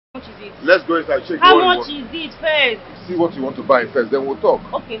Let's go inside. Check How much is it first? See what you want to buy first, then we'll talk.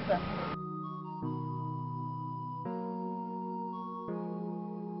 Okay, sir.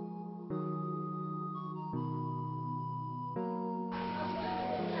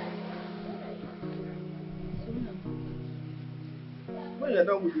 When you're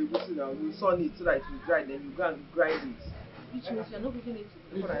done with the egusi now, we saw it so that it will dry, then you go and grind it. Which means you're not cooking it.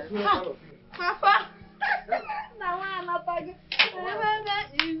 Papa! Now I'm not talking.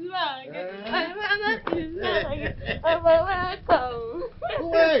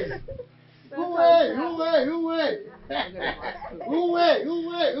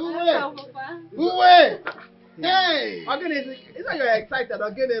 Hey! Again, it's like you're excited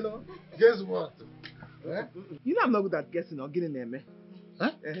again, you know. Guess what? You know I'm not good at guessing or getting there, man.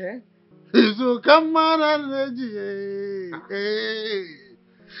 Huh? Izu kamana neji.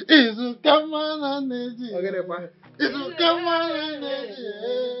 Izu kamana neji. Izu kamana neji.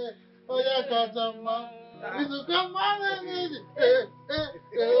 Oya katama. Izu kamana neji.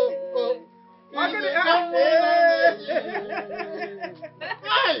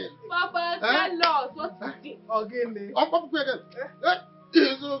 Papa, tell us what is it? Again.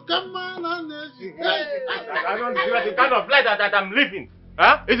 Izu kamana neji. I don't see the kind of life that I'm living.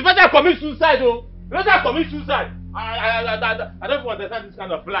 Huh? It's better I commit suicide, though. Better I commit suicide. I don't understand this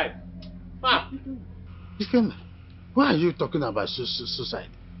kind of life. Iyke, why are you talking about suicide?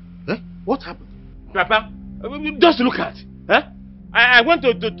 Eh? What happened? Papa, just look at. Huh? I went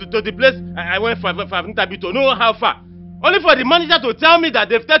to the place I went for interview to know how far. Only for the manager to tell me that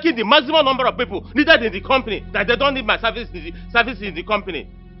they've taken the maximum number of people needed in the company, that they don't need my service in the company.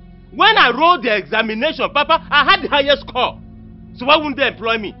 When I wrote the examination, Papa, I had the highest score. So why wouldn't they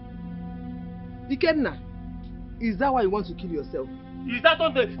employ me? Iyke, is that why you want to kill yourself? Is that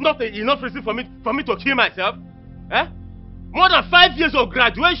not enough reason for me to kill myself? Eh? More than 5 years of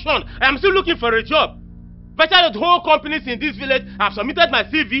graduation, I am still looking for a job. Better the whole companies in this village have submitted my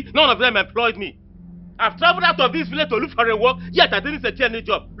CV, none of them employed me. I've traveled out of this village to look for a work, yet I didn't secure any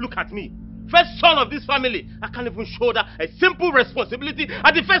job. Look at me. First son of this family. I can't even shoulder a simple responsibility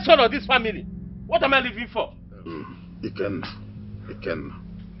as the first son of this family. What am I living for? Iyke,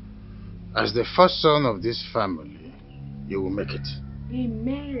 as the first son of this family, you will make it.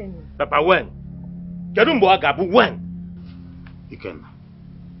 Amen. Papa, when? When? Iyke,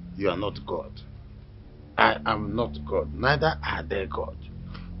 you are not God. I am not God. Neither are they God.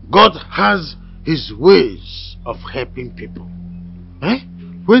 God has his ways of helping people. Eh?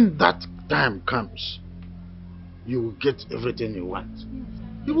 When that time comes, you will get everything you want.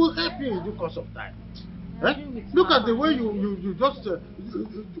 He will help you in due course of time. Eh? Look at the way you just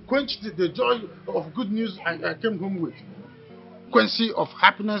quenched the joy of good news I came home with. Frequency of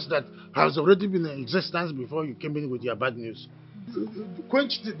happiness that has already been in existence before you came in with your bad news.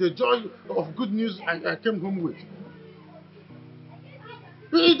 Quenched the joy of good news I came home with.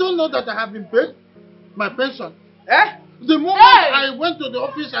 You don't know that I have been paid my pension. Eh? The moment I went to the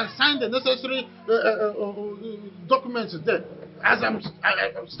office and signed the necessary documents there, as I'm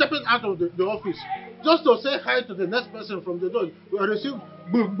stepping out of the office, just to say hi to the next person from the door, I received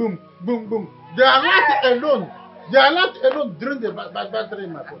boom, boom, boom, boom. They are not alone. They are not alone during the battery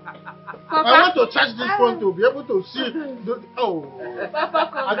in my phone. I want to charge this phone to be able to see.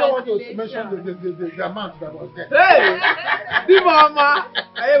 Papa, I don't want to mention the amount that was there. Hey! The mama!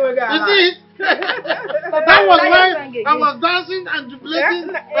 You see? That was why I was dancing and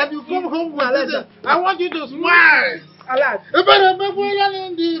jubilating and you come home with this. I want you to smile. I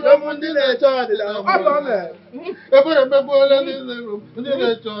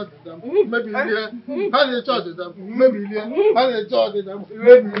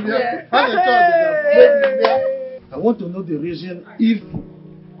want to know the reason if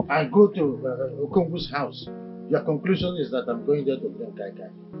I go to Okonkwo's house. Your conclusion is that I'm going there to drink Iyke.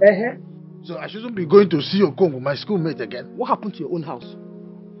 So I shouldn't be going to see Okonkwo, my schoolmate, again. What happened to your own house?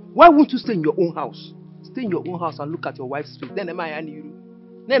 Why won't you stay in your own house? Stay in your own house and look at your wife's face. Then am I you?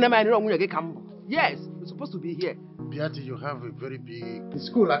 Yes, you're supposed to be here. Beati, you have a very big... In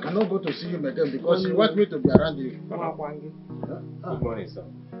school, I cannot go to see him again because you want me to be around you. Good morning, sir.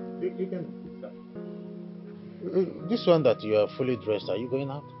 You can... This one that you are fully dressed, are you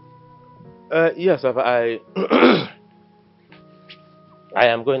going out? Yes, Papa, I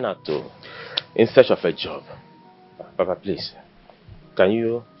am going out in search of a job. Papa, please, can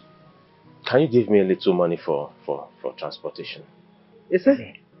you give me a little money for transportation? Yes, sir.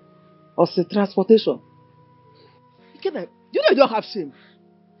 Also, transportation. You know you don't have shame.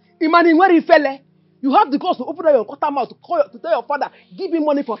 Imagine where he fell. You have the guts to open up your quarter mouth to tell your father, give him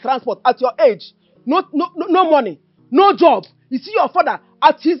money for transport at your age. No money, no job. You see your father,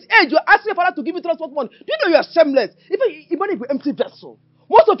 at his age, you're asking your father to give you transport money. Do you know you're shameless? Even if you're empty vessel.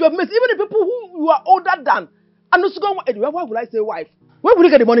 Most of your mates, even the people who you are older than, and also go, why would I say wife? Where will you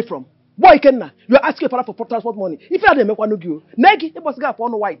get the money from? Boy, you're asking your father for transport money. If you had a make one you, Nagi, it must go for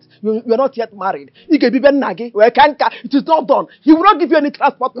white. You're not yet married. You can be Nagi, where it is not done. He will not give you any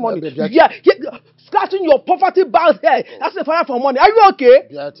transport money. Yeah, scratching your poverty bound hair. That's the father for money. Are you okay?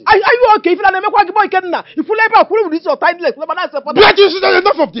 Are you okay? If you had a make one boy, if you labor, put this your tight legs.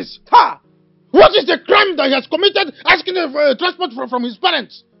 Enough of this. Ha! What is the crime that he has committed asking for transport from his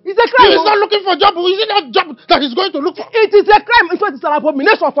parents? It's a crime. He is not looking for a job. Is it not a job that he's going to look for? It is a crime. In fact, it's an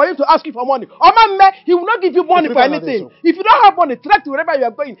abomination for him to ask you for money. He will not give you money for anything. If you don't have money, trek to wherever you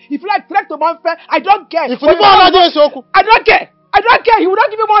are going. If you like, trek to Manfair. I don't care. I don't care. I don't care. He will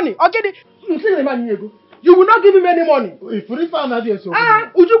not give you money. Okay? You will not give him any money. If you found out yes,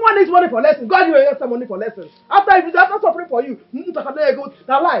 would you want this money for lessons? God, you will get some money for lessons. After suffering for you,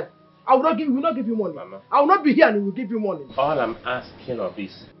 now lie. I will not give you money. Mama. I will not be here and he will give you money. All I'm asking of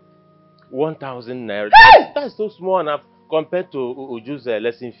is 1,000 naira. Hey! That's so small enough compared to Uju's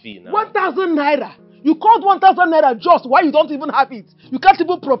lesson fee now. 1,000 naira. You called 1,000 naira just why you don't even have it. You can't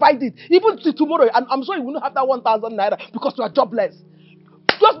even provide it. Even till tomorrow, and I'm sure you will not have that 1,000 naira because you are jobless.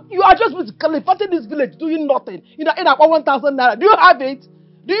 You are just gallivanting this village doing nothing. In about 1,000 naira. Do you have it?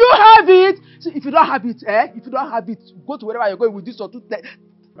 Do you have it? See, if you don't have it, if you don't have it, go to wherever you're going with this or two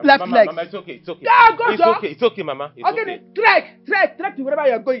left leg. Mama, it's okay. It's okay. Yeah, go, It's okay, Mama. It's okay. Trek to wherever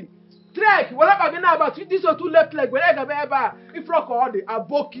you're going. Trek. Whatever I'm about this or two left leg. Wherever if rock or the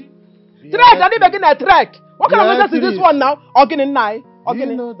aboki. Trek. I didn't begin a trek. What kind of message is this one now? Do you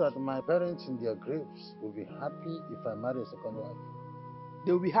know that my parents in their graves will be happy if I marry a second wife?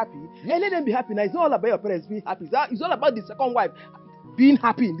 They will be happy. Yes. Let them be happy. Now it's not all about your parents being happy. It's all about the second wife being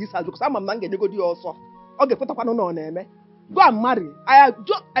happy in this house because I'm a man going to go do also. Okay, put up on no name. Go and marry. I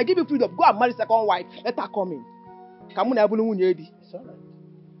give you freedom. Go and marry second wife. Let her come in. Come on, it's alright.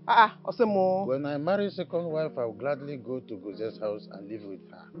 When I marry second wife, I will gladly go to Goze's house and live with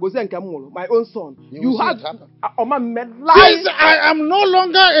her. My own son. You have since I am no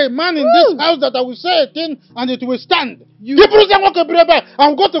longer a man in this house that I will say a thing and it will stand. I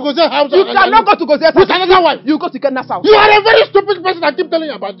will go to Goze's house. You cannot go to Goze's house with another wife. You go to Kenna's house. You are a very stupid person. I keep telling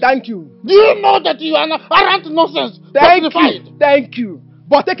you about this. Thank you. Do you know that you are an arrant nonsense? Thank you.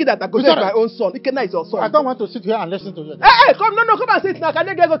 But take it that Goze is my own son. Ikenna is your son. I don't want to sit here and listen to you. Hey, come and sit now. Can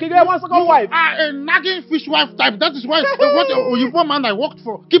you get one second wife? A nagging fish wife type. That is why what a man I worked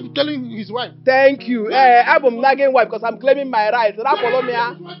for keep telling his wife. Thank you. I'm nagging wife because I'm claiming my rights. Follow me.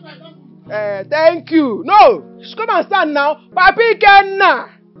 Thank you. No, come and stand now. Papi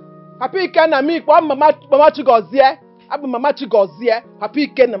Ikenna me. Mama Chigozie. I'm Mama Chigozie. Papi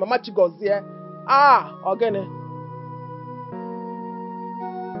Ikenna, Mama Chigozie. Again.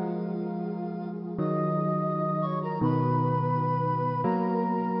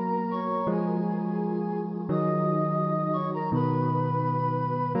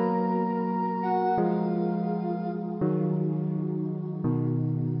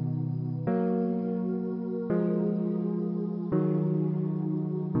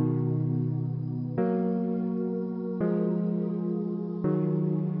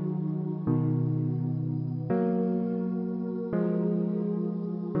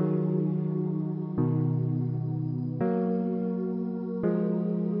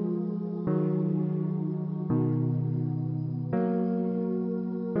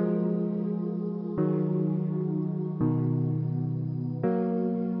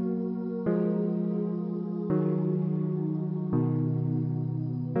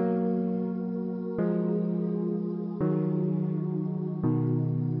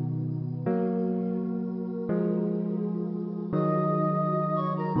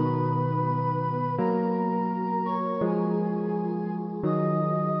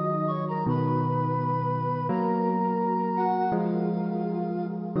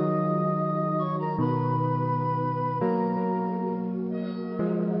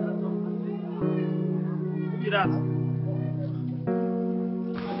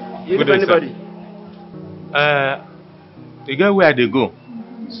 Good day, anybody? The guy where they go,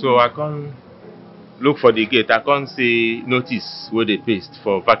 so I can't look for the gate. I can't see notice where they paste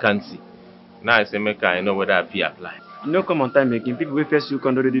for vacancy. Now I say, make I know whether I apply. You know, come on time again. People will first you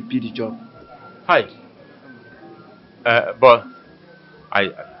can already pay the job. Hi. But I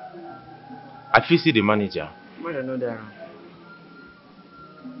feel see the manager. Well, I know they are.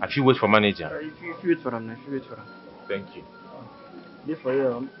 I feel wait for manager. If you wait for him, Thank you. This for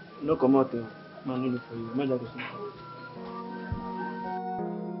you. No come out. Man, look for you. Manager goes.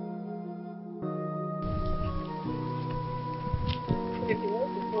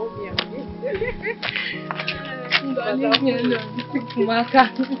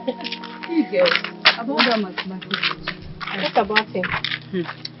 About that mathematics. What about him?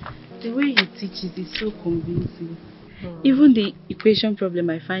 The way he teaches is so convincing. Even the equation problem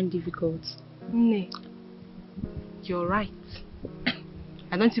I find difficult. Nee, you're right.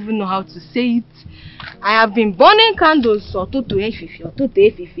 I don't even know how to say it. I have been burning candles or to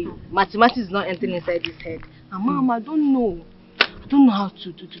mathematics is not entering inside his head. And Mom, I don't know. I don't know how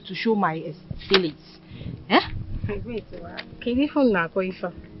to show my feelings. Eh? Wait,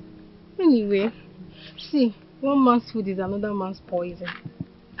 anyway, see, one man's food is another man's poison.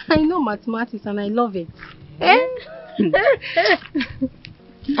 I know mathematics and I love it.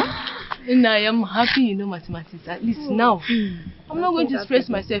 And I am happy you know mathematics. At least now. I'm not going to stress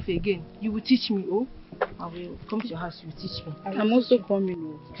myself again. You will teach me, oh? I will come to your house, you will teach me. I'm also coming,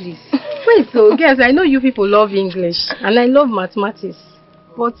 oh, please. Wait, so guys, I know you people love English and I love mathematics.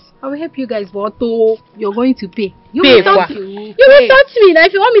 But I will help you guys, but you're going to pay. You will touch me. Now,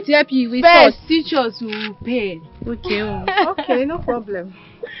 if you want me to help you, we first teachers will pay. Okay. Okay, no problem.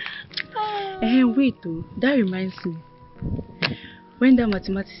 Wait, though, that reminds me. When the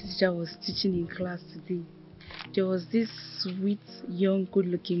mathematics teacher was teaching in class today, there was this sweet, young,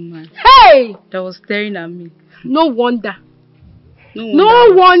 good-looking man. Hey! That was staring at me. No wonder.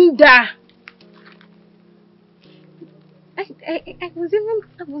 No wonder. I was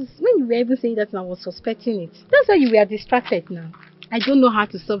when you were even saying that, I was suspecting it. That's why you were distracted now. I don't know how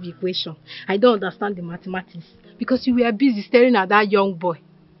to solve the equation. I don't understand the mathematics because you were busy staring at that young boy.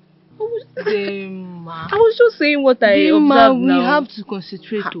 I was just saying what I observed now. We have to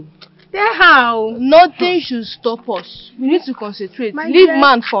concentrate. How? Nothing should stop us. We need to concentrate. Leave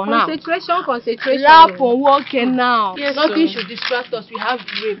man for now. Concentration. Rap for working now. Yes, nothing should distract us. We have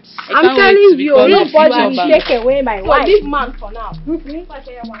dreams. I'm telling you, nobody will take away my wife. So leave man for now.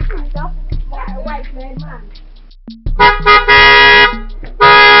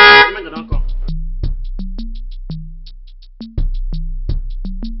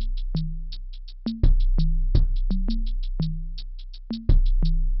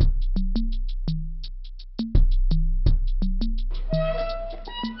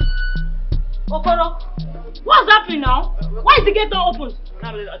 Okoro, what's happening now? Why is the gate door open? I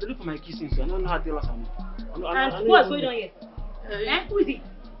look for my keys since I don't know how to tell us. And what's going on here? Who is he?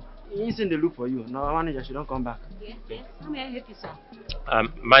 He's in the loop for you. No, manager, she don't come back. Yes. How may I help you, sir?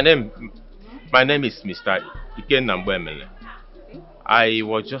 My name is Mr. Iyke. I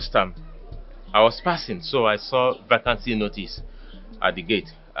was just I was passing, so I saw vacancy notice at the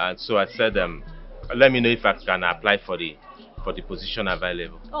gate, and so I said, let me know if I can apply for the position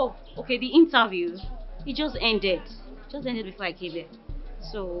available. Oh, okay. The interview, it just ended. Just ended before I came here.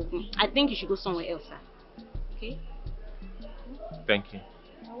 So I think you should go somewhere else, sir. Okay? Thank you.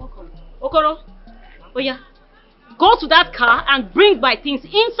 You're welcome. Okoro, oh yeah, go to that car and bring my things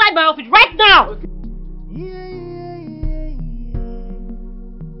inside my office right now. Okay.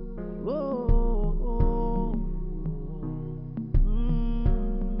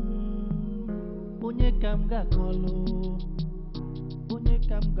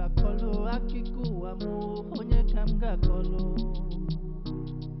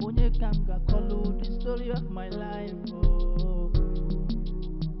 The story of my life, oh.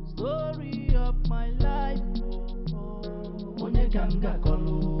 Story of my life, oh. Onye kamga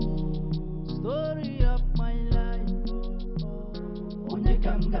kolo. Story of my life, oh. Onye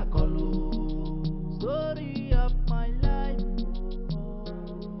kamga kolo. Story of my life,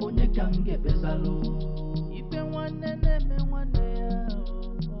 oh. Onye kamge bezalo. Ife wane neme wane ya,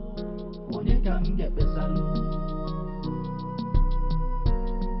 oh. Onye kamge bezalo.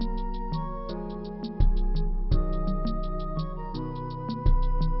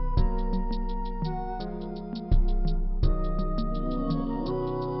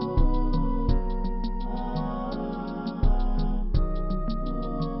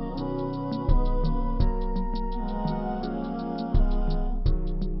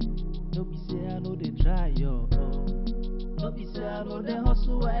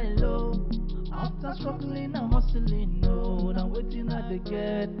 Struggling and hustling, no, I'm waiting at the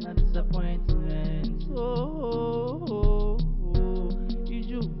gate, no disappointment. Oh,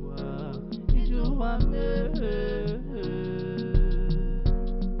 you are me.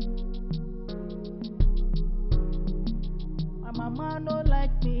 My mama no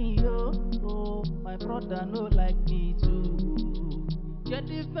like me, oh, my brother no like me too. Get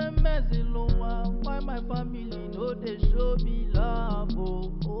the famous alone, why my family no they show me love,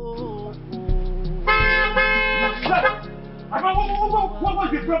 oh. What was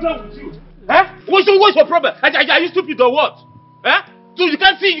the problem with you? What's your problem? Are you stupid or what? So you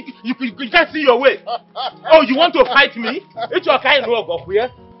can't see you can't see your way. Oh, you want to fight me? It's your kind of work here.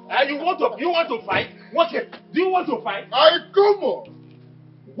 You want to fight? What? Do you want to fight? Come on.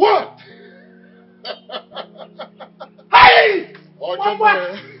 What? Hey! Oh,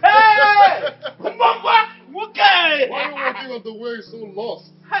 Mama! Hey! Mama! Okay! Why are you walking on the way so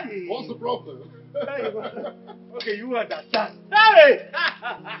lost? Hey! What's the problem? Hey. Okay, you understand. Hey!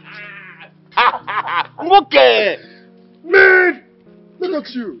 Okay! Man! Look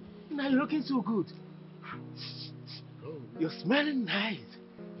at you. Now you're looking so good. You're smelling nice.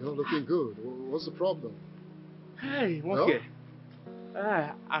 You're looking good. What's the problem? Hey, okay.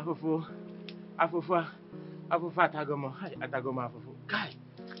 Afufu atagoma. Hi, atagoma afufu. Guy,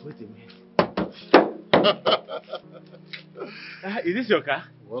 wait a minute. Is this your car?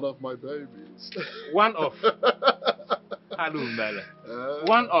 One of my babies. One of. Hello, Mele.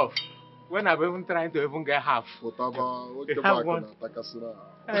 One of. When I'm even trying to even get half. Have one.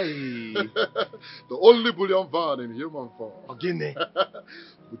 Hey. The only bullion van in human form. Ogene.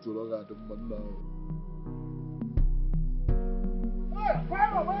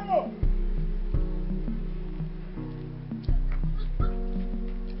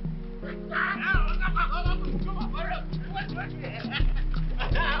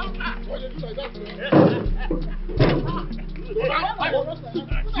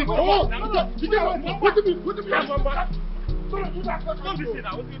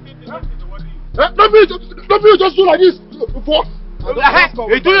 Don't be just do like this before.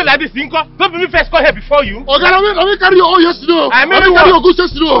 You do it like this, Inko. Don't be me first call here before you. Okay, let me carry your own yesterday. I mean, carry your goods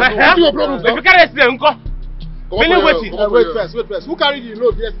yesterday. What's your problem? If you carry yesterday, Inko. Wait first. Who carried the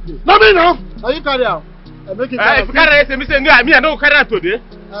load yesterday? Not me now. Are you carry out? If you carry yesterday, me say no. I don't carry out today.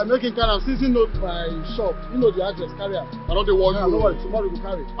 I'm making carry out. Since you know my shop, you know the address. Carry out. I don't want you. No worry, tomorrow you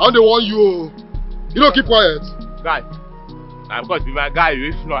carry. I don't want you. You don't keep quiet. Guy, I'm going to be my guy.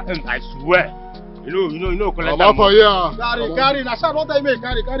 If not, I swear. You know. I'm up for you. Carry. Now, what I make?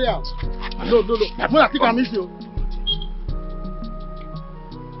 Carry out. No. I'm not think I'm easy.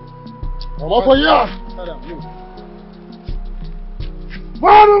 I'm up for you. Carry out.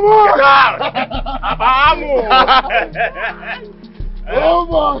 More. Vamos. Oh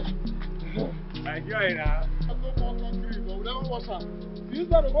my. Enjoy now. We'll never wash out. You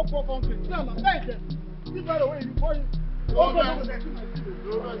better go pour concrete. No, thank you. You better wait before you.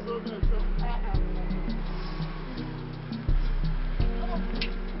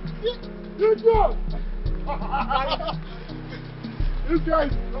 Good job. You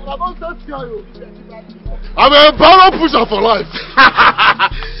guys, I don't touch you. I'm a Barrowpusher for life.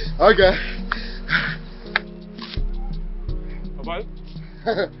 Okay.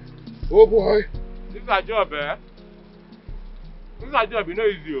 Oh boy. This is a job, eh? This is a job, you know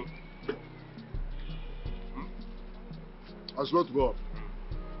easy. I swear to God.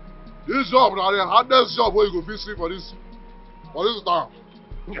 This job is the hardest job where you go sleep for this town.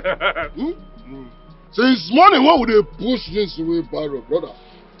 Since morning, why would they push this away, Barrow, brother?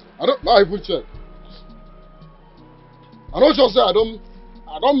 I don't not even check. I don't just say I don't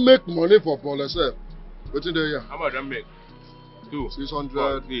make money for Paul myself. What's in there? How much do I make?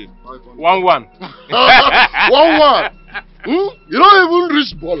 600, 3, 500. 1. 1. You don't even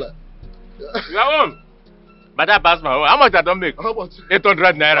reach baller. You are on. But that pass my own. How much I don't make? How much?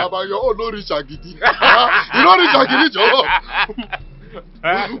 800 naira. But your own no reach Agidi. You don't reach Agidi, your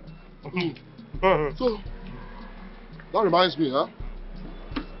So that reminds me, huh?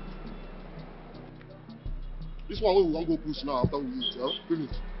 This one we won't go push now after we eat, yeah?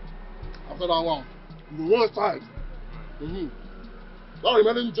 Finish. After that one, we will one side. That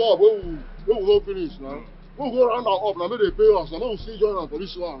remaining job we will go finish now. We will go round and up now, maybe they pay us. Now we will see join us for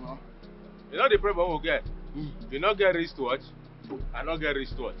this one now. You know the problem we'll get? You not get wristwatch, I not get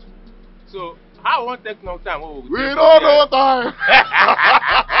wristwatch. So how won't take no time? We don't know time.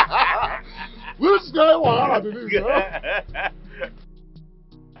 Which guy will I believe?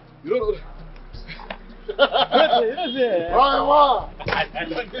 You don't know.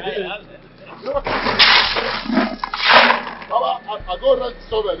 I go rent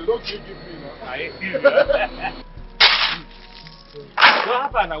somewhere, they don't give me now. What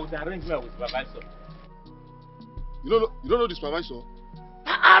happened with the arrangement with supervisor? You don't know the supervisor?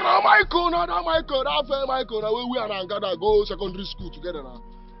 That Michael, that Michael, now we and Angada go secondary school together now.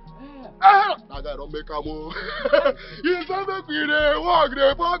 That guy don't make a move. You don't make me there, walk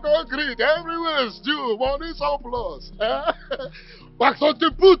there, pour concrete, everywhere is due, money surplus. Back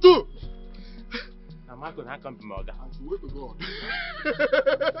something put too. Now Michael, how come to my order? I swear to God.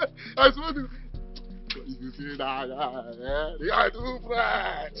 I swear to God. If you see that guy, the guy too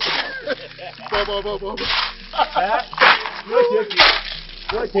fresh. No shaking.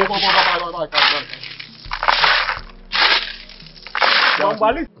 And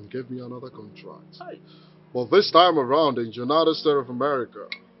gave me another contract. But this time around in United States of America.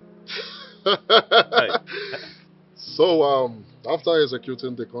 So, after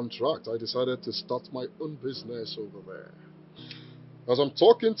executing the contract, I decided to start my own business over there. As I'm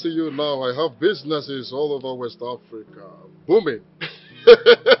talking to you now, I have businesses all over West Africa, booming.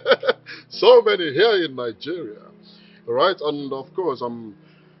 So many here in Nigeria. Right? And of course, I'm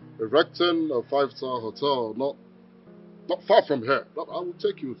erecting a 5-star hotel, not far from here. I will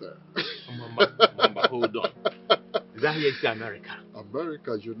take you there. Mamba, hold on. Is that here to America?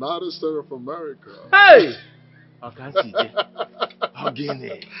 America, United States of America. Hey! I can't see that.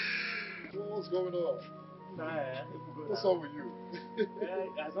 Again. What's going on? What's up with you?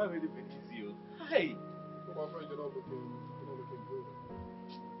 That's not really been easy. Hey! My friend, you're not looking good.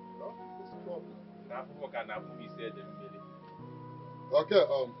 No? What's the problem? Okay, okay, I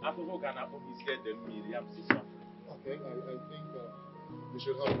think you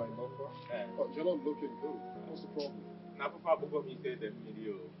should have my number. Oh, you're not looking good. What's the problem? You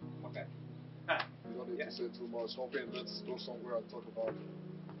don't need to say too much. Hop in, let's go somewhere and talk about it.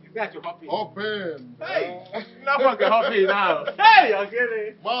 You got your hop in. Hop in! Hey! No one can hop in now. Hey! I'll get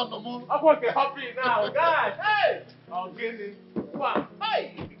it. Man, no more. I want to hop in now, guys. Hey! I'll get it. Wow.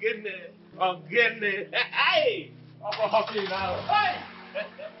 Hey! Get it. I'll get it. Hey! I'm going to hop in now. Hey!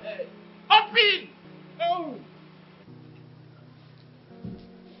 Hop in! Oh!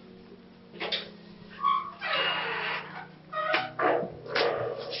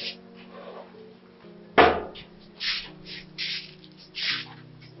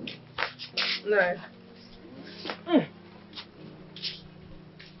 No.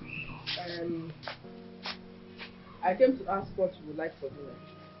 I came to ask what you would like for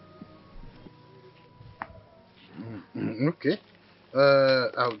dinner. Okay.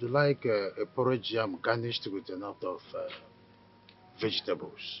 I would like a porridge yam garnished with a lot of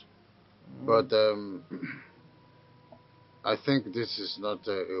vegetables. But I think this is not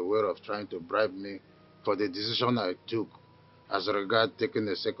a way of trying to bribe me for the decision I took as regard taking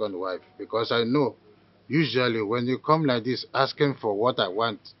a second wife. Because I know, usually when you come like this asking for what I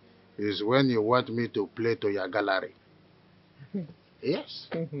want, is when you want me to play to your gallery. Yes.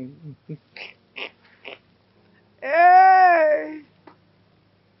 Hey!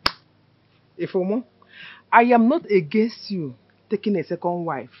 Ifomo, I am not against you taking a second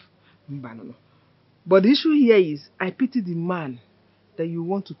wife. Mbanono. But the issue here is, I pity the man that you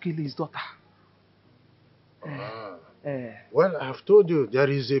want to kill his daughter. Well, I have told you there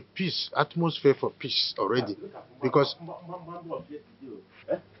is a peace, atmosphere for peace already. Because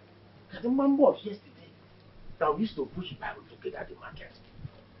The Mambo of yesterday that we used to push Bible together at the market.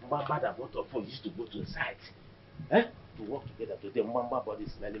 Mamba that both of us used to go to the site. To work together today. Mamba body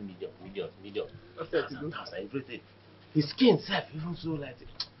smelling millions. Thousand, everything. His skin self even so like it.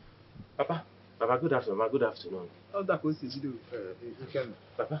 Papa, good afternoon. How that goes to you?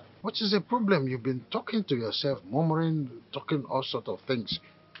 Papa, what is the problem? You've been talking to yourself, murmuring, talking all sorts of things.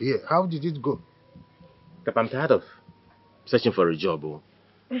 Yeah, how did it go? Papa, I'm tired of searching for a job.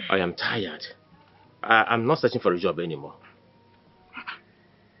 I am tired. I'm not searching for a job anymore.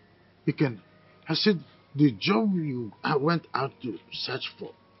 Iyke, I said the job you went out to search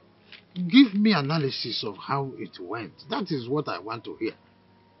for. Give me analysis of how it went. That is what I want to hear.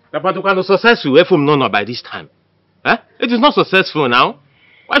 Papa, you can successful if I'm not by this time. It is not successful now.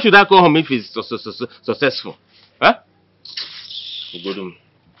 Why should I go home if it's successful? Hey!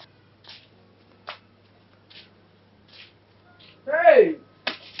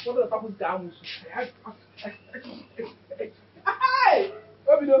 What the fuck is down? Hey!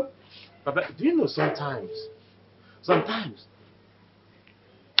 Papa, do you know sometimes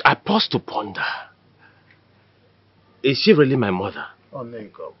I pause to ponder. Is she really my mother? Oh,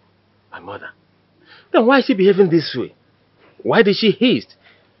 Nico. My mother? Then why is she behaving this way? Why did she haste?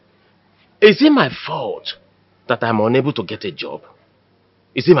 Is it my fault that I'm unable to get a job?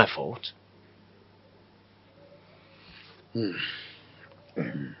 Is it my fault?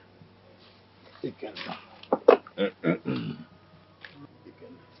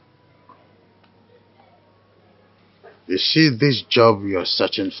 You see this job you're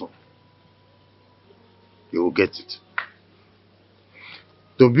searching for, you will get it.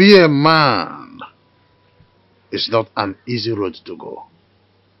 To be a man is not an easy road to go.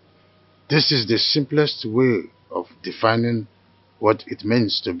 This is the simplest way of defining what it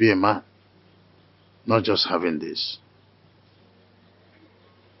means to be a man, not just having this.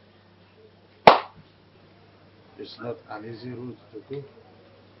 It's not an easy route to go.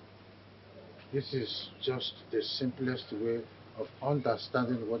 This is just the simplest way of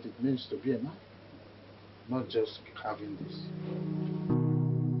understanding what it means to be a man, not just having this.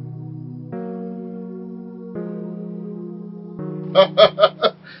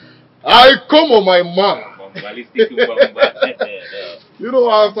 I come on my man. You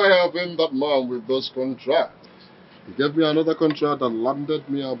know, after helping that man with those contracts, he gave me another contract and landed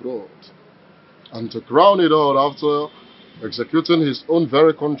me abroad. And to crown it all, after executing his own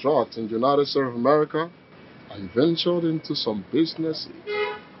very contract in the United States of America, I ventured into some business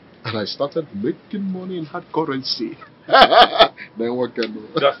and I started making money in hard currency. Then what can do?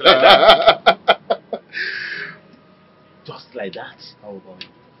 Just like that. Just like that. How about you?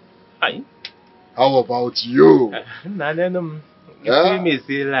 Aye. How about you? You see me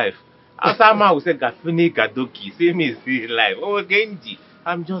see life. Asama will say Gafini Gadoki. See me see life. Oh Genji.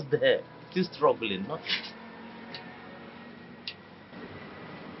 I'm just there. Still struggling. Nothing.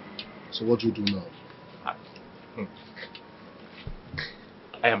 So what do you do now?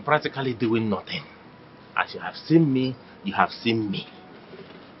 I am practically doing nothing. As you have seen me, you have seen me.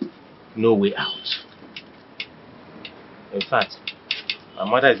 No way out. In fact, my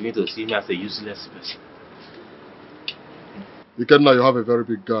mother is going to see me as a useless person. Now you have a very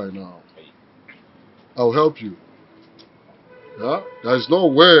big guy now. I'll help you. Yeah? There's no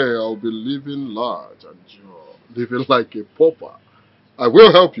way I'll be living large and living like a pauper. I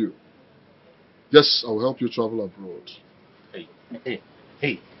will help you. Yes, I'll help you travel abroad. Hey,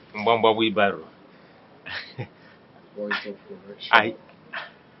 Mbamba Wibaro. Voice of correction.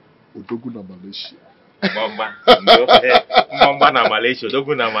 Odogu na Malaysia. Mbamba na Malaysia.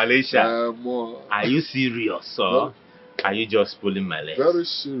 Odogu na Malaysia. Are you serious, sir? No. Are you just pulling my legs? Very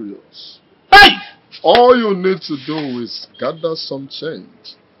serious. Hey! All you need to do is gather some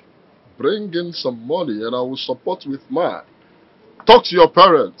change. Bring in some money and I will support with mine. Talk to your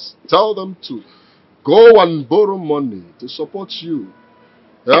parents. Tell them to go and borrow money to support you.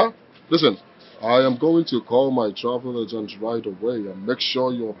 Yeah? Listen, I am going to call my travel agent right away and make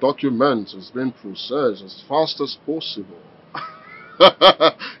sure your document is being processed as fast as possible.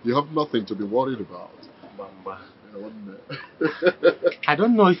 You have nothing to be worried about. Bamba. I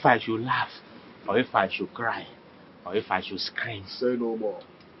don't know if I should laugh, or if I should cry, or if I should scream. Say no more.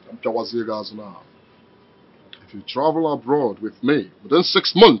 I'm Kawazigas now. If you travel abroad with me within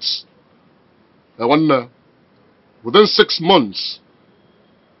 6 months, within 6 months,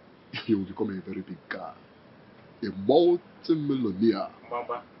 you will become a very big guy. A multi-millionaire.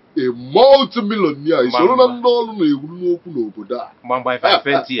 Mamba. A multi-millionaire. Mamba, if I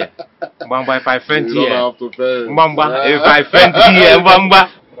faint here. Mamba, if I faint here. You don't have to faint. Mamba, if I faint here. Mamba.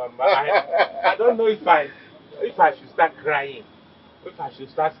 I don't know if I should start crying. If I should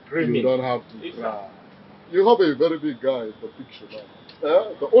start screaming. You don't have to cry. You have a very big guy in the picture now.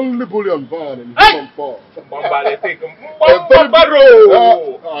 The only bullion van in human form. Mamba, they take him.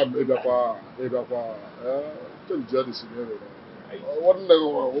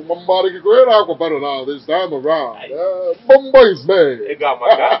 This time around. Mamba is made.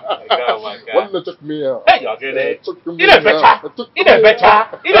 One that took me out. Hey, you're getting it.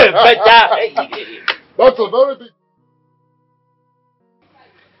 That's a very big.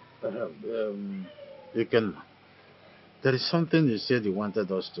 Iyke, there is something you said you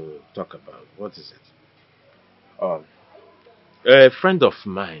wanted us to talk about. What is it? A friend of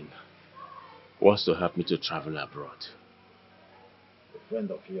mine wants to help me to travel abroad. A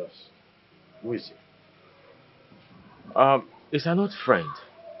friend of yours? Who is it? It's an old friend.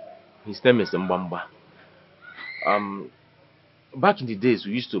 His name is Mbamba. Back in the days,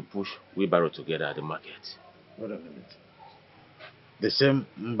 we used to push wheelbarrow together at the market. Wait a minute. The same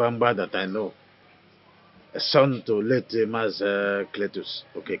Mbamba that I know. A son to late Master Cletus.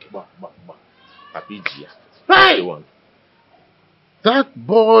 Okay. Papijia. Hey! That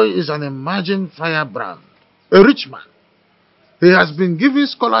boy is an emerging firebrand. A rich man. He has been giving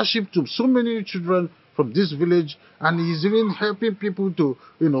scholarship to so many children from this village, and he's even helping people to,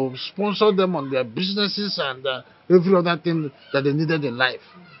 sponsor them on their businesses and every other thing that they needed in life.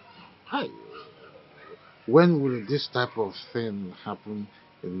 Hi. When will this type of thing happen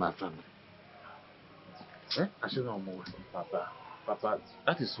in my family? Papa,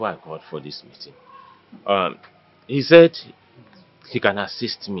 that is why I called for this meeting. He said he can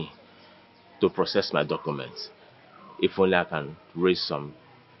assist me to process my documents if only I can raise some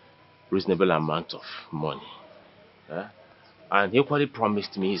reasonable amount of money. And he equally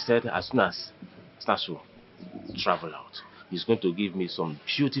promised me, he said as soon as Stasu travel out, he's going to give me some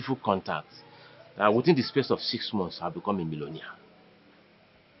beautiful contacts. Within the space of 6 months, I'll become a millionaire.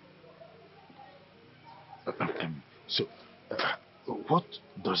 So, what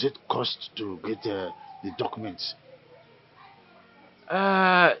does it cost to get the documents?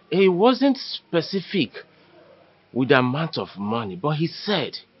 He wasn't specific with the amount of money, but he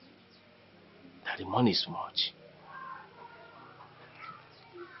said that the money is much.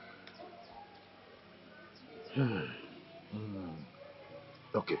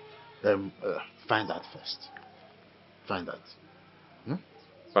 Okay. Find that first. Find that.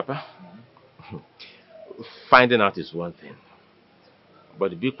 Papa, finding out is one thing.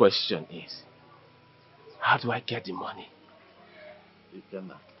 But the big question is, how do I get the money? You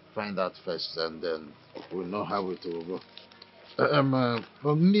can find out first and then we'll know how it will go.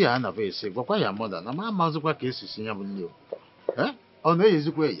 Ndị a na-ebe ese gwakwa ya mother na ma amazụkwa ka esi esi ya bụ nri o. Ọ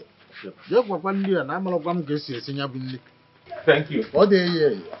na-eyezikwa ya. Je gwakwa ndị a na amalụkwa m ka esi esi ya bụ nri. Thank you. Ọ dị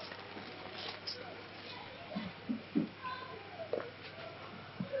eye.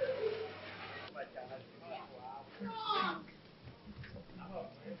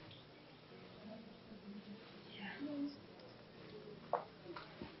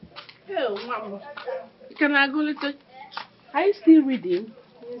 Oh, Mama. Can I go little? Are you still reading?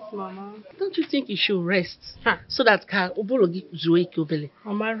 Yes, Mama. Don't you think you should rest? So that Obologi Iyke obele.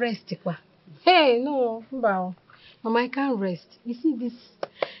 Mama, rest. Hey, no, Mama, I can't rest. You see,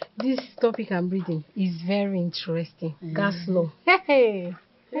 this topic I'm reading is very interesting. Gas law. Hey,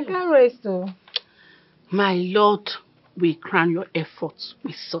 I can't rest though. My Lord will crown your efforts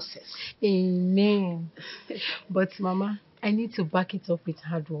with success. Amen. But Mama, I need to back it up with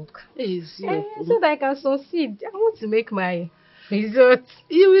hard work. So that I can succeed. I want to make my results.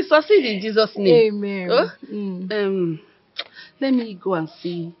 You will succeed in Jesus' name. Amen. Let me go and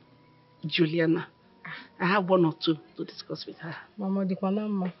see Juliana. I have one or two to discuss with her. Mama, okay.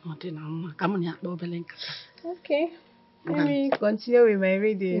 Let me continue with my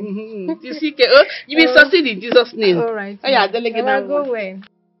reading. You see, you will succeed in Jesus' name. All right. I'll go away.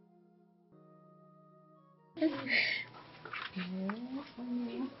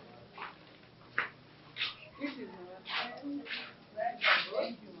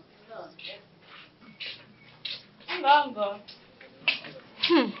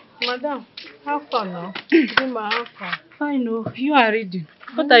 Madam, how far now? How far? Fine, no. You are reading.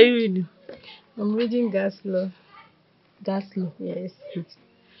 What are you reading? I'm reading Gas Law. Gas Law, yes.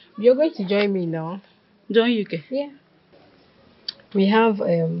 You're going to join me now. Join Iyke? Yeah. We have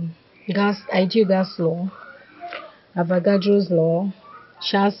ideal gas law, Avogadro's law,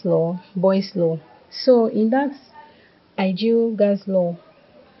 Charles law, Boyce law. So in that ideal gas law,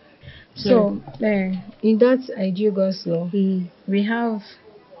 we have.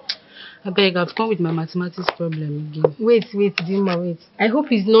 I beg, I've come with my mathematics problem again. Wait, Dima, wait. I hope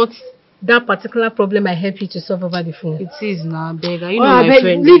it's not that particular problem I helped you to solve over the phone. It is now, I beg. You know my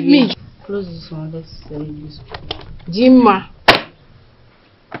friend. Leave me. Close this one. Let's read this one. Dima.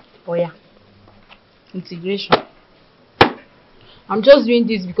 Oh yeah. Integration. I'm just doing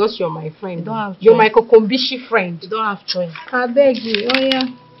this because you're my friend. You don't have choice. You're my Kokombishi friend. You don't have choice. I beg you. Oh yeah.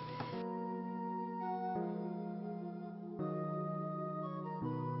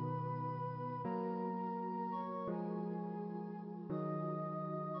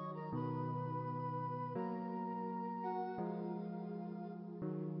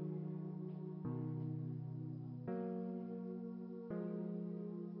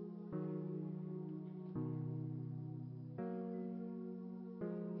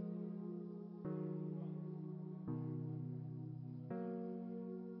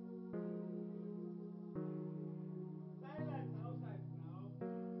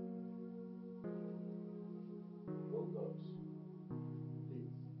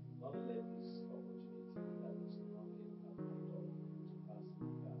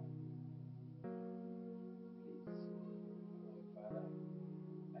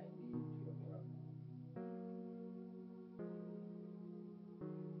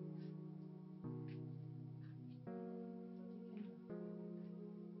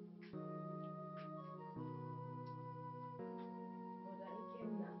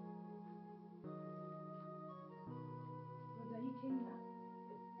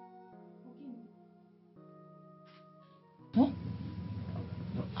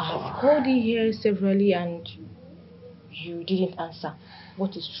 I've called you here severally and you didn't answer.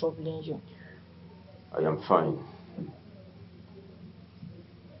 What is troubling you? I am fine.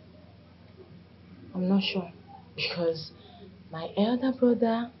 I'm not sure. Because my elder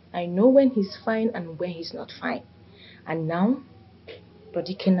brother, I know when he's fine and when he's not fine. And now,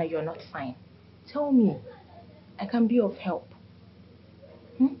 Brother Ikenna, you're not fine. Tell me, I can be of help.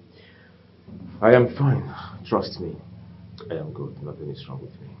 I am fine. Trust me. I am good. Nothing is wrong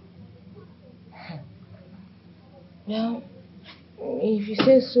with me. Well, if you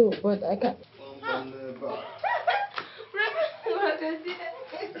say so, but I can't.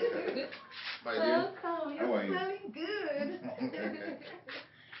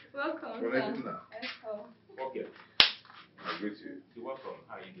 Okay. I'm good to you. You're welcome.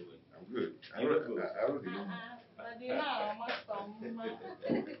 How are you doing? I'm good. I'm You're good. good. I already know.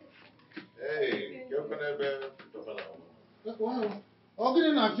 Hey, you're gonna be. Wow. Oh, good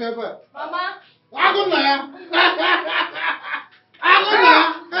enough, Shepherd. Mama.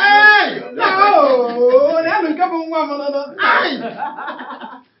 Hey! No!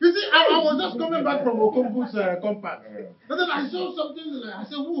 You see, I was just coming back from Okonkwo's compound. And then I saw something, I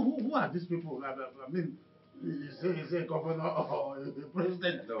said, who are these people? I mean, is it a governor or a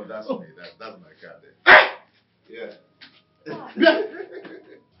president? No, that's me. That's my car there. Yeah.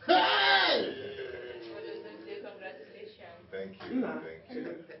 Hey! Thank you. Thank you.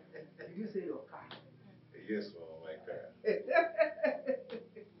 Did you say your car? Yes, well, my car.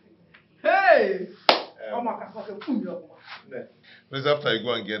 Hey! Please, after you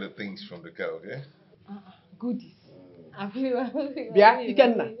go and get the things from the car, okay? Goodies. Yeah,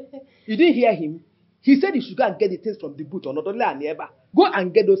 Ikenna. You didn't hear him? He said you should go and get the things from the booth or not only nearby. Go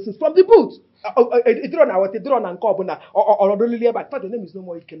and get those things from the booth. Drone and Kobuna or nearby. But your name is no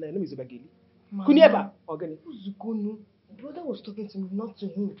more Ikenna, your name is Bagili. Kunieba organic. Brother was talking to me, not to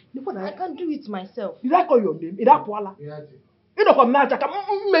him. I can't do it myself. Did I call your name? Is that Poala? You know, from Naja,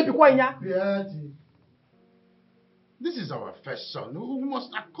 maybe Quanya. This is our first son. We must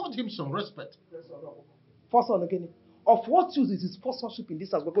accord him some respect. First son again. Of what use is his sponsorship in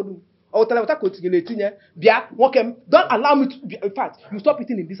this house? Don't allow me to. In fact, you stop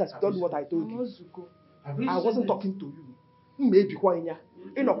eating in this house. Don't do what I told you. I wasn't talking to you. Maybe Quanya.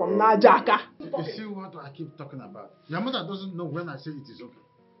 You know, from Naja. You see what I keep talking about? Your mother doesn't know when I say it is okay.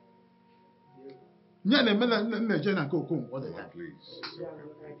 Please.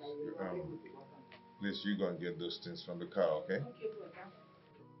 Please, you go and get those things from the car, okay? No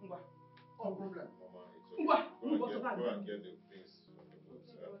problem. Go and get the things from the booth,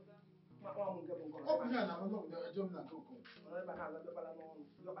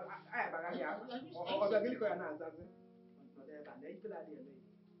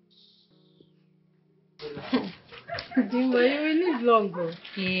 Dimbo, you will live long, bro.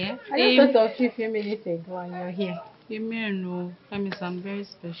 Yeah. I just thought of you a few minutes ago and you're here. No, I mean, I'm very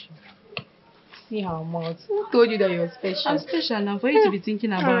special. See how much. Who told you that you're special? I'm special now for you to be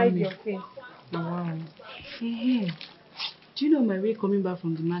thinking about me. Your face. Wow. Hey. Do you know my way coming back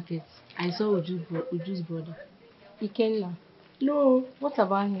from the market? I saw Uju's brother. Ikenna. No. What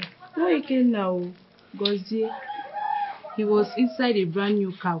about him? No, Ikenna. Gozie. He was inside a brand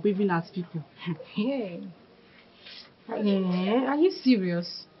new car waving at people. Hey. Are you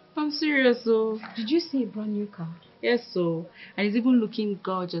serious? I'm serious, so. Did you see a brand new car? Yes, so. And he's even looking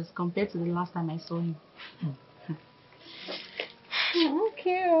gorgeous compared to the last time I saw him.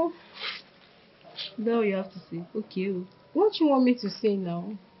 Okay. That's all you have to say. Okay. What do you want me to say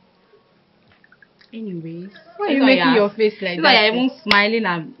now? Anyways. Why are you making your face like that? You're even smiling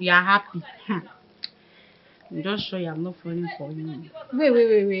and you're happy. I'm just sure I'm not falling for you.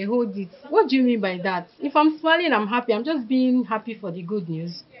 Wait, hold it. What do you mean by that? If I'm smiling, I'm happy. I'm just being happy for the good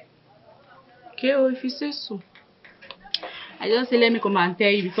news. Okay, if you say so. I just say let me come and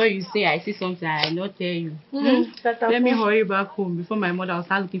tell you before you say I see something I not tell you. Let me hurry back home before my mother will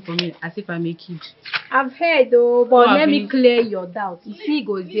start looking for me as if I'm a kid. I've heard though, but let me clear your doubt. You see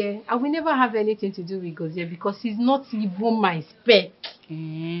Gozie, I will never have anything to do with Gozie because he's not even my spec.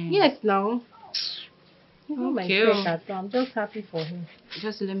 Yes, now. He's not my spec at all. I'm just happy for him.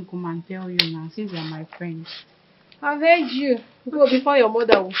 Just let me come and tell you now, since you're my friend. I've heard you. Go before your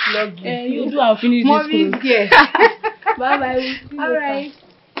mother will flog you. You do, I'll finish this clothes. Here. Bye-bye. All right.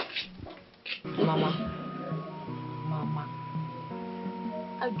 Mama,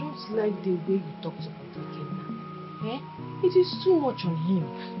 I don't like the way you talk to Ikenna. It is too much on him.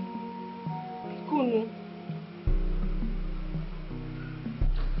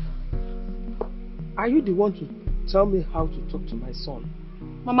 Are you the one to tell me how to talk to my son?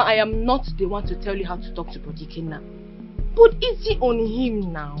 Mama, I am not the one to tell you how to talk to Ikenna. But easy on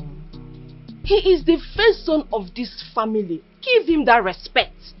him now. He is the first son of this family. Give him that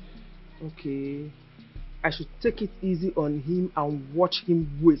respect. Okay. I should take it easy on him and watch him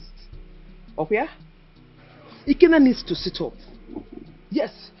waste. Okay? Ikenna needs to sit up.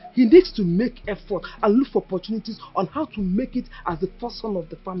 Yes, he needs to make effort and look for opportunities on how to make it as the first son of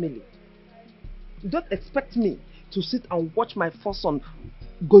the family. Don't expect me to sit and watch my first son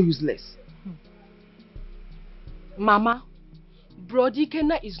go useless. Mama, Brother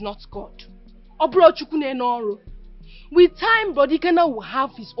Ikenna is not God. With time, Brother Ikenna will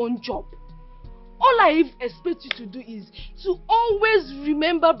have his own job. All I expect you to do is to always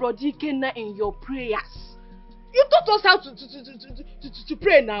remember Brother Ikenna in your prayers. You taught us how to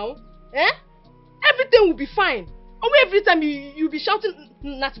pray now. Eh? Everything will be fine. Only every time you be shouting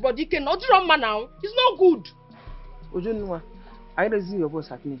at body can not wrong man now. It's not good. Ujunwa, I don't see your voice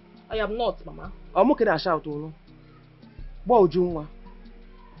at me. I am not, Mama. I'm okay to shout, oh no. Boy, Ujunwa,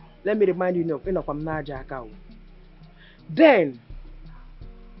 let me remind you of Naja. Then,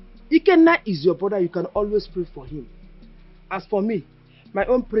 Iyke is your brother. You can always pray for him. As for me, my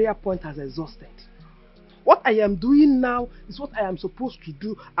own prayer point has exhausted. What I am doing now is what I am supposed to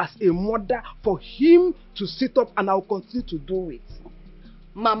do as a mother for him to sit up, and I will continue to do it.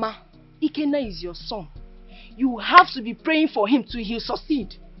 Mama, Iyke is your son. You have to be praying for him till he'll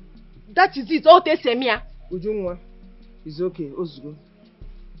succeed. That is it. All Semia. Ujunwa, it's okay. Ozugo.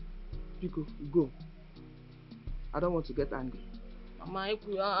 Pico, go. I don't want to get angry. Mama,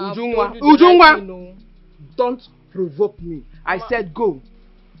 Ujunwa, don't provoke me. I said go.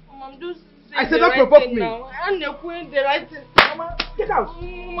 Mama, I'm just I said don't provoke me. I'm doing the right thing. Mama, get out.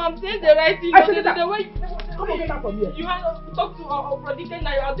 I'm saying the right thing. I said that. Come on, get out from here. You have to talk to Iyke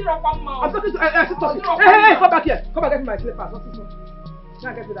now. I'll do that one mouth. I'm talking to I said talk. Hey, come back here. Come and get me my slippers. What's this one?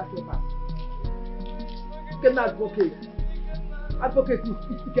 Now get me that slippers. Get that advocate. Advocate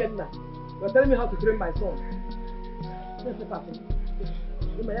is Iyke now. You're telling me how to train my son. Get slippers.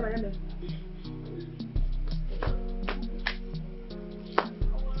 Yama.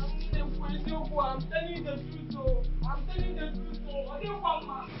 I'm telling you the truth, oh. I'm telling you the truth, oh. I didn't want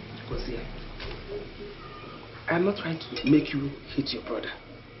ma. I'm not trying to make you hate your brother.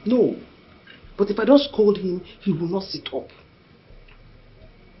 No. But if I don't scold him, he will not sit up.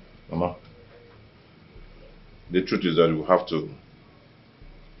 Mama, the truth is that we have to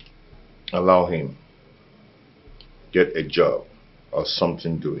allow him get a job or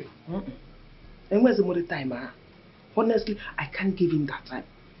something doing. And where's the more time, huh? Honestly, I can't give him that time.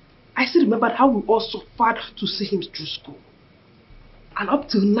 I still remember how we all suffered to see him through school. And up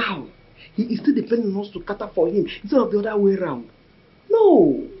till now, he is still depending on us to cater for him instead of the other way around.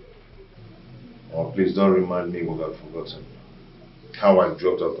 No. Oh, please don't remind me what I've forgotten. How I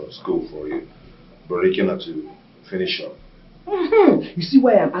dropped out of school for you, breaking up to finish up. You see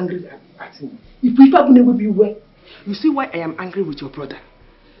why I'm angry at him? If we happen will be well, you see why I am angry with your brother.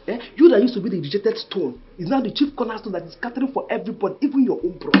 You that used to be the rejected stone is now the chief cornerstone that is catering for everybody, even your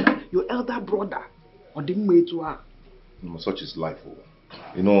own brother, your elder brother, or the way to her. Such is life.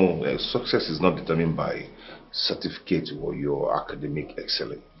 You know, success is not determined by certificate or your academic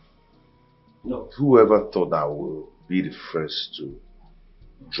excellence. No. Whoever thought I will be the first to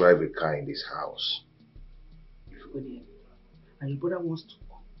drive a car in this house? And your brother wants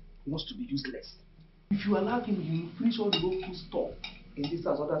to be useless. If you allow him, he will finish all the local stuff in this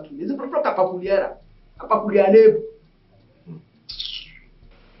house other 2 days. It's a proper capaculiera. Capaculianebu.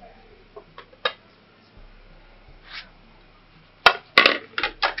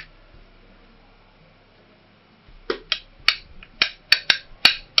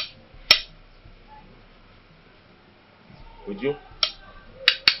 Would you?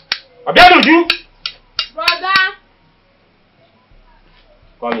 Abian, would you? Brother!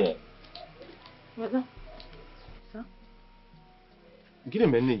 Come here. Brother? Sir? Give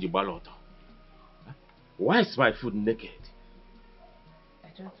me a ninja ballot. Why is my food naked? I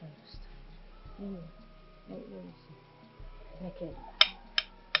don't understand. Let me see. Naked.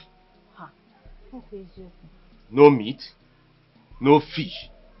 Ha. Okay, joking. No meat, no fish,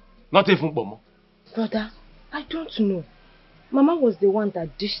 not even bomo. Brother, I don't know. Mama was the one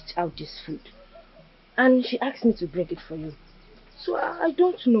that dished out this food. And she asked me to bring it for you. So I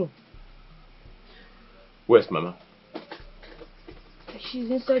don't know. Where's Mama? She's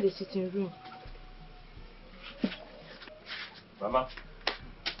inside the sitting room. Mama?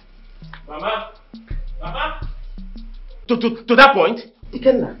 Mama? Mama? To that point?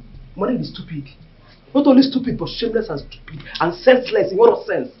 Iyke, money is stupid. Not only stupid, but shameless and stupid and senseless in one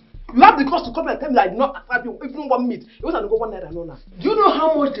sense. You have the cost to come and tell me that I did not accept you even one meat. You want to go 1 naira no now. Do you know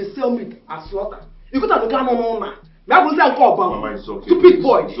how much they sell meat at slaughter? You got to go no now. Mama, it's okay. Stupid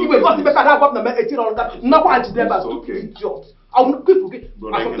boy. You will not better than what the 1800. Not what I did ever. Stupid idiot. I will not forget.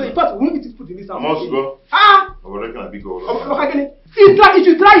 In fact, we won't eat food in this house. I'm go. Ah! If you try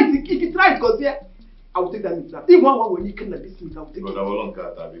it, because here, I will take that meat now. If one when you can like this meat, I will take it. But I will not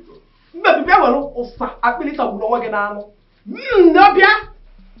cut that because. But be well, ofa. I feel it up no again now. No bia.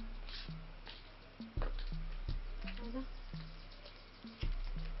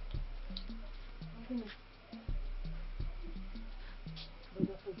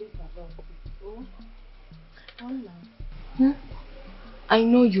 I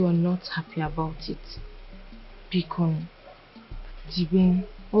know you are not happy about it. Bacon. Dibin.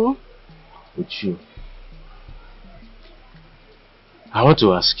 Oh? With you. I want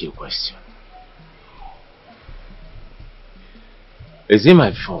to ask you a question. Is it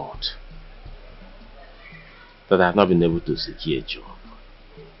my fault that I have not been able to secure a job?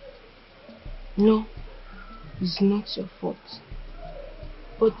 No, it's not your fault.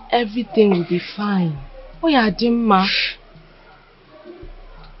 But everything will be fine. Oh yeah, Dimma.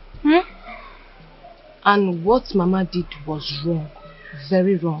 And what Mama did was wrong.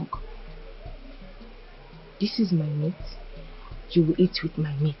 Very wrong. This is my meat. You will eat with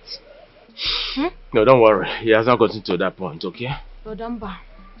my meat. No, don't worry. He has not gotten to that point, okay? Rodamba,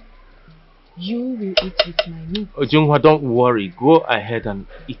 you will eat with my meat. Ujungwa, don't worry. Go ahead and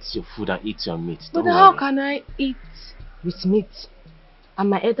eat your food and eat your meat. But how can I eat with meat? And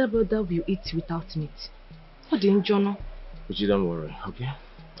my elder brother will eat without meat. What didn't you know? Uji, don't worry, okay?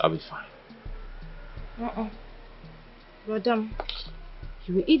 I'll be fine. Rodam,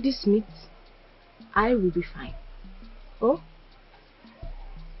 you will eat this meat. I will be fine. Oh?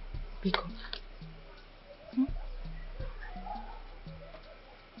 Biko.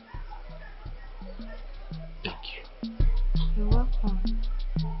 Thank you. You're welcome.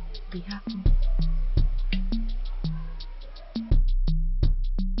 Be happy.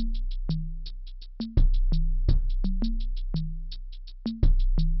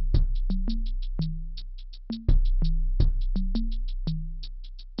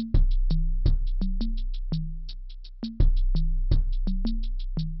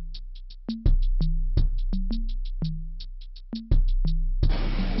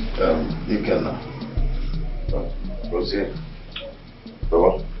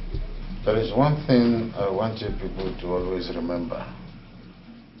 There is one thing I want you people to always remember.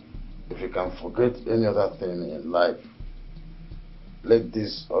 If you can forget any other thing in life, let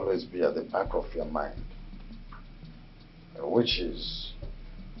this always be at the back of your mind. Which is,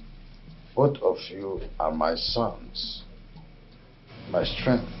 both of you are my sons, my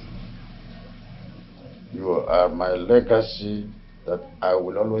strength. You are my legacy that I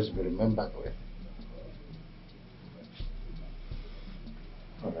will always be remembered with.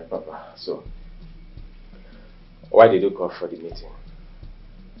 Alright, Papa. So, why did you call for the meeting?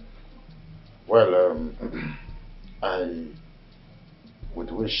 Well, I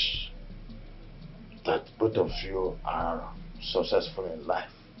would wish that both of you are successful in life.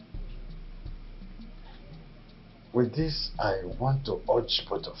 With this, I want to urge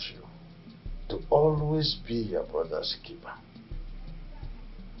both of you to always be your brother's keeper.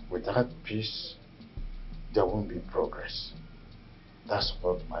 Without peace, there won't be progress. That's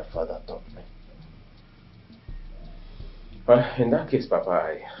what my father taught me. Well, in that case,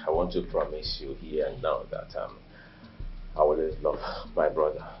 Papa, I want to promise you here and now that I will love my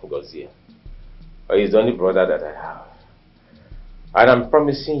brother, Gozie. He's the only brother that I have. And I'm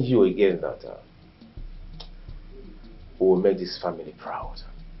promising you again that we will make this family proud.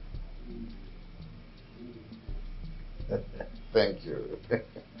 Thank you.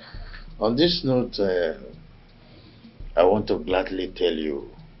 On this note, I want to gladly tell you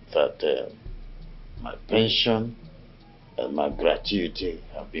that my pension and my gratuity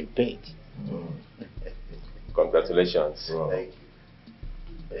have been paid. Congratulations. Wow. Thank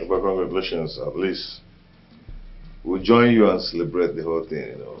you. But congratulations, at least. We'll join you and celebrate the whole thing,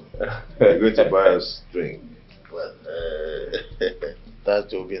 you know. You're going to buy us drink. Well, that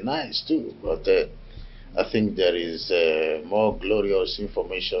will be nice too, but I think there is more glorious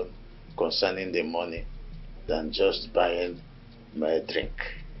information concerning the money than just buying my drink.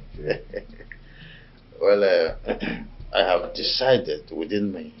 Well, I have decided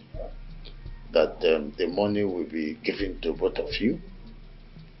within me that the money will be given to both of you,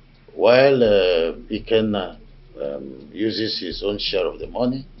 while Iyke uses his own share of the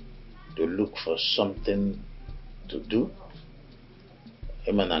money to look for something to do.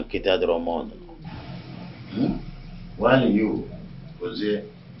 While you, Jose,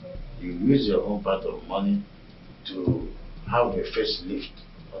 you use your own part of money to have a facelift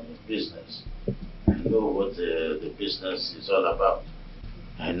on the business. I know what the business is all about.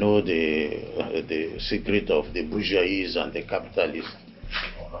 I know the secret of the bourgeoisie and the capitalists.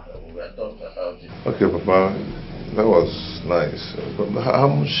 We were talking about it. Okay, Papa, that was nice. But how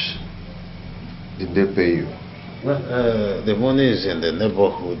much did they pay you? Well, the money is in the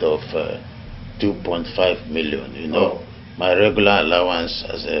neighborhood of 2.5 million, you know. Oh. My regular allowance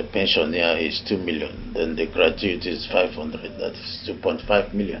as a pensioner is 2 million. Then the gratuity is 500. That is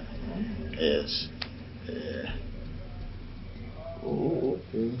 2.5 million. Yes. Oh,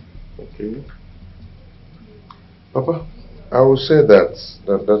 okay. Okay. Papa, I would say that's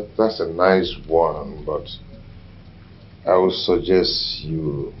a nice one, but I would suggest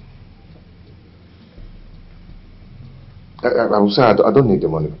you I will say I don't need the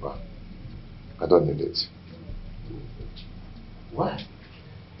money, Papa. I don't need it. Why?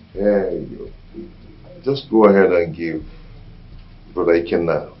 Yeah, just go ahead and give Brother Iyke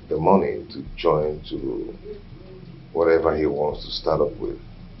the money to join to whatever he wants to start up with.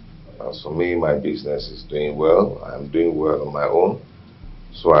 As for me, my business is doing well. I am doing well on my own.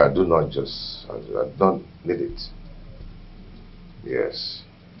 So I do not just, I don't need it. Yes.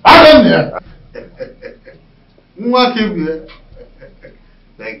 Thank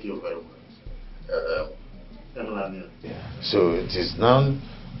you very much. So it is now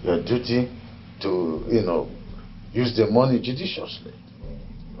your duty to, use the money judiciously.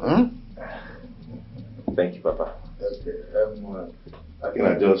 Huh? Thank you, Papa. Okay. I think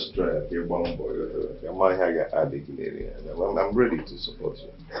I just try to get one boy. I'm ready to support you.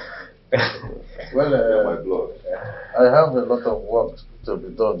 Well, my blood. I have a lot of work to be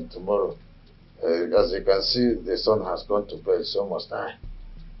done tomorrow. As you can see, the sun has gone to bed, so must I.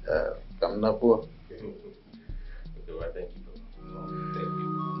 Kamnapo. Thank you. Thank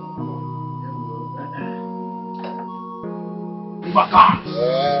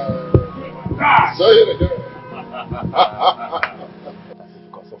Say it again.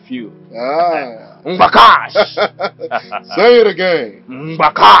 Because of you. Mbakash. Say it again.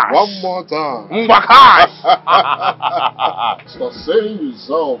 Mbakash. One more time. Mbakash. Start saying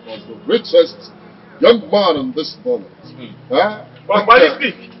yourself as the richest young man in this village. Huh?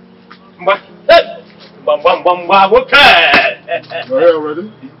 Okay. You're here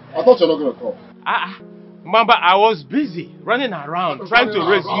already? I thought you're not going to come. Mamba, I was busy running around trying to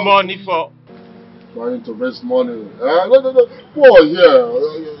raise money for... Trying to raise money. Poorr here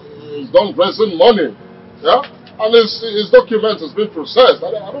is done raising money. Yeah? And his document has been processed.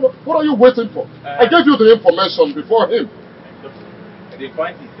 I don't know. What are you waiting for? I gave you the information before him. The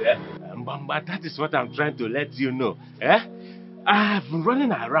point is there. Mamba, that is what I'm trying to let you know. I have been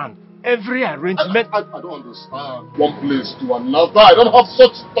running around. Every arrangement... I don't understand. One place to another. I don't have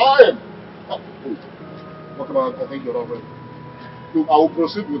such time. I think you're not ready. Look, I will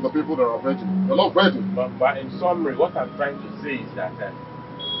proceed with the people that are ready. You're not ready. But in summary, what I'm trying to say is that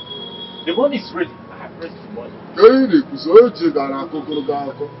the money is ready. I have raised the money.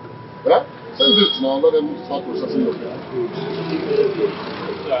 Yeah? Send it now. Let them start processing your pay.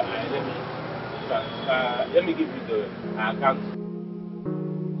 Let me give you the account.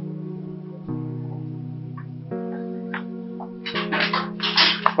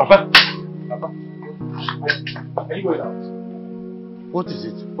 Papa. Are you going out? What is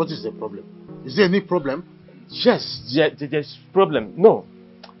it? What is the problem? Is there any problem? Yes, there's problem. No.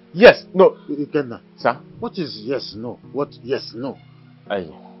 Yes, no. Ikenna. Sir? What is yes, no? What yes, no? I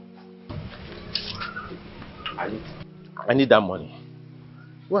need that money.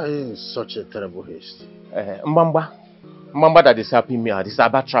 Why are you in such a terrible haste? Mbamba that is helping me out is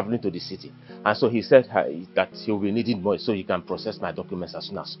about traveling to the city. And so he said that he will be needing money so he can process my documents as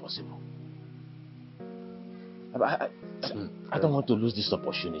soon as possible. I don't want to lose this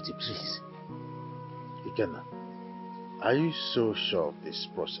opportunity, please. Ikenna, are you so sure of this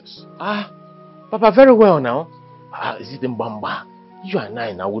process? Papa, very well now. Is it Mbamba? You and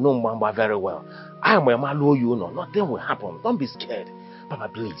I now will know Mbamba very well. I am a Malo, you know. Nothing will happen. Don't be scared. Papa,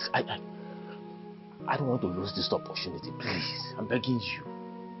 please. I don't want to lose this opportunity. Please. I'm begging you.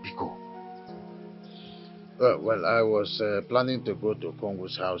 Biko. Well, I was planning to go to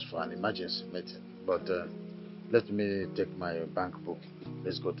Kongo's house for an emergency meeting. But let me take my bank book.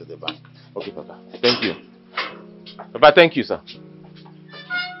 Let's go to the bank. Okay, Papa. Thank you. Papa, thank you, sir.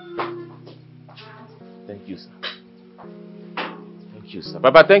 Thank you, sir. Thank you, sir.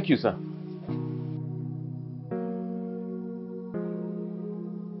 Papa, thank you, sir.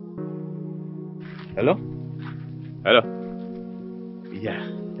 Hello? Hello? Yeah.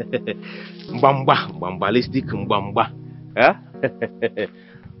 Mbambalistic Mbamba. Yeah?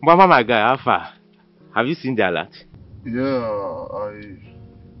 Mbamba, my guy, how far? Have you seen the alert? Yeah,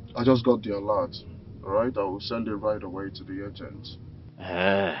 I just got the alert. Alright, I will send it right away to the agent.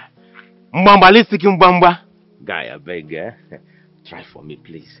 Mbambalistic Mbamba. Guy, I beg, try for me,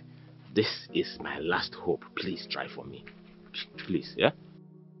 please. This is my last hope. Please try for me. Please, yeah?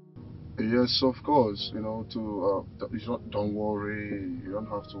 Yes, of course. Don't worry. You don't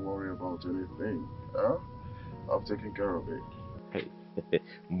have to worry about anything. Yeah? I've taken care of it. Hey,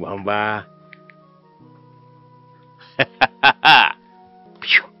 Mbamba.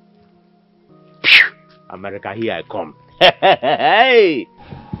 America, here I come. Hey!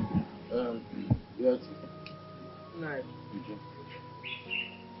 Yes.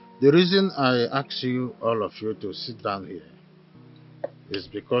 The reason I ask you, all of you, to sit down here is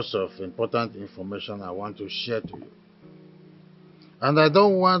because of important information I want to share to you. And I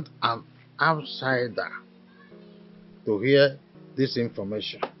don't want an outsider to hear this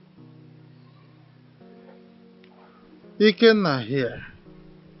information. Iyke here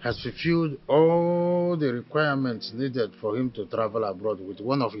has fulfilled all the requirements needed for him to travel abroad with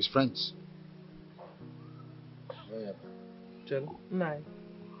one of his friends. Nine.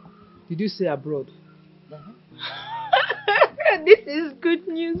 Did you say abroad? This is good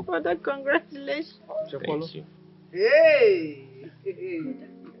news, brother. Congratulations. Thank you. Hey!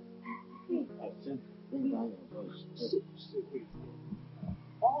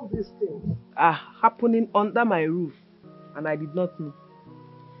 All these things are happening under my roof, and I did not know.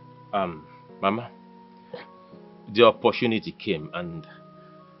 Mama, the opportunity came and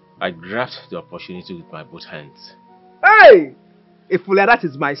I grabbed the opportunity with my both hands. Hey! If that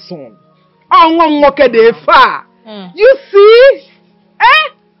is my son. You see?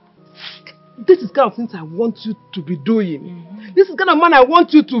 This is kind of things I want you to be doing. This is kind of man I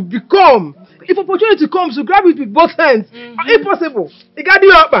want you to become. If opportunity comes, you grab it with both hands. If possible, you got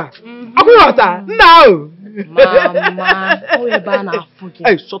the upper. Now. Mama.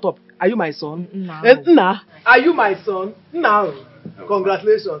 Hey, shut up. Are you my son? No. Are you my son? No.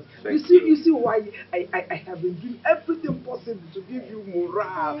 Congratulations. You see why I have been doing everything possible to give you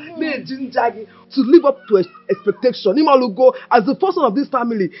morale, to live up to expectation. Go as the person of this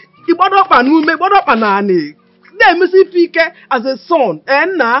family. Then Mr Iyke as a son.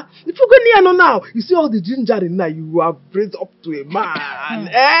 And now, if you go near now, you see all the ginger in now you have raised up to a man.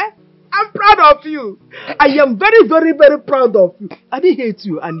 I'm proud of you. I am very, very, very proud of you. I didn't hate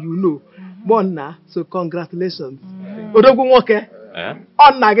you, and you know. Mona, so congratulations. Odogun woke.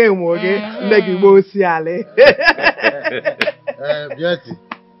 On again woke. Legi mo siale. Biati.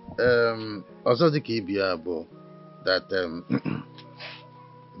 Also the Kibiabo that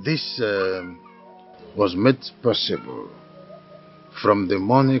this was made possible from the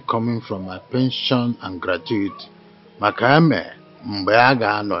money coming from my pension and gratuity. Makame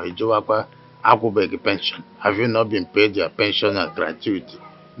Mbaga no Ijoakwa Akubegi pension. Have you not been paid your pension and gratuity?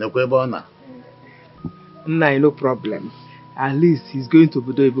 No problem. At least he's going to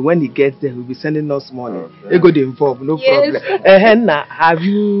Budo. When he gets there, he'll be sending us money. He got involved, no problem. Henna, have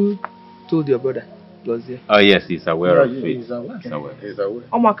you told your brother? Oh yes, he's aware of it. He's aware.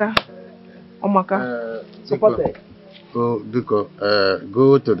 Omaka, supported. Go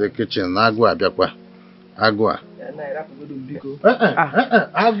to the kitchen. Agua. Agua. It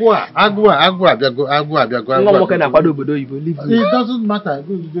doesn't matter.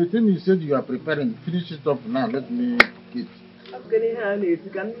 The thing you said you are preparing, finish it up now. Let me eat.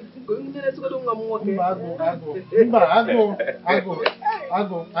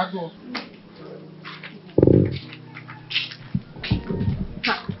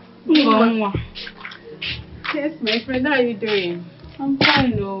 Yes, my friend, how are you doing? I'm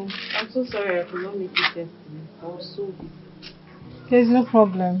fine, no. I'm so sorry I could not make it yesterday. I was so busy. There's no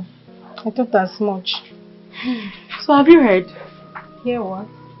problem. I thought as much. So have you heard? Hear what?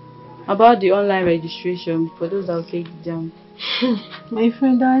 About the online registration for those that will take the jam. My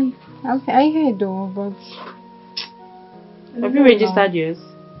friend, I heard though, but... Have you registered yours?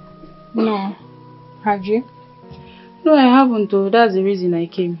 No. Have you? No, I haven't though. That's the reason I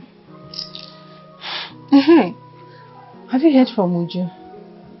came. Have you heard from Uju?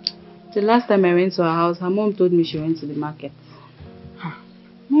 The last time I went to her house, her mom told me she went to the market.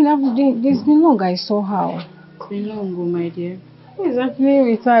 There's been long I saw her. It's been long, oh my dear. What exactly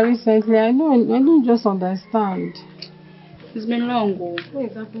with her recently? I don't just understand. It's been long, oh. What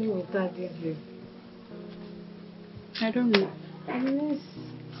exactly with her this day? I don't know.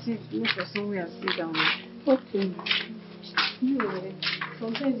 Let's look for somewhere and sit down. Okay. Anyway,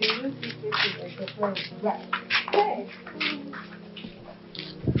 sometimes you don't see places like a friend. Right.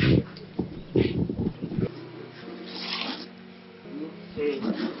 Hey!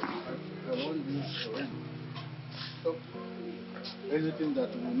 I want you to stop anything that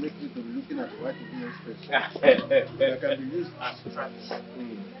will make you to be looking at white people's face. That can be used as traps.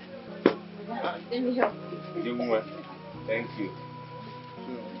 Let me help you. Thank you.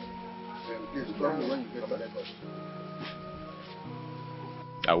 So, please call me when you get to Lagos.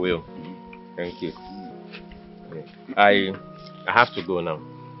 I will. Thank you. I have to go now.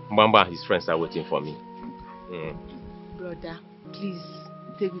 Mbamba and his friends are waiting for me. Brother, please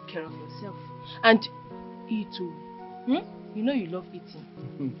take good care of yourself. And you too. You know you love eating.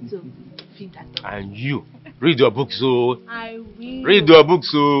 So feed that dog. And you, read your books, so. I will. Read your books,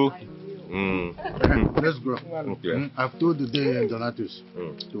 so. Let's go. Okay. I've told the day in Donatus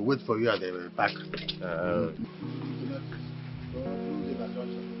to wait for you at the back.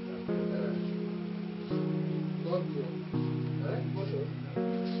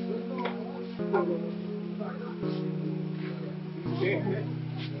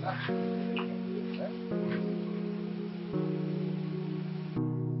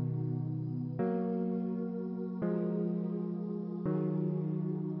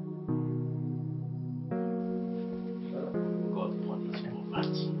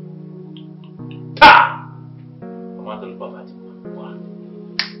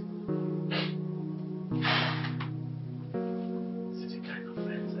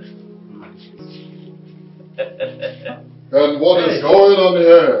 And what is going on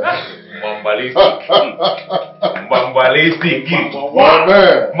here? Mambalistic. Mambalistic. My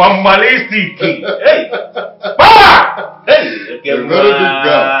man. Mambalistic. Hey. Power! Hey. You're a very big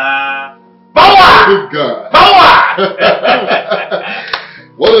guy. Power! Big guy. Power!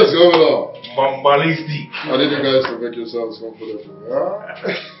 What is going on? Mambalistic. I need you guys to make yourselves comfortable.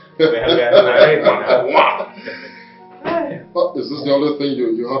 What, is this the only thing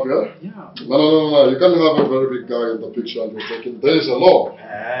you have here? Yeah. No. You can't have a very big guy in the picture and you're taking days alone.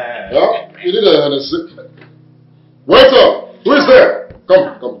 Yeah? You need a Hennessy. Waiter! Who is there?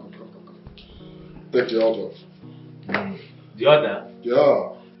 Come. Take the order. The order?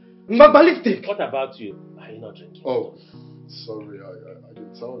 Yeah. Mambalistic. What about you? Are you not drinking? Oh, sorry, I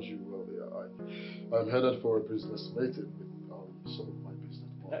didn't tell you earlier. I'm headed for a business meeting with some of my business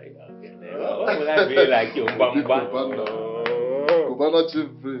partners. What will I be like you, Bamba? Cubana Chief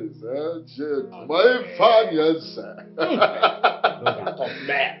Prince, my fan, yes, sir.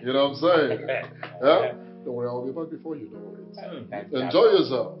 You know what I'm saying? Yeah? Don't worry, I'll be back before you know it. Enjoy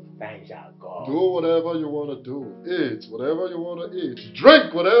yourself. Do whatever you want to do. Eat whatever you want to eat.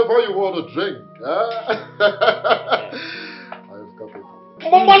 Drink whatever you want to drink. I've got it.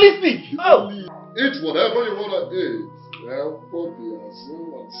 Mambalistic! Eat whatever you want to eat. Well,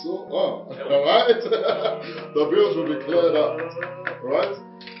 and so on. Alright? The bills will be cleared up. Alright?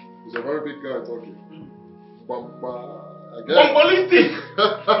 He's a very big guy talking. Again. Mambalistic!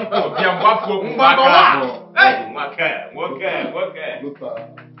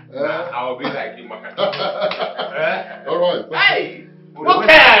 I'll be like you, Alright. Hey!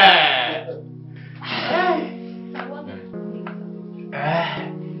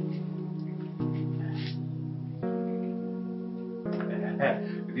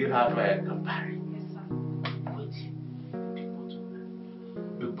 Do you have a Campari? Yes, sir. Wait.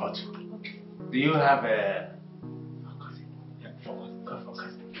 Big bottle. Do you have a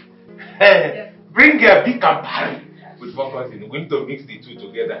focus? Hey, bring a big Campari with focus in. We need to mix the two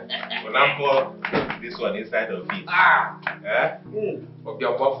together. When I pour this one inside of it. Of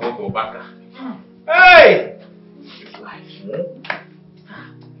your buffalo go back. Hey! It's life.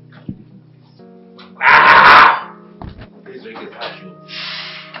 This drink is hard, you.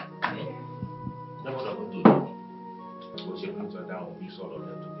 That's what I'm going to do. We'll shake each other down, mix all of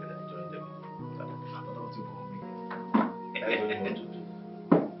them together, and join them. That's what I'm going to do.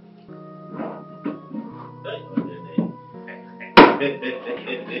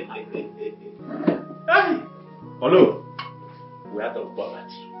 Hello. We're out of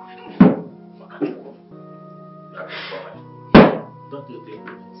poverty. Don't you think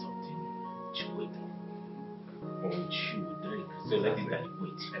we need something chewed? When we chew, drink, so let it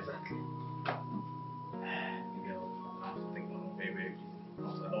wait. Exactly. Maybe I'll have to take one very easy. I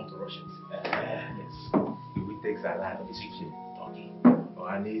don't want to rush it. Yes. If we take salad or chicken, turkey, or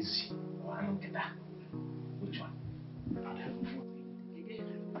an easy, or an unketa, which one?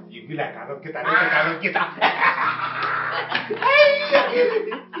 You be like, I don't get that.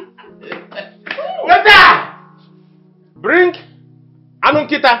 Waiter! Bring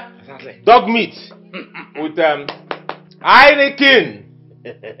anunkita, dog meat with Iyke.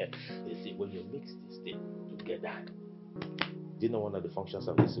 You see, when you mix this thing together, do you know one of the functions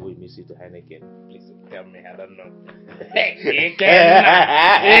of this way you mix it to Iyke? Please tell me, I don't know.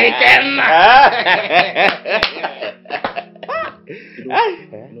 You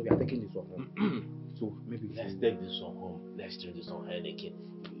know, we are taking this one home. So maybe let's take this one home. Let's drink this on Iyke.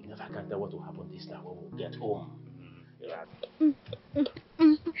 You never can tell what will happen this time when we get home. I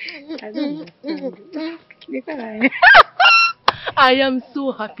don't understand. I am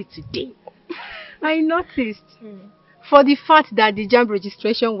so happy today. I noticed for the fact that the JAMB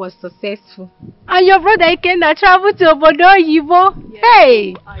registration was successful. And your brother Iyke traveled to Obodo Oyibo. Yes,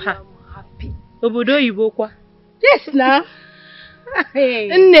 hey! I am happy. Obodo Oyibo kwa? Yes, now. Hey.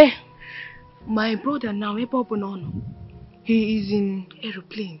 Nne, my brother now, he is in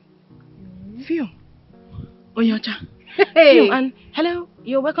aeroplane. Film. Onyocha. Hey. Film and hello,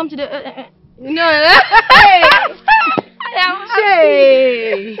 you're welcome to the. No.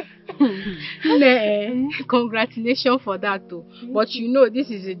 Hey. Congratulations for that too. But you know this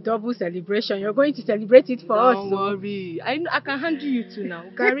is a double celebration. You're going to celebrate it for us. Don't worry. I can handle you too now.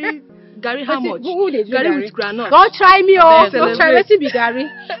 Gary, how much? Gary with granite. Don't try me, don't try. Let's be Gary.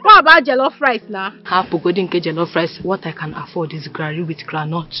 What about jollof rice now? Half golden cake jollof rice. What I can afford is Gary with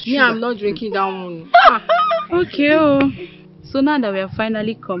granite. Yeah, I'm not drinking that one. Okay. So now that we have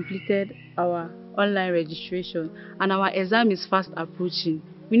finally completed our online registration and our exam is fast approaching,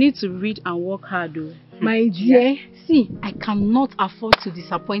 we need to read and work hard though. My dear, see, I cannot afford to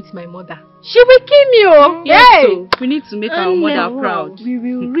disappoint my mother. She will kill me, oh. Yes, Hey. so we need to make our mother proud. We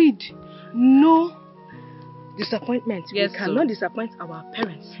will read. No disappointment. Yes, we cannot so. Disappoint our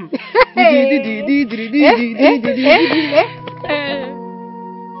parents.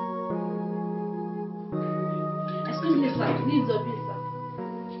 Excuse me, sir. This is your bill, sir.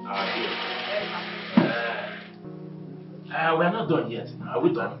 We are not done yet. Are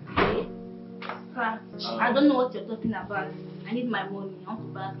we done? Sir, I don't know what you're talking about. I need my money. I want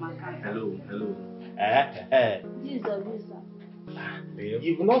to balance my account. Hello. This is your bill, sir.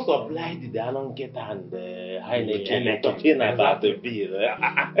 You've not supplied the Alonketa and Heineken talking about the bill.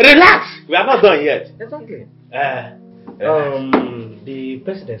 Relax! We are not done yet. Exactly. The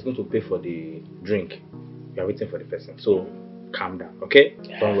president is going to pay for the drink. We are waiting for the person. So calm down, okay?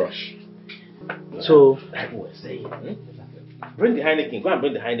 Don't rush. So, like we were saying, bring the Heineken. Go and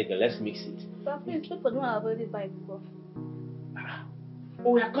bring the Heineken. Let's mix it. Sir, please pay for the one I've already bought before.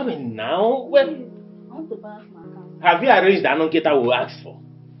 Oh, we are coming now. Well, I want to balance my account. have you arranged the Alonketa we asked for?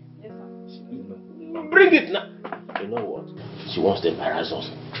 Yes, sir. Bring it now. You know what? She wants to embarrass us.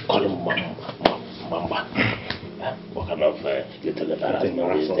 Call him Mamba. What kind of little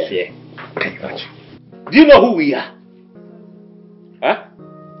embarrassment is there? Do you know who we are? Huh?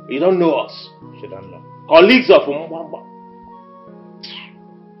 You don't know us. She don't know. Colleagues of Mwamba.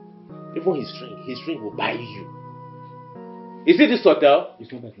 Even his drink will buy you. Is it this hotel? His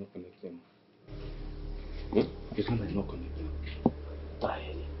number is not connecting. His number is not connecting. Try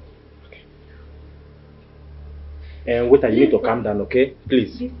it. Okay. And wait, you need to calm down, okay?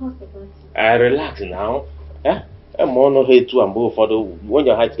 Please. Relax now. When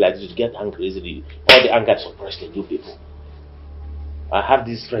your heart like this, you get angry easily. All the anger suppressed in you people. I have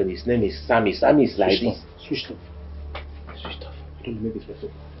this friend, his name is Sammy. Sammy is like this. Switch off. I don't know, maybe it's better.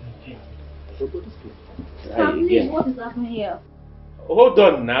 Sir, please, what is happening here? Hold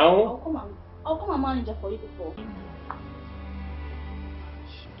on now. I'll come and manager for you before.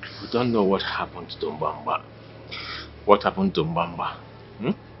 We don't know what happened to Mbamba. What happened to Mbamba?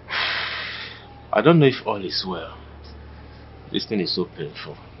 I don't know if all is well. This thing is so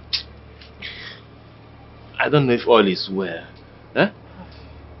painful. I don't know if all is well.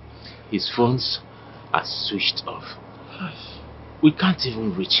 His phones are switched off. We can't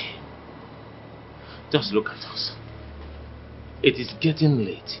even reach him. Just look at us. It is getting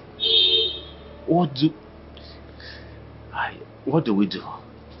late. What do we do?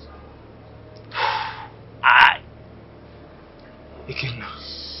 Again,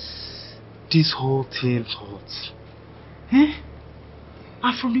 this whole thing hurts. And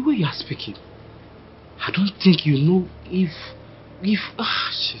from the way you are speaking, I don't think you know if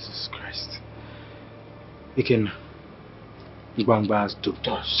Jesus Christ. Again, Mbamba has duped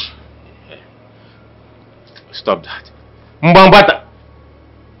us. Stop that. Mbamba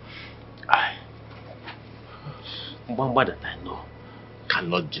that I know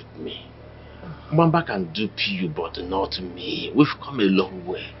cannot dupe me. Mbamba can dupe you, but not me. We've come a long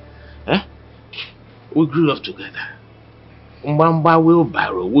way. We grew up together. Mbamba will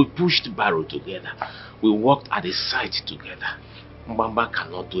Barrow. We pushed Barrow together. We worked at the site together. Mbamba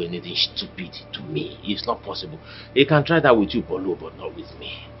cannot do anything stupid to me. It's not possible. He can try that with you, Polo, but not with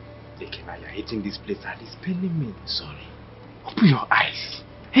me. Ekena, you're hating this place and it's paining me. Sorry. Open your eyes.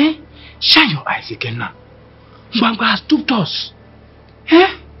 Shine your eyes, Ekena. Mbamba has duped us.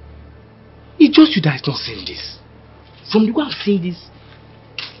 It's just you that is not saying this. From the way I'm saying this,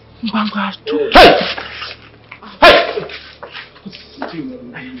 Mbamba has duped us.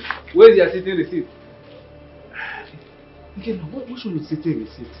 Where's your sitting receipt? Ekena, what should we sitting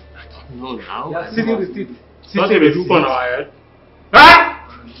receipt? I don't know now. Yeah, sitting receipt. Sitting receipt on our head.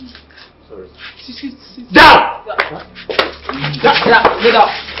 Sorry. Sit down! Get down.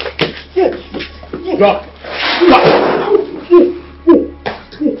 Go.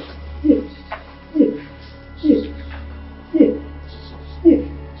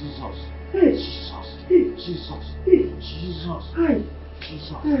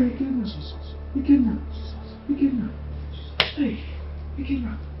 Begin.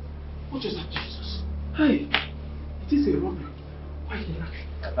 What is that, Jesus? Hey, it is a robbery. Why are you laughing?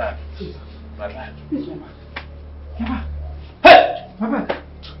 My bag. My bag. Yes, my bag. My bag. Hey! My bag.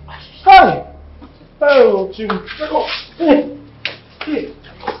 Hey! Oh, Jim. Go. Hey! Hey!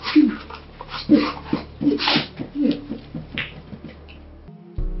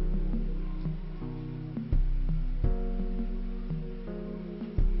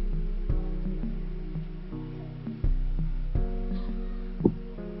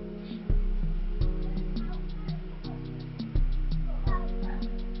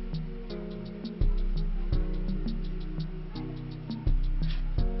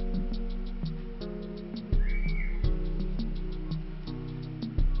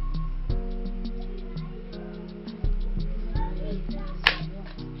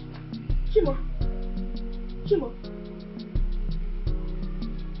 Chima. Chima.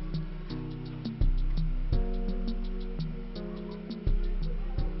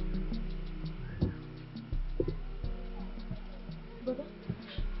 Brother?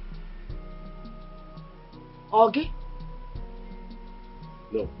 Okay?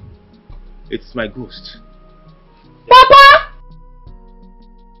 No. It's my ghost. Papa!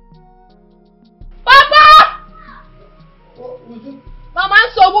 Papa! What was it? Mama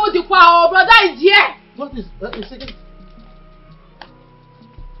so good, our brother is here. What is that? A second.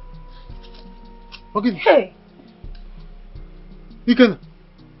 Okay. Hey. You can.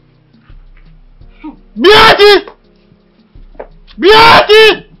 Biati!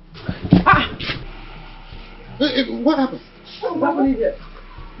 Biati! Ah. What happened? What's happening here?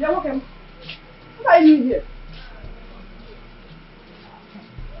 Yeah, welcome. What are you doing here?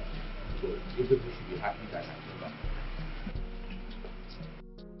 Everybody should be happy that I came back.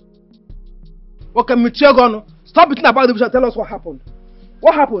 Okay, Michel, stop beating about the bush and tell us what happened.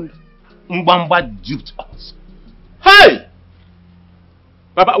 What happened? Mbamba duped us. Hey!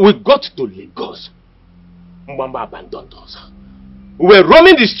 Baba, we got to Lagos. Mbamba abandoned us. We were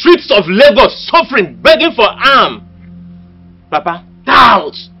roaming the streets of Lagos, suffering, begging for alms. Papa,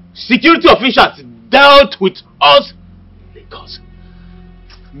 thousands security officials dealt with us in Lagos.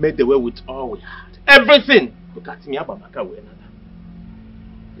 Made away with all we had. Everything. Look at me, Abamaka, we another.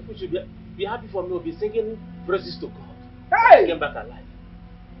 People should be happy for me. We'll be singing praises to God. Hey! I came back alive.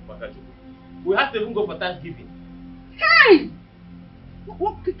 We have to even go for Thanksgiving. Hey!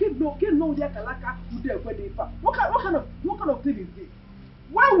 What kind of thing is this?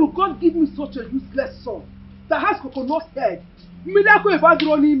 Why would God give me such a useless son that has coconut head? Miracle about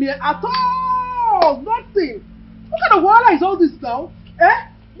running me at all! Nothing! What kind of wahala is all this now? Eh?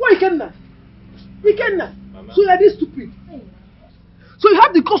 What you can now? You can now? So you're this stupid. So you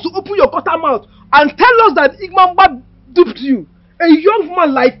have the courage to open your gutter mouth and tell us that Igmamba duped you. A young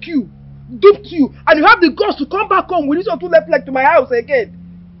man like you duped you, and you have the guts to come back home with this or two left leg to my house again.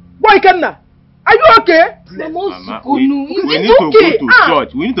 Boy, Kenna, are you okay? Mama, we need to go to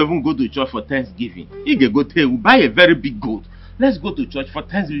church. We need to even go to church for Thanksgiving. Iyke go tell, we buy a very big goat. Let's go to church for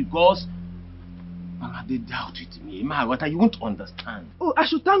Thanksgiving because Mama, they doubt with me. Ma, what you won't understand. Oh, I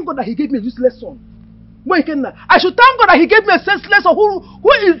should thank God that He gave me a useless son. Boy, Kenna, I should thank God that He gave me a senseless son who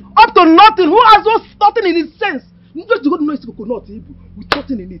is up to nothing, who has nothing in his sense. You just go to know it's coconut with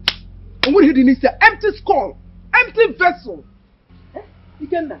nothing in it. And what he did is an empty skull, empty vessel. You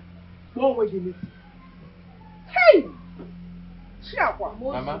can that. One way in it. Hey!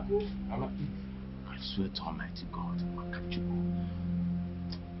 Mama, I swear to Almighty God,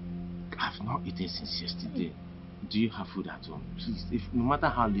 I've not eaten since yesterday. Do you have food at home? Please, no matter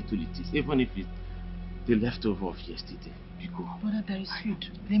how little it is, even if it's the leftover of yesterday, you go. Brother, there is food.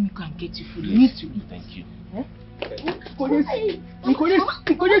 Let me go and get you food. Yes. You need to eat. Thank you. Eh? You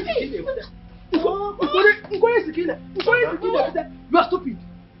are stupid.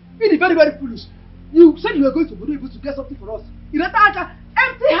 It is very, very foolish. You said you were going to Bodo to get something for us. In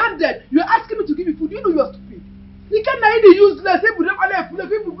empty-handed, you are asking me to give you food. You know you are stupid. You can't eat the useless.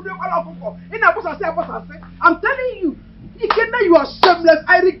 I'm telling you, you are shameless.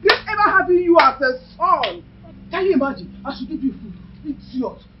 I regret ever having you as a son. Can you imagine? I should give you food.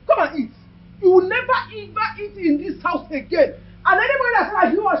 Idiot. Come and eat. You will never ever eat in this house again. And anybody that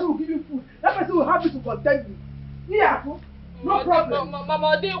says you will give you food, that person will have you to content you. Yeah, no problem. Mama,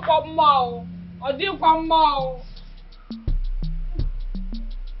 I didn't come out. I didn't come out.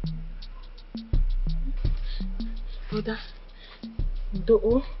 Brother,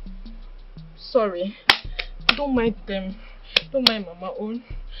 sorry. Don't mind them. Don't mind Mama own.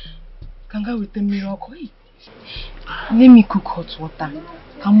 Kanga with the miracle. Let me cook hot water.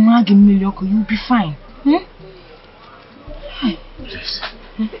 Come give me miracle, you'll be fine. Please.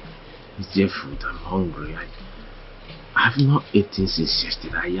 Is there food? I'm hungry. I have not eaten since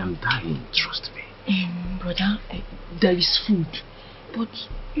yesterday. I am dying, trust me. Brother, there is food. But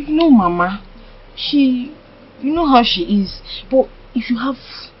you know Mama, you know how she is. But if you have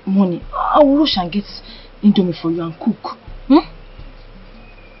money, I will rush and get Indomie for you and cook. I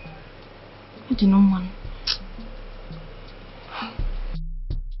don't know, man.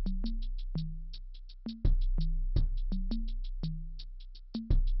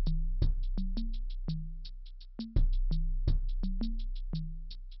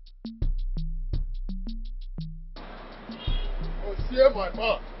 Here, my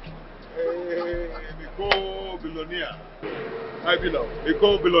man. We go Bilionaire. Hi, Bilo. We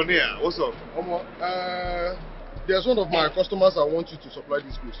go Bilionaire. What's up? There's one of my customers I want you to supply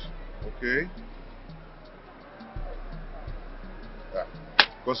this goods. Okay. Yeah.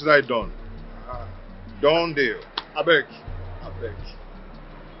 Consider it done. Don't deal. I beg.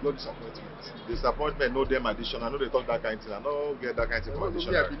 No disappointment. Disappointment, no them addition. I know they talk that kind of thing. I know get that kind of thing for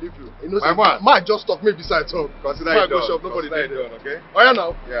addition. I believe you. You know, my man. Might just talk me beside talk. Consider it done. Shop, nobody Consider it done, okay? Oh yeah,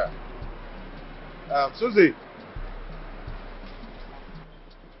 now. Yeah. Susie.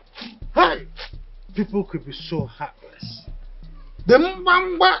 Hey, people could be so heartless. The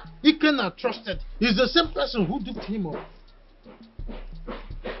Mbamba Iyke trusted is the same person who duped him off.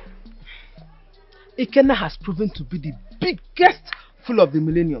 Iyke has proven to be the biggest fool of the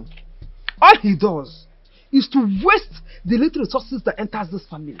millennium. All he does is to waste the little resources that enters this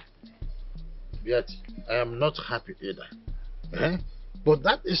family. Yet, I am not happy either. But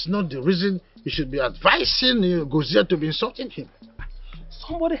that is not the reason you should be advising Gozia to be insulting him.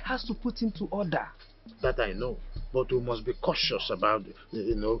 Somebody has to put him to order. That I know. But we must be cautious about,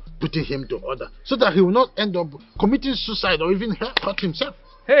 putting him to order. So that he will not end up committing suicide or even hurt himself.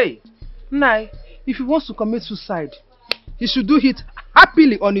 Hey, Nai, if he wants to commit suicide, he should do it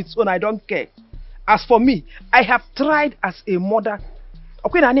happily on its own. I don't care. As for me, I have tried as a mother.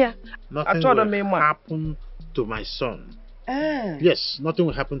 Okay, Nania. Nothing will happen to my son. Yes, nothing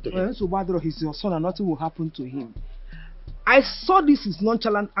will happen to him. So Badro, he's your son and nothing will happen to him. I saw this his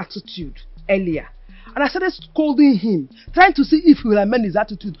nonchalant attitude earlier. And I started scolding him, trying to see if he will amend his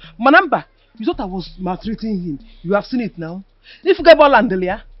attitude. Manamba, you thought I was maltreating him. You have seen it now. If you get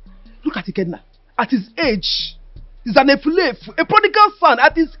Landelia, look at Iyke. At his age, he's an epileph, a prodigal son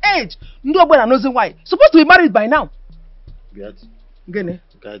at his age. Nobody knows why. Supposed to be married by now.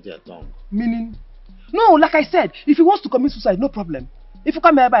 Guide your tongue. Meaning? No, like I said, if he wants to commit suicide, no problem. If you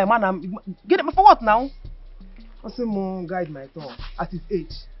come here by a man, get him for what now? I say more guide my tongue at his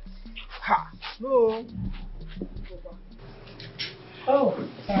age. Ha! No. Oh,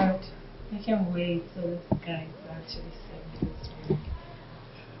 God. I can't wait till this guy actually send this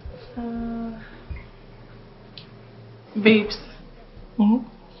one. Babes.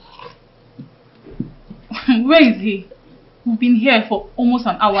 Where is he? We've been here for almost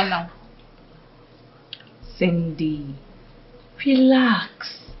an hour now. Cindy,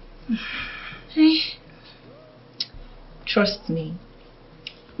 relax. Hey. Trust me.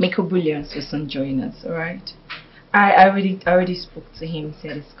 Miko Brilliance will soon join us, alright? I already spoke to him,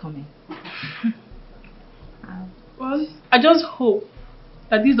 said it's coming. Well, I just hope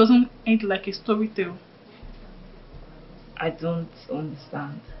that this doesn't end like a story tale. I don't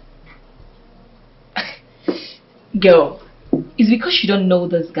understand. Girl, it's because you don't know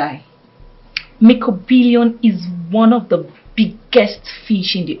this guy. Miko Billion is one of the biggest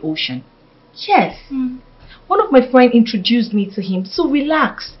fish in the ocean. Yes. One of my friends introduced me to him, so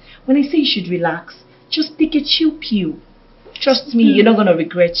relax. When I say you should relax, just take a chill pill. Trust me, you're not going to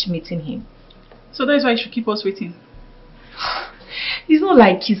regret meeting him. So that's why you should keep us waiting. It's not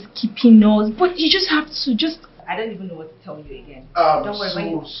like he's keeping us, but you just have to I don't even know what to tell you again. Don't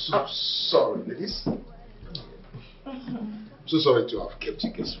worry. So sorry, ladies. So sorry to have kept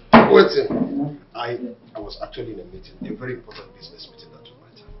you guys waiting. I was actually in a meeting, a very important business meeting that took my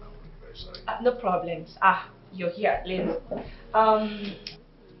time. I'm really very sorry. No problems. You're here, Liz.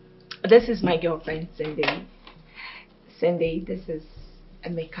 This is my girlfriend, Cindy. Cindy, this is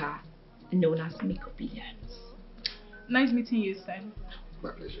Emeka, known as Miko Billions. Nice meeting you, Sam.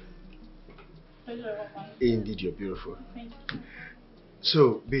 My pleasure. Pleasure. Indeed, you're beautiful. Thank you.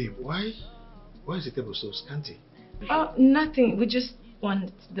 So, babe, why is the table so scanty? Nothing. We just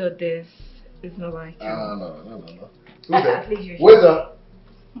wanted to do this. It's not like no. Waiter,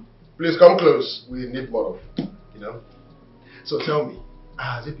 please come close. We need more of, So tell me,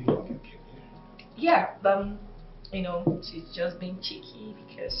 has it been long you came here? Yeah, she's just being cheeky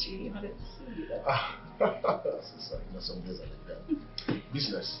because she wanted to see you. Some days are like that.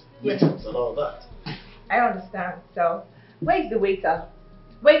 Business, meetings, and all that. I understand. So, where's the waiter?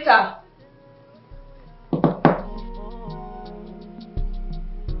 Waiter!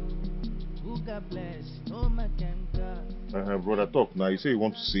 Brother, talk now. You say you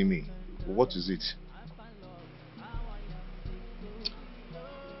want to see me. What is it?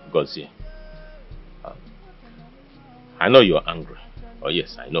 Godzie, I know you're angry. Oh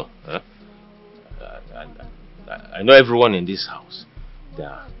yes, I know. I know everyone in this house. They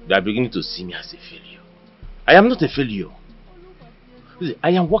are beginning to see me as a failure. I am not a failure.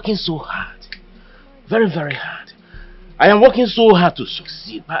 I am working so hard. Very, very hard. I am working so hard to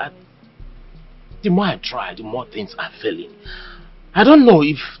succeed, but the more I try, the more things are failing. I don't know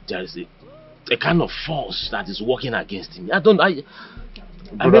if there is a kind of force that is working against me. I'm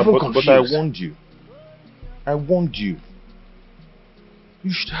even confused. But I warned you. I warned you.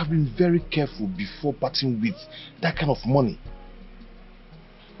 You should have been very careful before parting with that kind of money.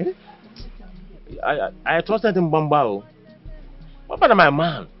 I trusted him, Bamba. Bamba, my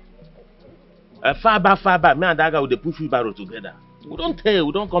man. Far back, me and that guy with the push wheelbarrow together. We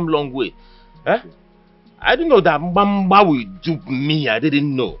don't come long way. Eh? I didn't know that Bamba will dupe me. I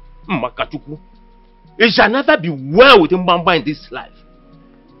didn't know. Makachuku. It shall never be well with Bamba in this life.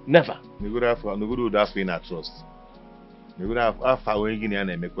 Never. You could have that trust. You could have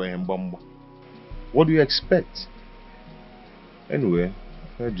Bamba. What do you expect? Anyway, I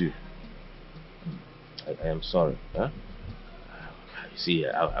heard you. I am sorry. Huh? See,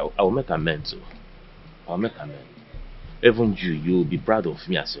 I will make amends. I'll make amends. Even you will be proud of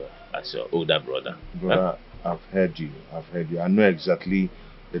me as your older brother. Brother, huh? I've heard you. I know exactly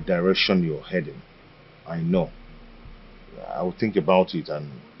the direction you're heading. I know. I will think about it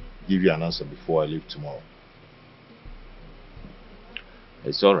and give you an answer before I leave tomorrow.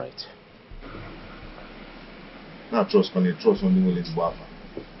 It's alright. Now trust only when it's wafa.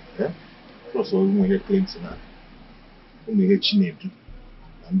 Yeah? Trust only when you're clean tonight. Only you're Chinedu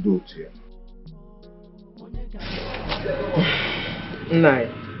and do it here. Nai.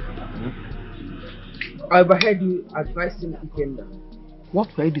 I overheard you advising Iyke.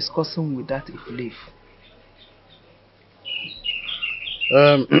 What were you discussing with that Inlove?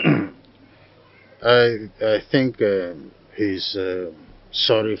 I think he's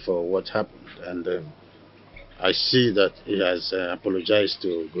sorry for what happened, and I see that he has apologized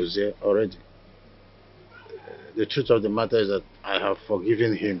to Gozie already. The truth of the matter is that I have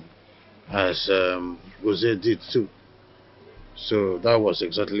forgiven him, as Gozie did too. So that was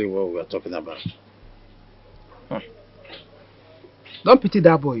exactly what we were talking about. Don't pity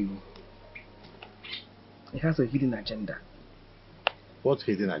that boy. He has a hidden agenda. What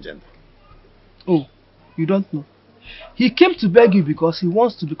hidden agenda? Oh, you don't know. He came to beg you because he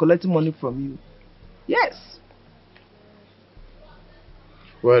wants to be collecting money from you. Yes.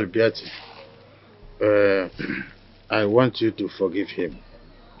 Well, Beatty, I want you to forgive him,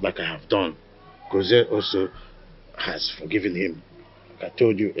 like I have done. Gozie also has forgiven him, like I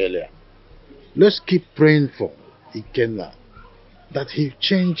told you earlier. Let's keep praying for Iyke, that he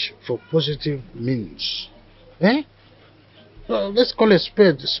change for positive means. Eh? Well, let's call a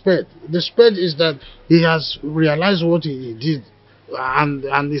spade a spade. The spade is that he has realized what he did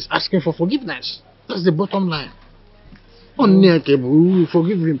and is asking for forgiveness. That's the bottom line. On Iyke, we will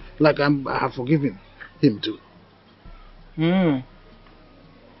forgive him like I have forgiven him too.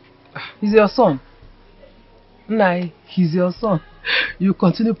 He's your son. Nai, he's your son. You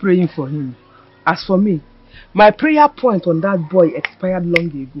continue praying for him. As for me, my prayer point on that boy expired long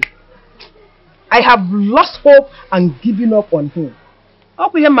ago. I have lost hope and given up on him.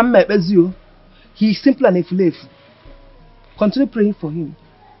 He's simply an Inlove. Continue praying for him.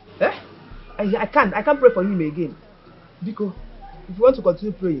 Eh? I can't pray for him again. Because if you want to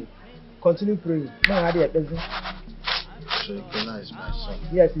continue praying, continue praying. So Iyke is my son.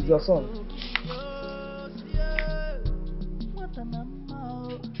 Yes, he's your son.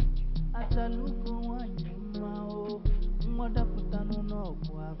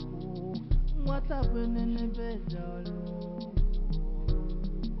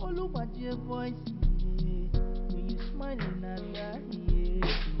 Voice, when you smiling and that,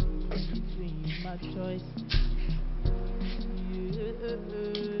 between my choice.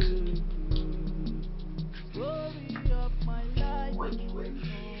 Story of my life.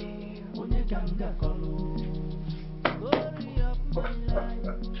 Story of my life.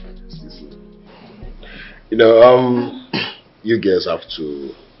 You know, you guys have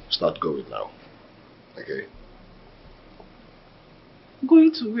to start going now. Okay?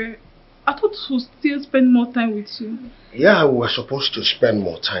 Going to where? I thought we'll still spend more time with you. Yeah, we were supposed to spend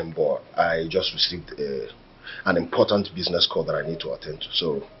more time, but I just received an important business call that I need to attend to.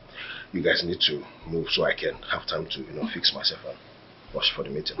 So you guys need to move so I can have time to, fix myself and rush for the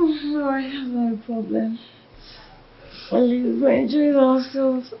meeting. No, I have no problem. Please, we enjoy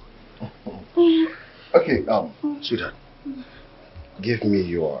ourselves. Okay, sweetheart, give me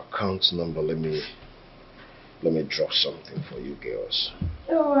your account number. Let me drop something for you girls.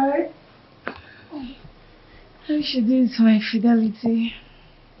 Alright. I should do it to my fidelity.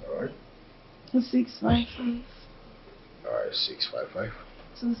 Alright. 265, please. Alright, 655.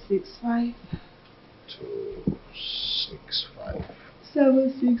 265. 265.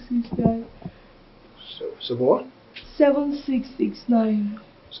 7669. So what? 7669.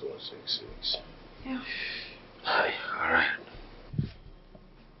 766. Yeah. Hi, alright.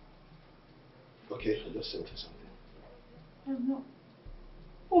 Okay, I just sent you something. No.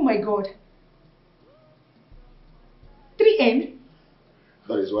 Oh my God. 3M?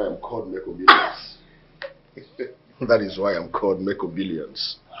 That is why I'm called Meko Billions. That is why I'm called Meko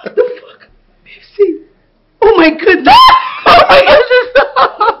Billions. What the fuck? 50. Oh my goodness! Oh my goodness!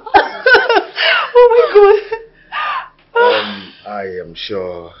 Oh my god! I am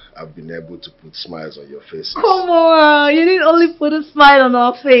sure I've been able to put smiles on your faces. Come on, you didn't only put a smile on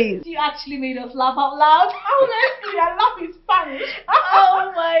our face. You actually made us laugh out loud. Honestly, I laugh in Spanish.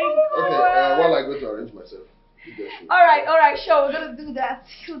 Oh my god. Okay, while I go to arrange myself. Alright, sure, we're gonna do that.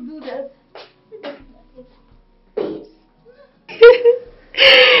 We'll do that.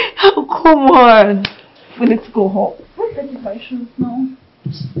 Oh, come on. We need to go home. Where's my shoes now?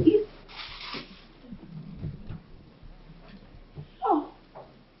 Oh,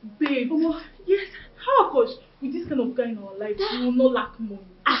 babe. Yes. How, course, with this kind of guy in our life, we will not lack money.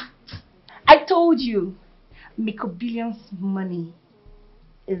 I told you, Miko Billion's money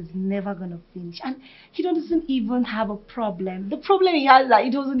is never gonna finish, and he doesn't even have a problem. The problem he has is that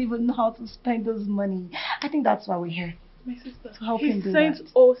he doesn't even know how to spend those money. I think that's why we're here. My sister, to help him do sent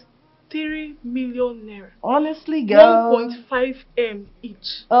that. us 3 million naira. Honestly, girl. 1.5 M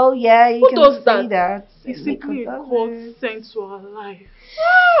each. Oh yeah, you Who can does say that. He simply a God sent to our life.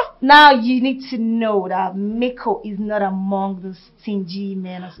 Now you need to know that Miko is not among the stingy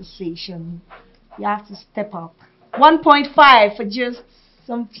men association. You have to step up. 1.5 for just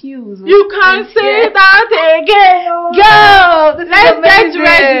some fuse. You can't say that again. Girl, let's get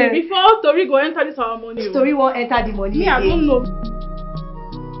ready before Tori go enter this our money. Tori won't enter the money. Me, I don't know.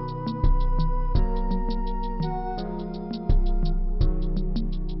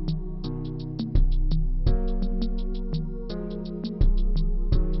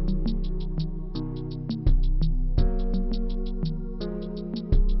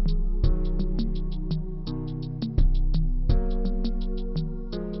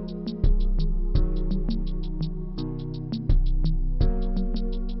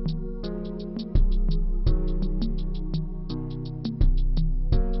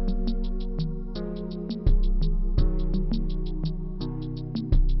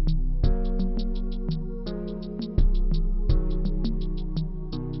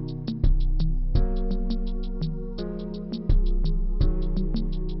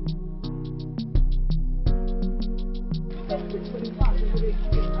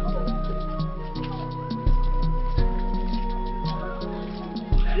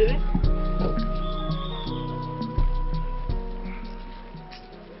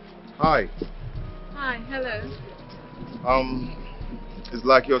 Hi. Hi, hello. It's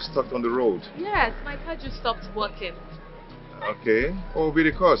like you're stuck on the road. Yes, my car just stopped working. Okay. What will be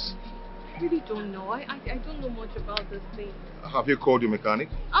the cause? I really don't know. I don't know much about this thing. Have you called your mechanic?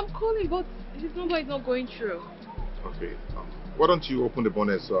 I'm calling, but his number is not going through. Okay. Why don't you open the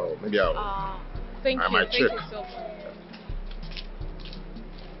bonnet so maybe I might check. Thank you so much.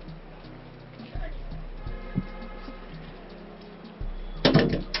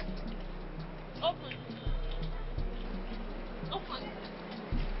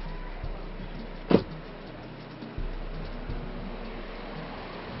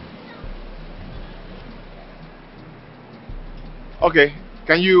 Okay.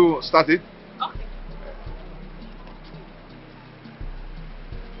 Can you start it? Okay.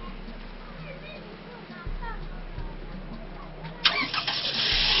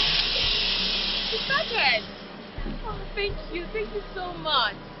 It started. Oh, thank you so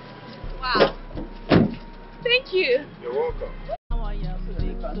much. Wow. Thank you. You're welcome.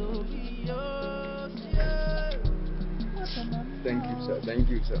 Thank you, sir. Thank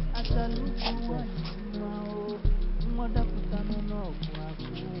you, sir. Thank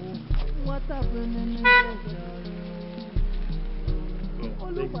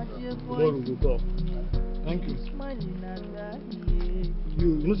you. You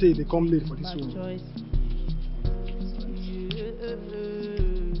know say they come late for this one.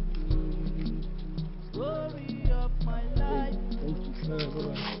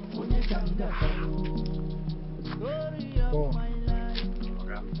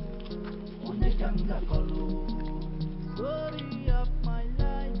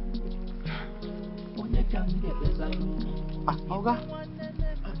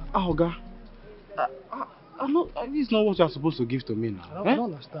 Oga, this is not what you are supposed to give to me now. I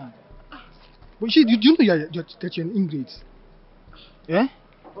don't understand. But do you know that you're an ingrate? Yeah?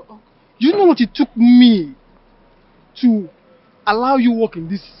 Do you know what it took me to allow you work in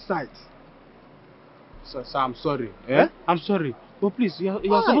this site? Sir, I'm sorry. Eh? I'm sorry. But please, you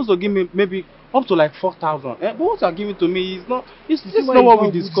are supposed to give me maybe up to like 4,000. But what you are giving to me is not. This is not what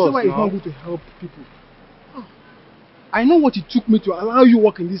we discussed. This is why it's not good to help people. I know what it took me to allow you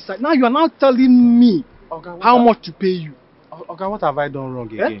work in this site. Now you are now telling me how much to pay you. Okay, what have I done wrong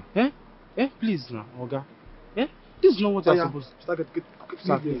again? Please now, Oga. This is not what you are supposed to.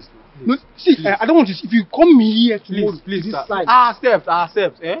 Sir, please. No, see, I don't want to. If you come here tomorrow, please, this sir. side.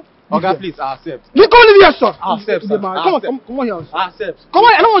 Accept, eh? Okay, please, accept. You come live here, sir. Accept, sir. Come on here. Accept. Come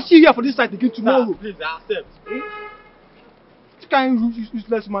on, I don't want to see you here for this side again tomorrow. Sir, please, accept. What kind of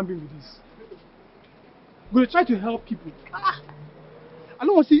useless human being with this? We're gonna try to help people. I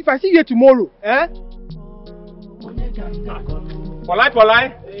don't want to see. If I see you here tomorrow, eh?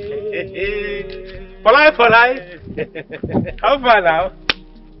 Polai. How far now?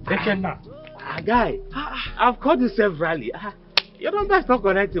 Guy, I've called you severally. Your number is not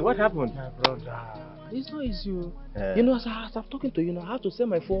connecting. What happened? My brother, it's not easy. You know, as I'm talking to you now, I have to sell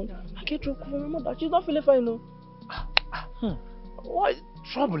my phone. I get trouble from my mother. She's not feeling fine, no. What?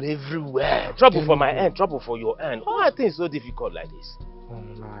 Trouble everywhere. Trouble for my end, trouble for your end. Why are things so difficult like this? Oh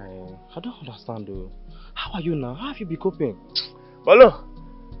my, I don't understand though. How are you now? How have you been coping? Well, look,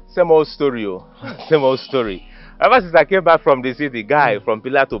 same old story, same old story. Ever since I came back from the city, guy from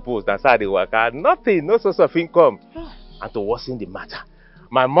pillar to post and started work, I had nothing, no source of income. And to worsen the matter,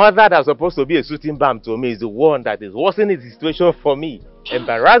 my mother that was supposed to be a shooting balm to me is the one that is worsening the situation for me,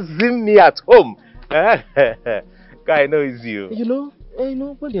 embarrassing me at home. Guy, no it's you. You know,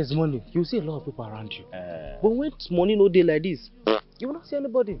 when there's money, you see a lot of people around you. But when money no day like this, you will not see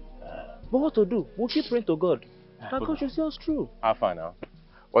anybody. But what to do? We'll keep praying to God. That God should see us through. How far now?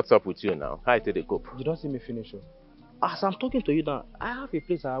 What's up with you now? How did they cope? You don't see me finish. As I'm talking to you now, I have a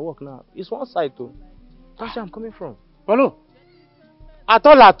place I work now. It's one side too. That's where I'm coming from. Hello? At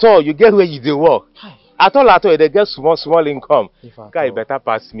all, you get where you do work. At all, they get small income. Guy, you better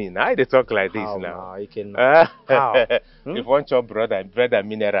pass me now. They talk like this now. If one chop bread and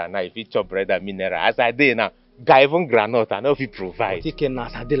mineral, now if you chop bread and mineral, as I did now, guy even granite, I know if you provide. Taking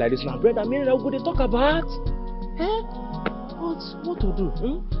as I did like this now, bread and mineral, what they talk about? What to do?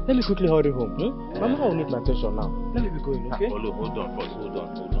 Let me quickly hurry home. Mama will need my attention now. Let me be going, okay? Hold on first, hold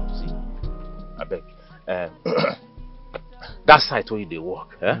on. See, I beg. That site where they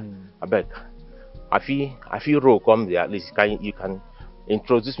work, I beg. I feel roll come there. At least you can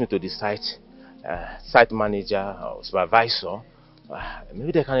introduce me to the site manager or supervisor.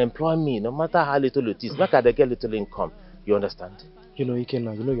 Maybe they can employ me, no matter how little it is. Not that they get little income. You understand? You know, Iyke, you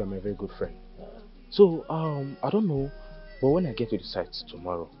know you're my very good friend. So I don't know, but when I get to the site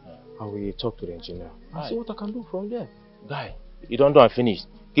tomorrow, I will talk to the engineer and see what I can do from there. Guy, you don't do and finish.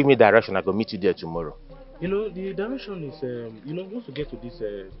 Give me direction. I go meet you there tomorrow. You know, the direction is, you know, once you get to this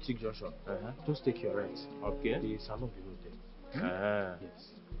Tick Junction, just take your right. Okay. The salon below there.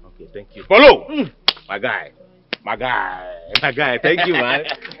 Yes. Okay, thank you. Follow! My guy, thank you, man.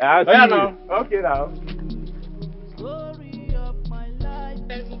 I'll see you now. Okay, now.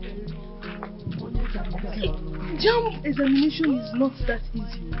 Jam examination is not that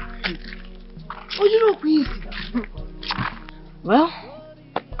easy. Oh, you know, easy. Well,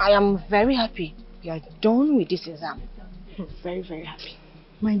 I am very happy we are done with this exam. Very, very happy.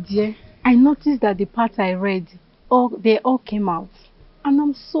 My dear, I noticed that the part I read, they all came out. And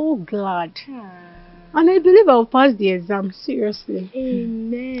I'm so glad. And I believe I'll pass the exam, seriously.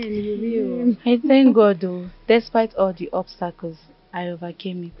 Amen, you will. I thank God though, despite all the obstacles, I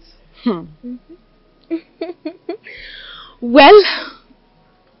overcame it. Well,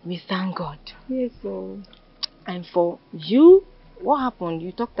 we thank God. Yes, so. And for you, what happened?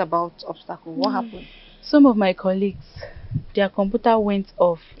 You talked about obstacle. What happened? Some of my colleagues, their computer went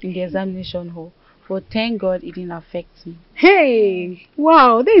off in the examination hall. But thank God it didn't affect me. Hey!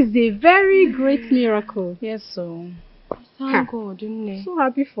 Wow, this is a very great miracle. Yes, so. Thank God, didn't it? So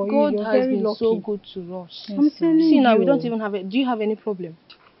happy for you. God You're has very been lucky. so good to us. I'm telling you. See now, we don't even have it. Do you have any problem?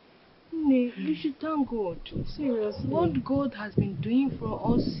 You should thank God. Seriously. What God has been doing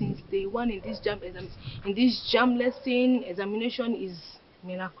for us since day one in this jam lesson examination is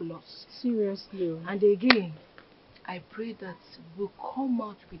miraculous. Seriously. And again, I pray that we'll come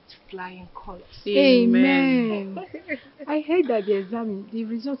out with flying colors. Amen. I heard that the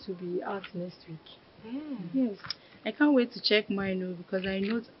results will be out next week. Yes. I can't wait to check mine because I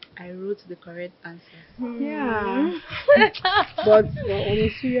know I wrote the correct answer. Yeah. But on a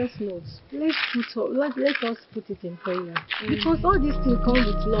serious note, let us put it in prayer. Because all these things come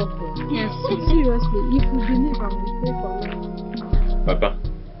with luck. Yes. Seriously, if we believe and we pray for luck. Papa,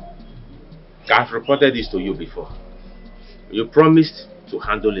 I've reported this to you before. You promised to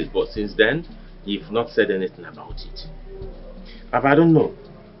handle it, but since then, you've not said anything about it. Papa, I don't know.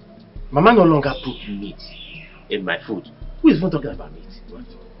 Mama no longer put meat in my food. Who is even talking about meat? What?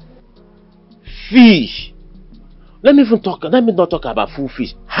 Fish. Let me not talk about full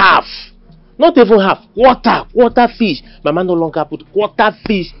fish. Half. Not even half. Quarter fish. Mama no longer put quarter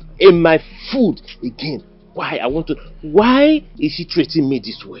fish in my food again. Why? Why is she treating me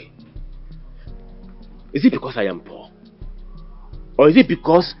this way? Is it because I am poor? Or is it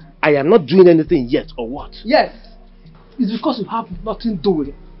because I am not doing anything yet, or what? Yes. It's because you have nothing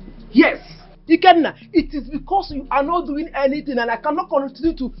doing. Yes. Ikenna, it is because you are not doing anything, and I cannot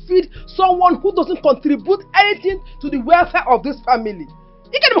continue to feed someone who doesn't contribute anything to the welfare of this family.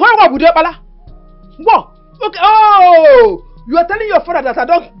 Ikenna, okay. Oh, you are telling your father that I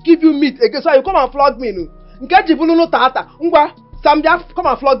don't give you meat again, so you come and flog me. Sambia, come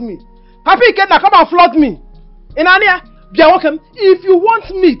and flog me. Papi Ikenna, come and flog me. Inania, if you want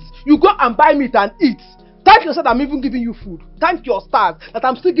meat, you go and buy meat and eat. Thank yourself that I'm even giving you food. Thank your stars that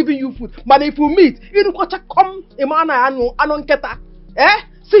I'm still giving you food. But if you meat,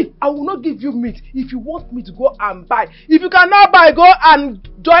 see, I will not give you meat. If you want me to go and buy. If you cannot buy, go and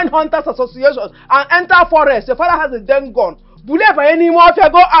join Hunters Association and enter forest. Your father has a den gun. Believe anymore if you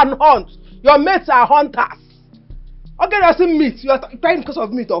go and hunt. Your mates are hunters. Okay, that's meat. You are crying because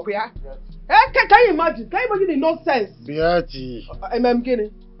of meat, okay? Can you imagine? Can you imagine the nonsense? Beati. I'm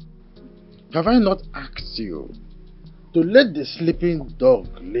kidding. Have I not asked you to let the sleeping dog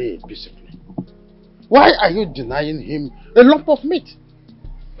lay peacefully? Why are you denying him a lump of meat?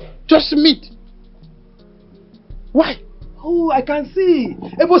 Just meat. Why? Oh, I can see.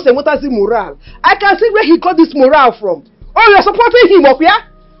 Ebo say what is morale? I can see where he got this morale from. Oh, you are supporting him up here?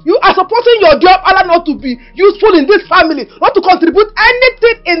 You are supporting your job, Allah, not to be useful in this family, not to contribute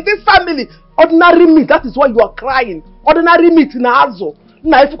anything in this family. Ordinary meat, that is why you are crying. Ordinary meat in Azo. Can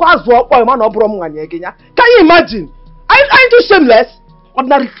you imagine? Aren't you shameless?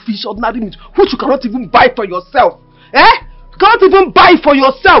 Ordinary fish, ordinary meat, which you cannot even buy for yourself. You cannot even buy for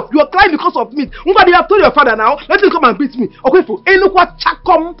yourself. You are crying because of meat. You have told your father now, let him come and beat me. Okay, for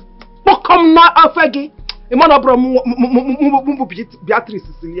chakom, pokom na afegi. Can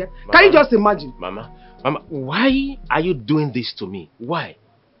you just imagine? Mama, why are you doing this to me? Why?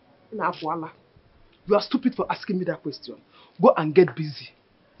 You are stupid for asking me that question. Go and get busy.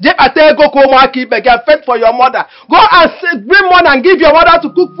 Go and fend for your mother. Go and bring money and give your mother to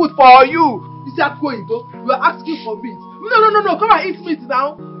cook food for you. You are asking for meat. No. Come and eat meat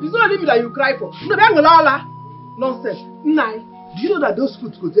now. It's not only meat that you cry for. No, nonsense. Do you know that those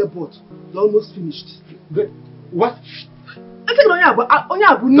foods they bought? They're almost finished. What? That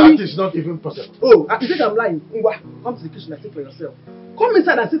is not even possible. Oh, you think I'm lying? Come to the kitchen and see for yourself. Come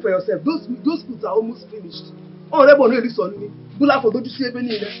inside and see for yourself. Those foods are almost finished. Oh, they won't release on me. For don't you see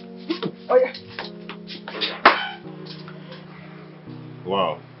any? Oh yeah.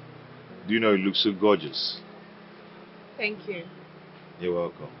 Wow. Do you know you look so gorgeous? Thank you. You're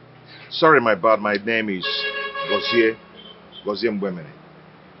welcome. Sorry, my bad. My name is Gozie Mbwemene.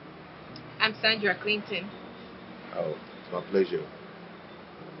 I'm Sandra Clinton. Oh, it's my pleasure.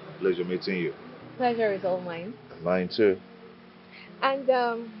 Pleasure meeting you. Pleasure is all mine. Mine too. And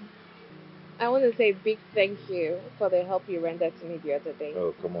I want to say a big thank you for the help you rendered to me the other day.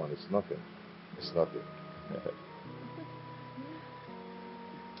 Oh, come on, it's nothing. It's nothing.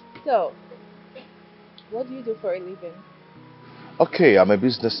 So, what do you do for a living? Okay, I'm a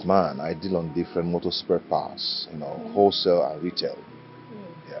businessman. I deal on different motor spare parts, wholesale and retail.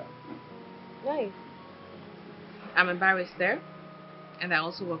 Yeah. Nice. I'm a barrister, and I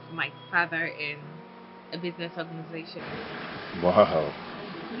also work for my father in a business organization. Wow.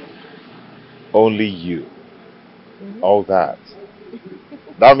 Only you. All that.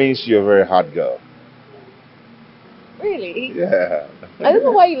 That means you're a very hard girl. Really? Yeah. I don't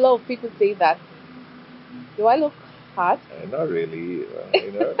know why a lot of people say that. Do I look hot? Not really.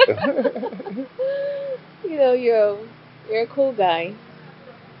 You're a cool guy.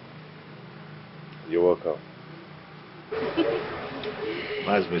 You're welcome.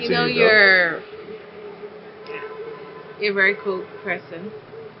 Nice meeting you. You're a very cool person.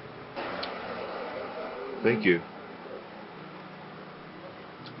 Thank you.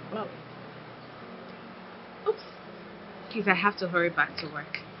 Well, oops. Please, I have to hurry back to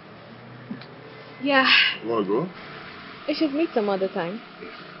work. Yeah. You want to go? I should meet some other time.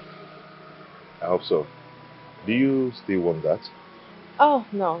 I hope so. Do you still want that? Oh,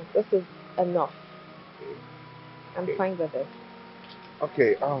 no. This is enough. I'm fine with it.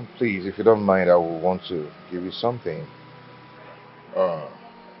 Okay, please, if you don't mind, I will want to give you something.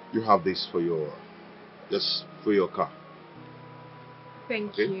 You have this for your car.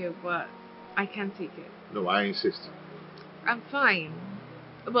 Thank you, but I can't take it. No, I insist. I'm fine.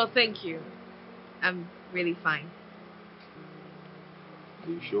 But thank you. I'm really fine. Are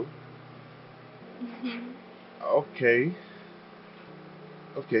you sure? Okay.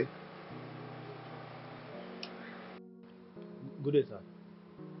 Okay. Good day, sir.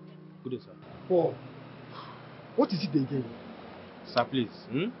 Good day, sir. Poorr, What is it again? Sir, please.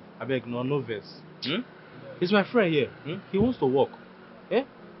 I beg, no verse. He's my friend here. He wants to work.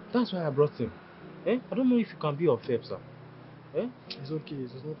 That's why I brought him. I don't know if you can be of help, sir. It's okay,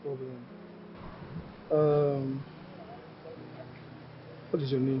 there's no problem. What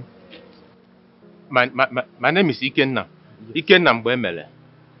is your name? My name is Iyke. Iyke Mbemele.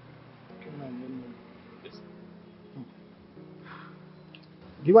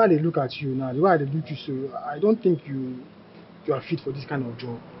 The way they look at you now, the way they look at you, so I don't think you are fit for this kind of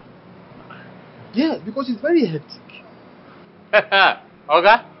job. Yes, because it's very hectic.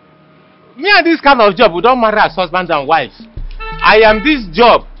 Okay? Me and this kind of job, we don't marry as husband and wife. I am this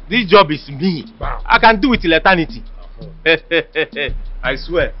job. This job is me. I can do it till eternity. I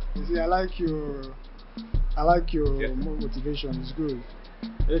swear. You see, I like your motivation. It's good.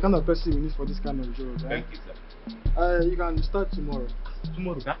 You're the kind of person we need for this kind of job. Thank you, sir. You can start tomorrow.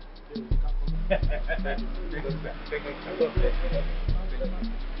 Tomorrow, huh?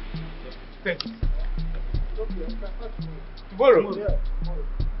 Thank you. Tomorrow.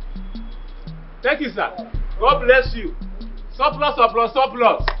 Thank you, sir. God bless you. Surplus.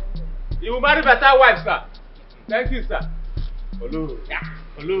 You will marry better wife, sir. Thank you, sir. Hello.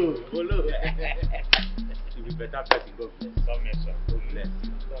 You will better person. God bless. God bless.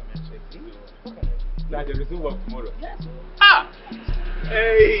 Now there is no work tomorrow.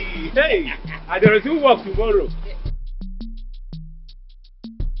 Hey. There is no work tomorrow.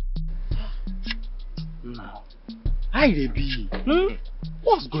 Now, how they be?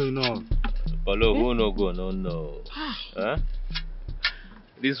 What's going on? Follow, who no go, no. Huh?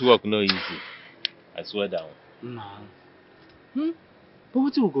 This work no easy. I swear down. Nah. But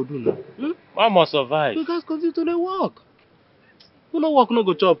what you go do now? One must survive. You guys continue to work. Who no work no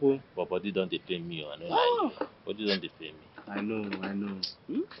go chop. But body don't pay me. I know. Body don't pay me. I know. I know.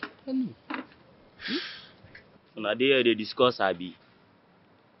 So now they discuss Abi.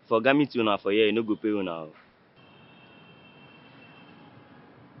 For gamit you now for here, you no go pay you now.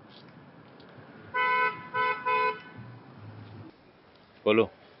 Follow.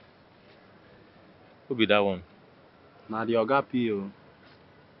 Who be that one? Now the Oga PO.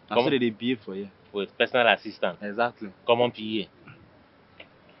 I said they behave for you. With personal assistant. Exactly. Common PA.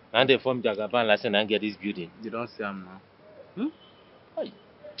 And they form Jagaban license and get this building. You don't see him now.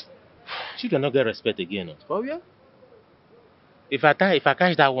 Children don't get respect again. No? Oh yeah? If I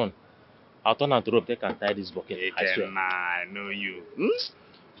catch that one, I'll turn out to rope. They can tie this bucket. I swear. Nah, I know you.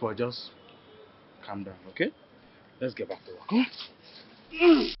 So just calm down, okay? Let's get back to work. Okay.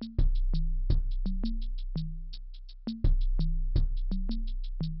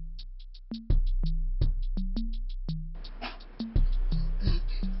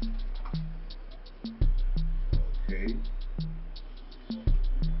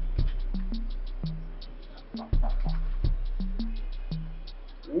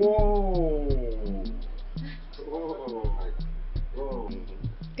 Whoa.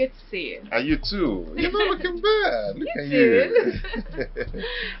 Good to see you. And you too. You're not looking bad. Look at you.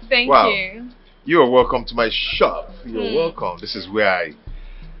 Thank wow. you. You are welcome to my shop. You're welcome. This is where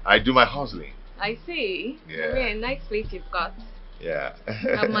I do my hustling. I see. Yeah. Really nice place you've got. Yeah.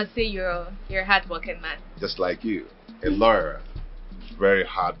 I must say you're a hardworking man. Just like you. A lawyer. Very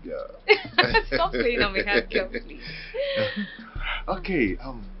hard girl. Stop playing on my hard girl, please. Okay,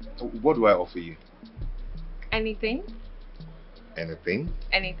 what do I offer you? Anything? Anything?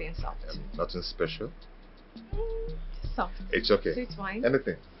 Anything soft. Nothing special? Soft. It's okay. Sweet wine.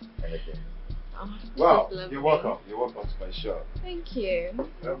 Anything. Oh, Wow, this is you're lovely. welcome. You're welcome to my shop. Thank you.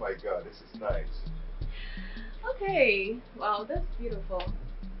 Oh my God, this is nice. Okay. Wow, that's beautiful.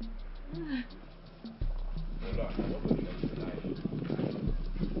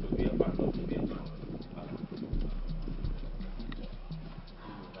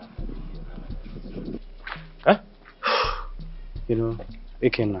 Huh? You know,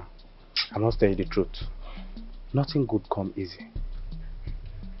 Iyke, I must tell you the truth. Nothing good come easy.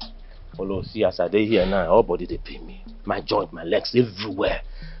 Follow, see, as I dey here now, all body they pay me. My joint, my legs, everywhere.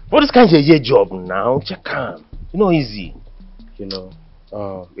 What is kind of a job now? Check on. You know, easy. You know,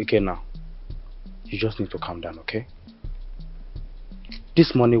 Iyke, you just need to calm down, okay?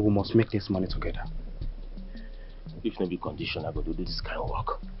 This money, we must make this money together. If no be condition, I go do this kind of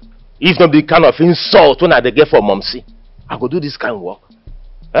work. If no be kind of insult when I dey get for Momsi, I go do this kind of work.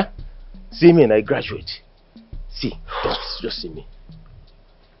 Huh? See me and I graduate. See, just see me.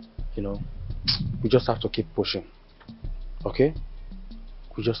 You know, we just have to keep pushing. Okay?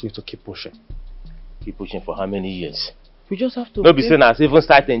 We just need to keep pushing. Keep pushing for how many years? We just have to... No be saying as even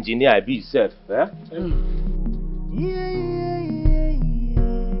start engineer I be yourself. Eh?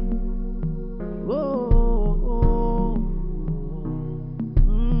 Whoa.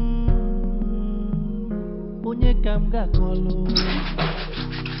 onye kamga kolo,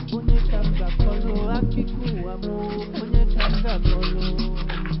 onye kamga kolo, akiku amo, onye kamga kolo,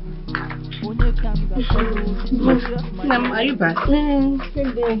 onye kamga kolo. Nam, are you back?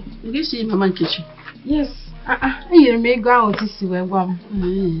 Good day. Did you see Mama Nkechi? Yes. You may go out to see where one.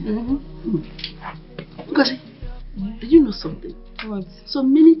 Because did you know something? What? So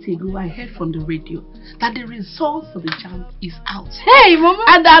minutes ago, I heard from the radio that the result for the JAMB is out. Hey, Mama!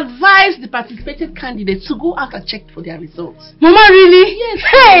 And advised the participated candidates to go out and check for their results. Mama, really? Yes.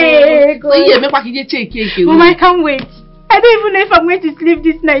 Hey, so yeah, make what you check. Mama, I can't wait. I don't even know if I'm going to sleep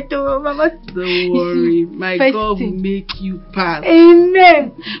this night, oh, Mama. Don't worry, my God will make you pass.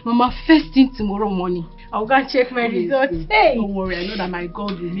 Amen. Mama, first thing tomorrow morning, I'll go and check my results. Hey. Don't worry, I know that my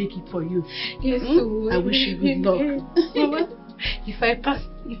God will make it for you. Yes, I wish you good luck. Mama, if I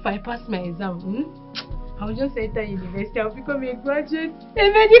pass my exam, I'll just enter university. I'll become a graduate, a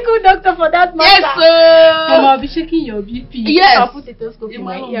medical doctor for that matter. Yes, sir. Mama, I'll be checking your BP. Yes. I'll put a stethoscope in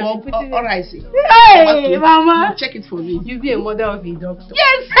my ear. All right, see. Hey, Mama. Check it for me. You'll be a mother of a doctor.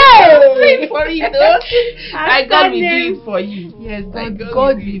 Yes, hey. For you, though. My God will do it for you. Yes,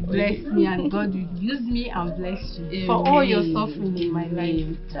 God will bless me and God will use me and bless you. Amen. For all your suffering in my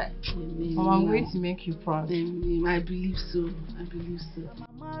life. Amen. Mama, I'm going to make you proud. Amen. I believe so.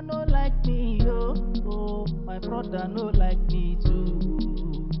 Mama no like me, oh, my brother no like me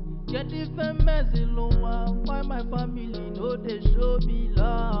too. Jennifer Messy Loa, why my family no they show me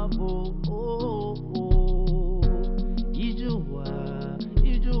love, oh.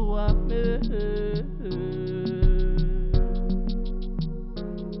 Ijua, me.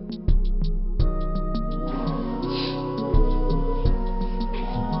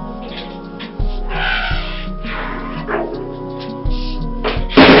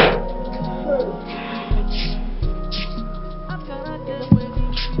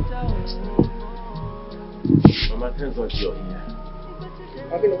 Mama, thank God you're here.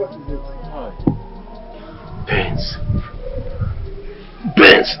 What is it? Hi.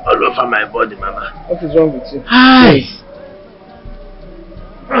 Pains all over my body, Mama. What is wrong with you? Hi.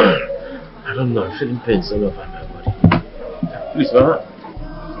 I don't know, I'm feeling pains all over my body. Please, Mama.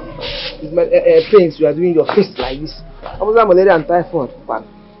 It's my pains, you are doing your face like this. I was malaria and typhoid.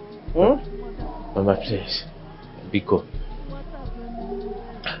 Mama, please. Biko.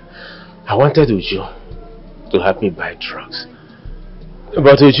 I wanted Uju to help me buy drugs.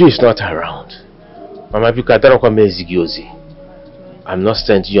 But Uju is not around. Mama, Biko, I don't want to I'm not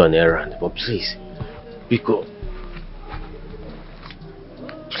sending you on errand, but please, Biko,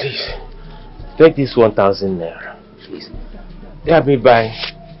 please, take this 1,000 naira, please. Help me buy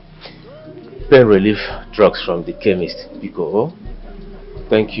pain relief drugs from the chemist, Biko, oh?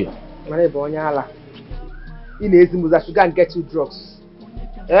 Thank you. I should go and get you drugs.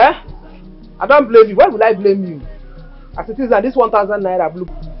 Eh? I don't blame you. Why would I blame you? As it is, and this 1,000 naira blue.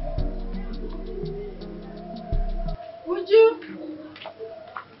 Would you?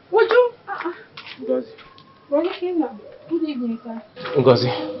 Ngozi. Brother came now. Good evening, sir. Ngozi,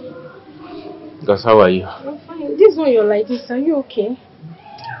 how are you? I'm fine. This one you're like this. Are you okay?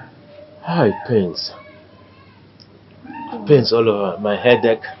 Hi, pains. Pains all over. My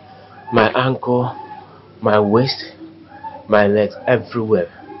headache, my ankle, my waist, my legs, everywhere.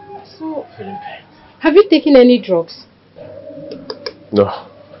 So, feeling pain. Have you taken any drugs? No.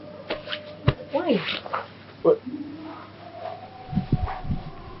 Why? What?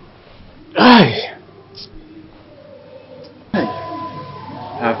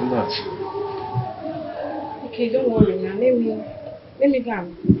 I have not. Okay, don't worry now. Let me go.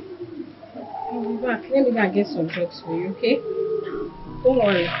 I'll be back. Let me go and get some drugs for you, okay? Don't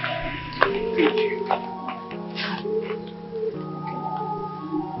worry.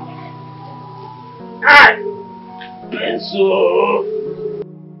 Pencil.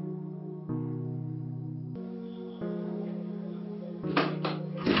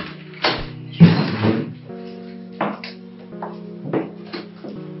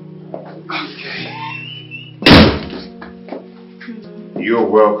 You're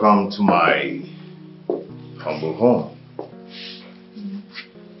welcome to my humble home.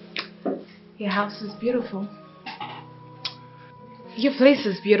 Your house is beautiful. Your place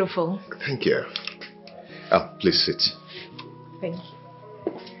is beautiful. Thank you. Please sit. Thank you.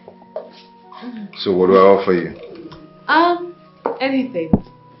 So what do I offer you? Anything.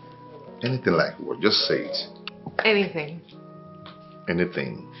 Anything like what? Just say it. Anything.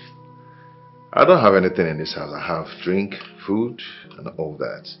 Anything. I don't have anything in this house. I have drink, food, and all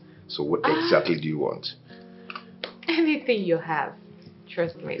that. So what exactly do you want? Anything you have.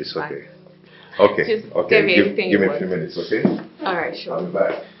 Trust me. It's fine. okay. Okay. Just Okay. give me Give me a want. few minutes, okay? Alright, sure. I'll be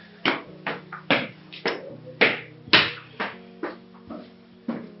back.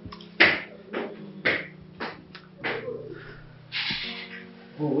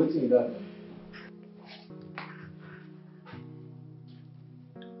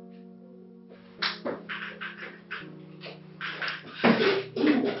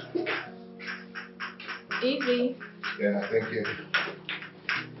 Easy. Yeah, thank you.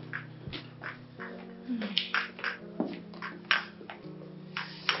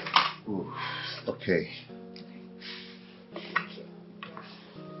 Ooh, okay.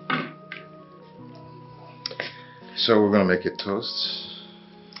 So we're gonna make a toast.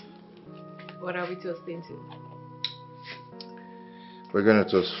 What are we toasting to? We're gonna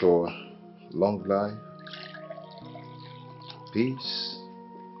toast for long life, peace,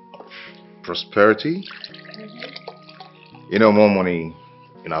 prosperity. You know, more money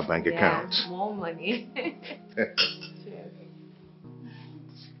in our bank account. More money.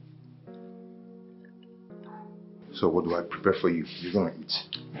 So what do I prepare for you? You're gonna eat.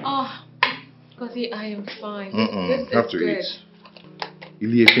 Oh, because I am fine. This is have to good. eat.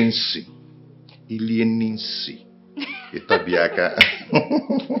 Iliyefinsi. Iliyeninsi. Itabiaka.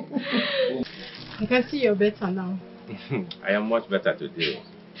 I can see you're better now. I am much better today.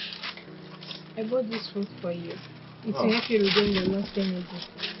 I bought this food for you. It will help you regain your lost energy.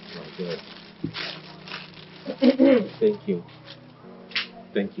 My God. Thank you.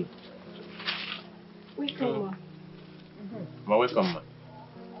 Thank you. Welcome, ma. Ma, welcome, ma.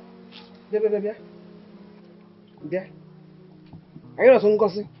 There. Are you not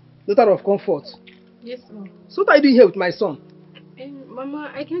Ngozi, daughter of comfort? Yes, ma'am. So what are you doing here with my son?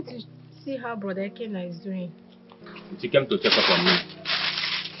 Mama, I came to see how brother Kenna is doing. She came to check up on me.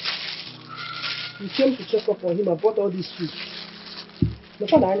 You came to check up on him and bought all this food. So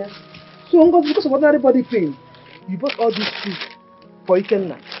Ngozi, because of ordinary body pain, you bought all this food for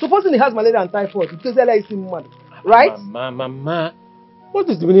Ikenna. Supposing he has malaria and typhoid, because Ella is him mad, right? Mama, what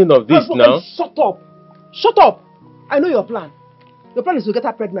is the meaning of this now? Shut up! Shut up! I know your plan. Your plan is to get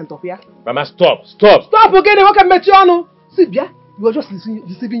her pregnant up here. Mama, stop! Stop, okay, they can make you. See, Bia, you are just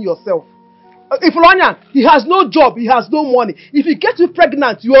deceiving yourself. If Lanya, he has no job, he has no money. If he gets you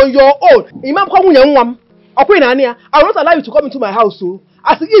pregnant, you are on your own. Imam I will not allow you to come into my house. So,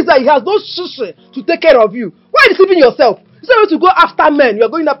 as it is that he has no shishi to take care of you. Why are you deceiving yourself? Instead of you to go after men, you are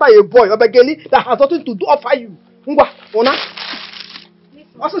going after a boy or a girl that has nothing to do offer you.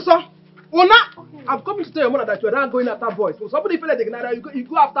 I'm coming to tell your mother that you are not going after boys. So somebody feel like you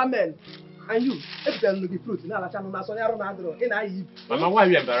go after men. And you, if there will be fruit, Mama, why are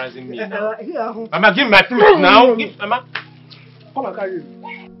you embarrassing me now? Mama, give me my fruit now. Give, Mama. Come and carry it.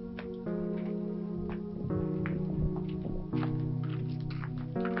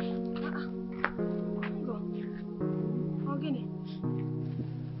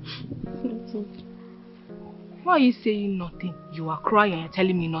 Why are you saying nothing? You are crying and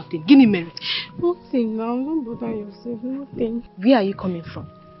telling me nothing. Give me merit. Nothing now. Don't bother yourself. Nothing. Where are you coming from?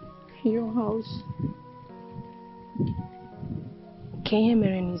 Your house. Okay,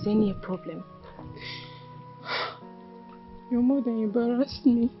 Maren, is any a problem? Your mother embarrassed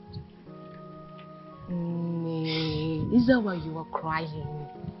me. Is that why you are crying?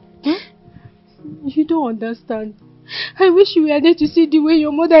 You don't understand. I wish you were there to see the way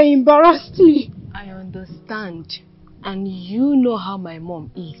your mother embarrassed me. I understand. And you know how my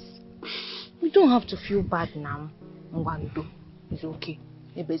mom is. You don't have to feel bad now. Mwando. It's okay.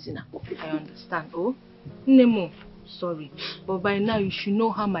 I understand. Oh? Nemo. Sorry. But by now you should know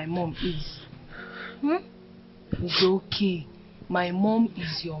how my mom is. It's okay. My mom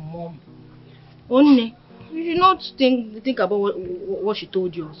is your mom. Only. You should not think about what she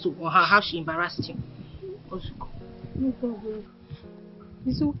told you also, or how she embarrassed you. No problem.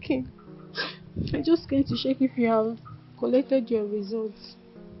 It's okay. I just came to check if you have collected your results.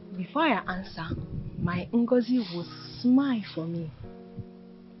 Before I answer, my Ngozi will smile for me.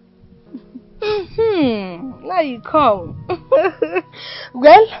 Now you come.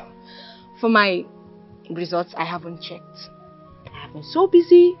 Well, for my results, I haven't checked. I have been so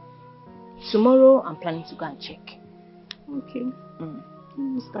busy. Tomorrow, I'm planning to go and check. Okay.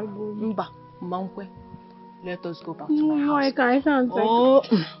 Mr. Mba, Mankwe. Let us go back to my house. No, I can't. Oh.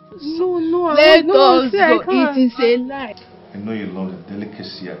 No, let us go. It is a lie. I know you love the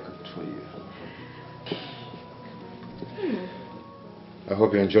delicacy I cooked for you. I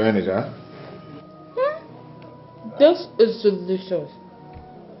hope you're enjoying it, huh? This is delicious.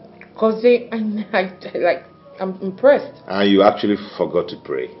 Cause I'm impressed. And you actually forgot to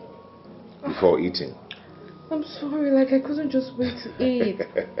pray before eating. I'm sorry, I couldn't just wait to eat.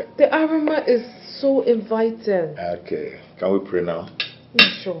 The aroma is so inviting. Okay, can we pray now? Yeah,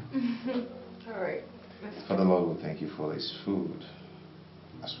 sure. Alright. Father Lord, we thank you for this food.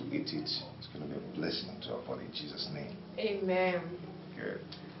 As we eat it, it's going to be a blessing to our body in Jesus' name. Amen. Good.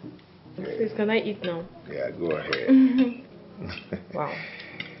 Please, can I eat now? Yeah, go ahead. Wow.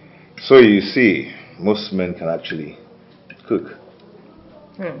 So you see, most men can actually cook.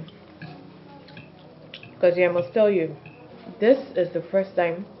 Because I must tell you, this is the first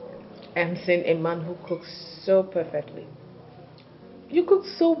time I'm seeing a man who cooks so perfectly. You cook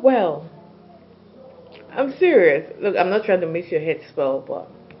so well. I'm serious. Look, I'm not trying to make your head swell, but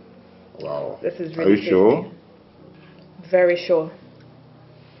wow, this is Are really you tasty. sure? Very sure.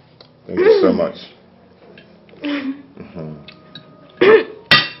 Thank you so much.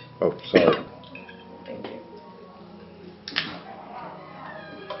 Oh, sorry. Thank you.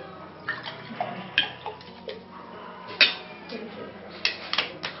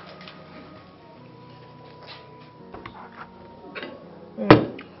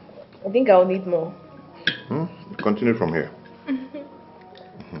 I think I'll need more. Continue from here.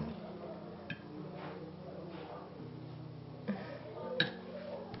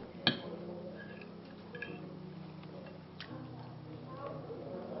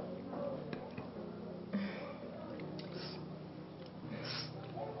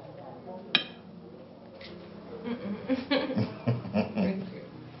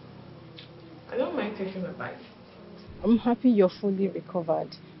 I don't mind taking a bite. I'm happy you're fully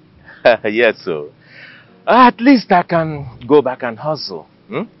recovered. Yes, so. At least I can go back and hustle.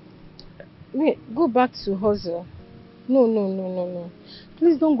 Wait, go back to hustle. No.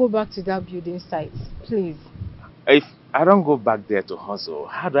 Please don't go back to that building site. Please. If I don't go back there to hustle,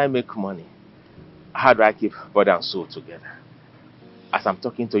 how do I make money? How do I keep body and soul together? As I'm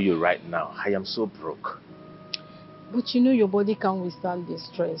talking to you right now, I am so broke. But you know your body can't withstand the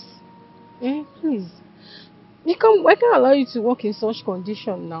stress. Please. I can't allow you to work in such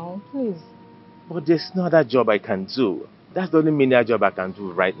condition now. Please. But there's no other job I can do. That's the only menial job I can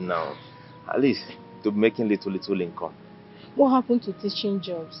do right now. At least to making little income. What happened to teaching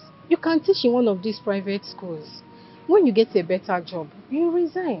jobs? You can teach in one of these private schools. When you get a better job, you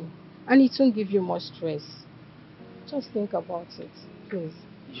resign. And it won't give you much stress. Just think about it, please.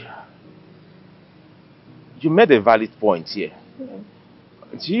 Yeah. You made a valid point here. Yeah.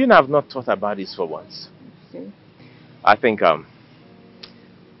 Do you have not thought about this for once? Okay. I think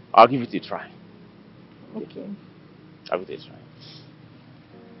I'll give it a try. Okay. I'll give it a try.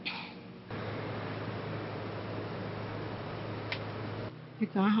 You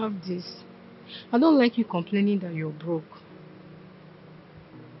can have this. I don't like you complaining that you're broke.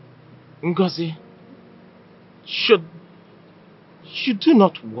 Ngozi, should you do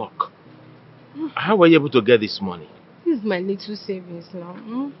not work? How were you able to get this money? This is my little savings now.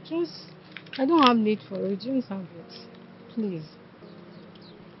 I don't have need for it. Just have it. Please.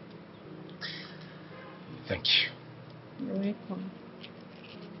 Thank you. You're welcome.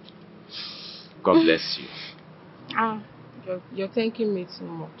 God bless you. You're thanking me too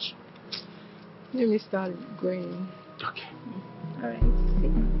much. Let me start going. Okay. Alright.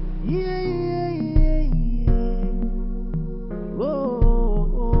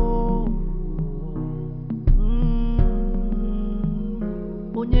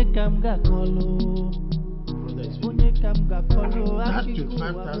 Onye kam ga-akọlụ. Onye kam ga-akọlụ. That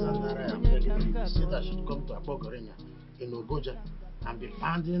 25,000 naira I'm begging you, said I should come to Abogorenya in Ogoja and be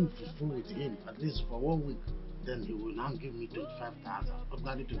pounding fufu with him at least for 1 week. Then he will now give me 25,000.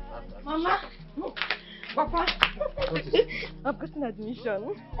 Ordinary 25,000. Mama! Papa! I've gotten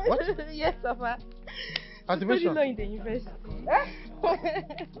admission. What? Yes, Papa. Admission? Study law in the university.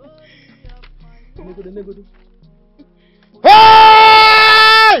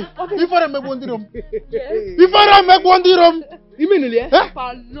 Hey! Before I make one dirham. Before I make one dirham. You mean it?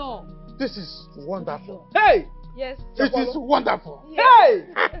 Papa, no. This is wonderful. Hey! Yes. It is wonderful. Hey!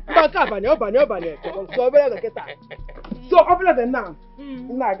 So, obviously, than now,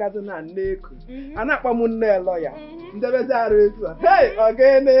 I got to know Niku. And I'm a lawyer. Hey,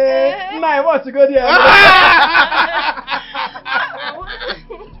 again, I want to go there.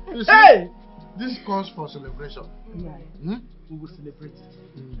 Hey! This calls for celebration. We will celebrate it.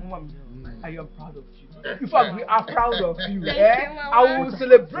 I am proud of you. In fact, we are proud of you. I will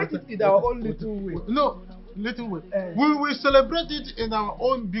celebrate it in our own little way. No, little way. We will celebrate it in our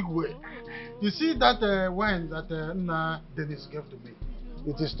own big way. You see that wine that Dennis gave to me?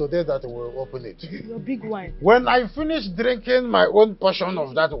 It is today that we will open it. Your big wine. When I finish drinking my own portion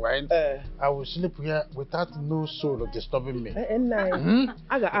of that wine, I will sleep here without no soul disturbing me.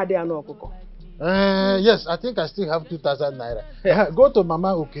 I got add no cocoa. Yes, I think I still have 2,000 naira. Go to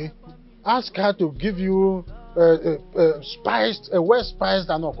Mama Okay. Ask her to give you spiced, well spiced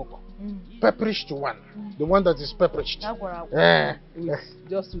and okoko. Pepperish one. The one that is pepperish.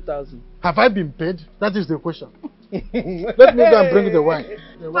 Just 2,000. Have I been paid? That is the question. Let me go and bring the wine.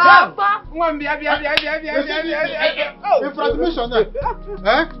 Papa! In transmission,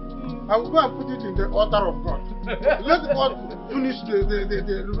 I will go and put it in the altar of God. Let God finish the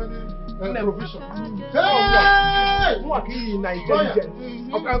remaining provision.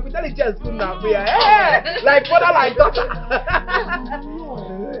 Like father, like daughter.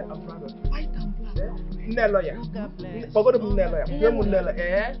 Lawyer. Forgot to lawyer.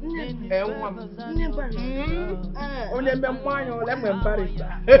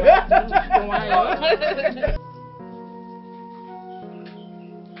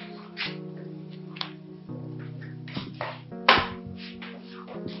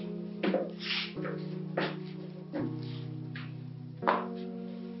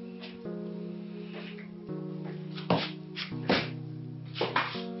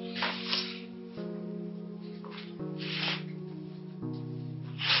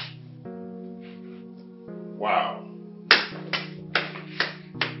 Wow.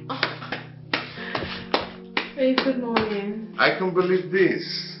 Hey, good morning. I can't believe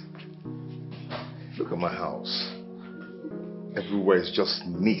this. Look at my house. Everywhere is just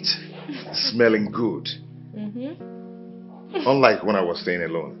neat, smelling good. Unlike when I was staying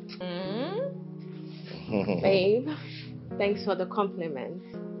alone. Babe, thanks for the compliment.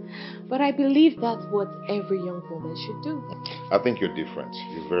 But I believe that's what every young woman should do. I think you're different.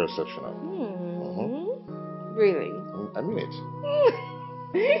 You're very exceptional. Really? I mean it.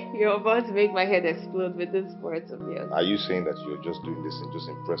 You're about to make my head explode with this words of yours. Are you saying that you're just doing this and just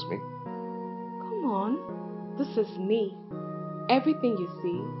impress me? Come on. This is me. Everything you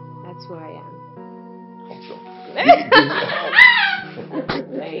see, that's who I am.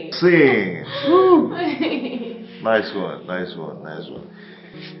 Sing. Nice one, nice one, nice one.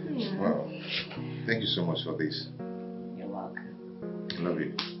 Wow. Thank you so much for this. You're welcome. I love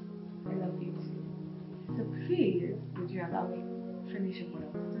you. I love you too. So please, would you allow me to finish what I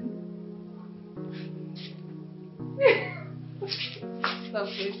was doing? Stop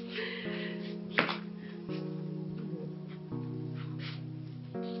it.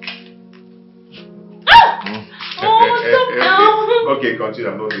 Okay, continue.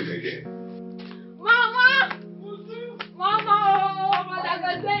 I'm not doing it again. Mama! Mama! Mother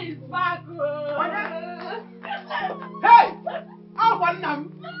Gose is back! Hey! I want them!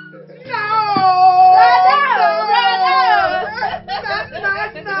 No!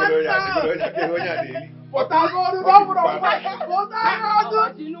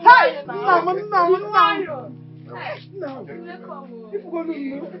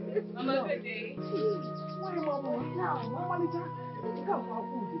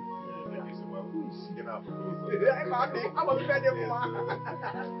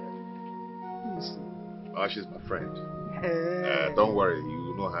 Oh, she's my friend. Don't worry,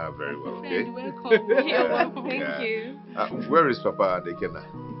 you know her very well, okay? You're welcome. Thank you. Where is Papa Dekena?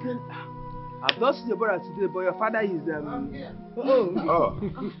 I've not seen your brother today, but your father is Oh,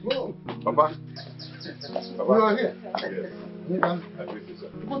 Papa. You are here. Yes.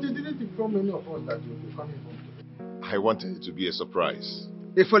 But you didn't inform any of us that you would be coming home today. I wanted it to be a surprise.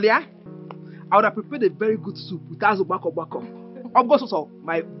 Ifolia, I would have prepared a very good soup with azubako bako. Of course, also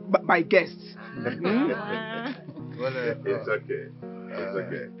my guests. It's okay. It's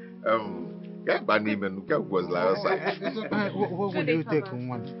okay. What would you take on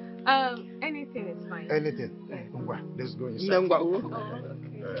one? Anything is fine. Anything. Yeah. Let's go inside.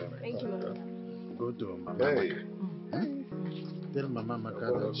 Thank you, Mama. Go to Mama. Hey. Tell Mama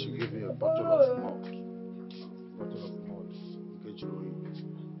Maka that she gave you a bottle of malt. Get you.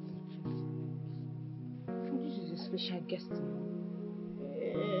 This is a special guest.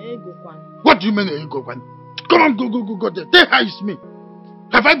 What do you mean, Egokwan? Come on, go there. Tell her it's me.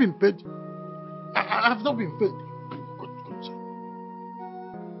 Have I been paid? I have not been paid.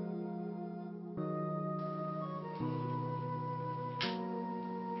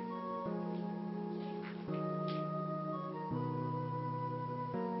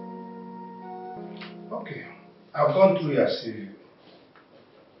 Okay. I've gone through your CV.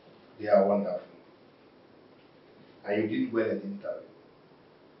 They are wonderful. And you did well in the interview.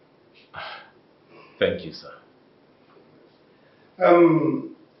 Thank you, sir.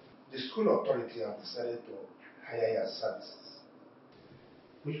 The school authority have decided to hire your services,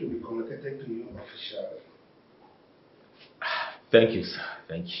 which will be communicated to you officially. Thank you, sir.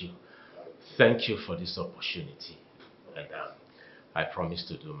 Thank you. Thank you for this opportunity. And I promise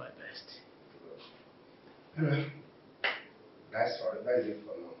to do my best. That's all. That is it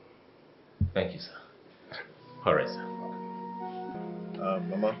for now. Thank you, sir. All right, sir.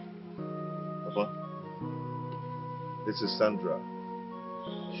 Mama, Papa, this is Sandra.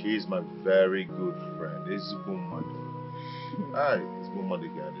 She's my very good friend. It's woman. Hi, it's woman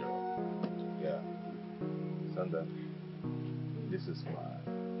again, yeah. Sandra, this is my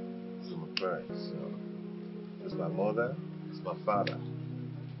parents. This is my mother, this is my father,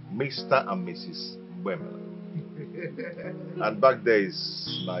 Mr. and Mrs. Wemela. And back there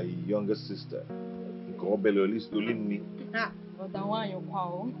is my younger sister,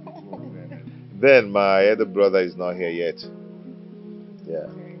 Then my other brother is not here yet. Yeah.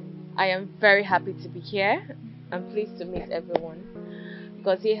 I am very happy to be here. I'm pleased to meet everyone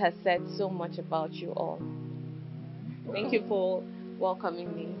because he has said so much about you all. Thank you for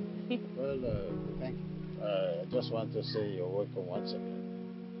welcoming me. Well, thank you. I just want to say you're welcome once again.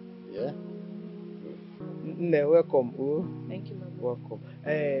 Yeah? Welcome. Thank you, Mama. Welcome.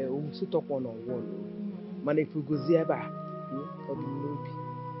 We'll still talk one-on-one. Man, if we go there, for the movie,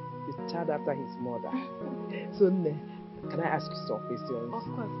 the child after his mother. So, can I ask you some questions? Of course.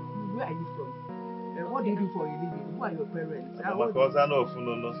 Where are you from? What do you do for a living? Who are your parents?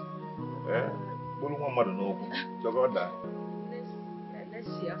 Let's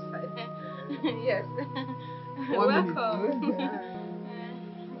see outside. Yes. Welcome.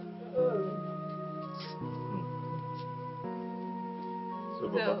 So,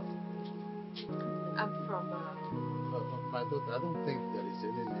 I'm from. My daughter, I don't think there is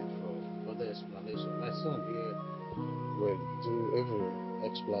any need for further explanation. My son here will do every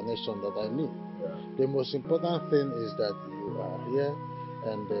explanation that I need. Yeah. The most important thing is that you are here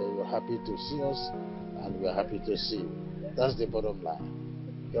and you're happy to see us and we're happy to see you. That's the bottom line.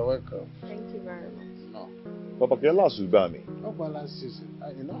 You're welcome. Thank you very much. No. Papa, can you last with me? No, but last season,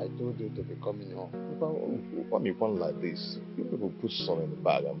 I told you to be coming home. Why me one like this? You people put some in the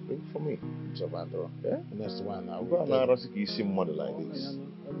bag and bring for me. So, Bandro, yeah? Next one, I will tell you. You see money like this.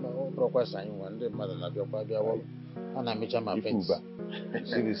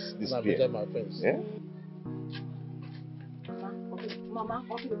 See this beer? My friends. Yeah? Mama,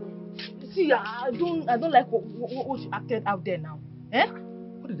 see, I don't like what you acted out there now. Eh?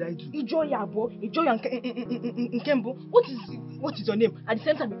 What did I do? Enjoy Nkembo. What is your name? At the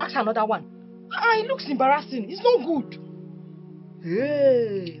same time, you ask another one. It looks embarrassing. It's not good.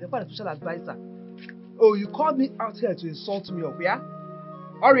 Hey, the father social advisor. Oh, you called me out here to insult me, yeah?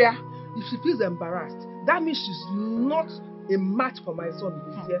 Oria, if she feels embarrassed, that means she's not a match for my son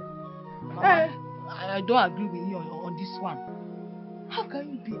this year. Mama, I don't agree with you on this one. How can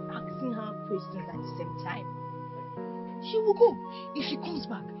you be asking her questions at the same time? She will go. If she comes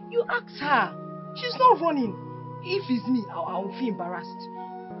back, you ask her. She's not running. If it's me, I will feel embarrassed.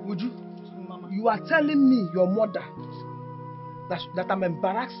 Would you? Mama. You are telling me, your mother, that I'm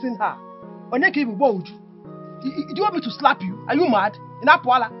embarrassing her. Onyeke, what would you? Do you want me to slap you? Are you mad?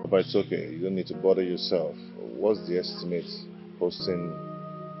 But it's okay. You don't need to bother yourself. What's the estimate posting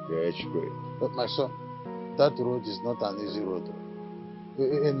your age grade? But my son, that road is not an easy road.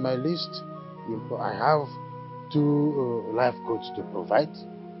 In my list, I have 2 life coats to provide,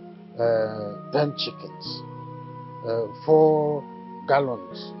 10 chickens, 4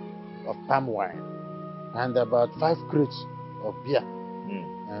 gallons of palm wine, and about 5 crates of beer.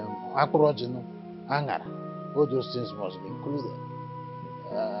 Akurojinu, angara, all those things must be included.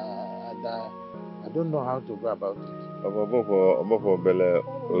 And I don't know how to go about it. It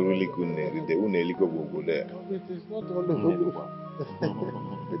is not only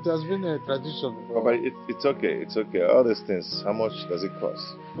it has been a tradition. But it's okay. It's okay. All these things, how much does it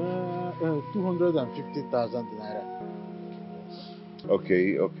cost? 250,000 naira.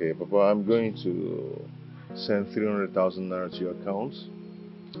 Okay, Papa. I'm going to send 300,000 naira to your account,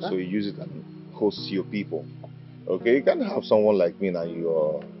 so you use it and host your people. Okay, you can't have someone like me now.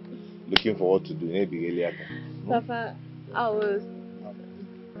 You're looking for what to do. Maybe Papa,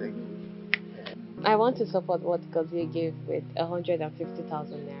 I want to support what Ghazi gave with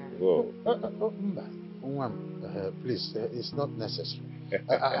 150,000 naira. Whoa. Please, it's not necessary.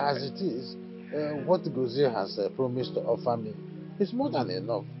 As it is, what Ghazi has promised to offer me is more than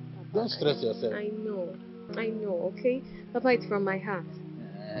enough. Don't stress yourself. I know, okay? Papa, it's from my heart.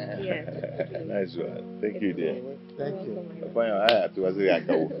 Yes. Nice one. Thank you, dear. Thank you.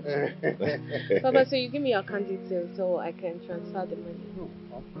 Papa, so you give me your account details so I can transfer the money.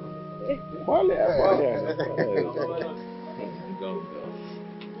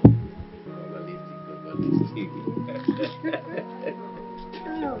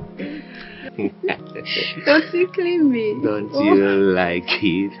 Don't you claim me? Don't you like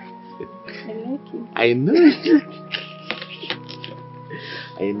it? I like it. I know.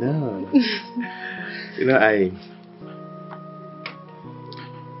 I know. You know,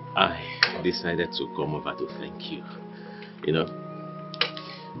 I decided to come over to thank you. You know,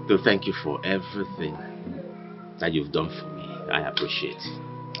 to thank you for everything that you've done for me. I appreciate.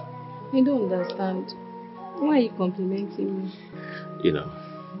 I don't understand. Why are you complimenting me? You know,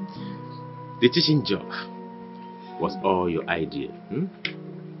 the teaching job was all your idea.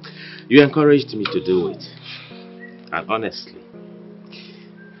 You encouraged me to do it. And honestly,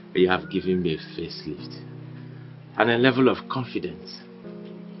 you have given me a facelift and a level of confidence.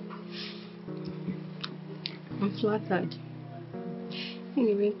 I'm flattered.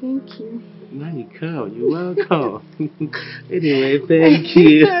 Anyway, thank you. Iyke, you're welcome. Anyway, thank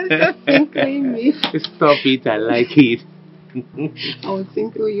you. Stop tinkling me. Stop it, I like it. I will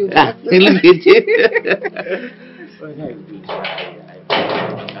tinkle you Look back. at it. Well, I do. I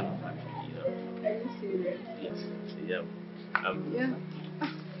kind of happy, you know. Are you serious? Yes. Yeah. Yeah.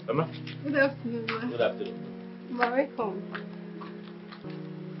 Mama? Good afternoon, ma. Good afternoon. Ma, welcome.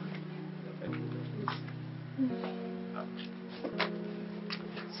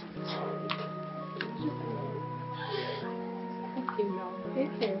 Okay, now.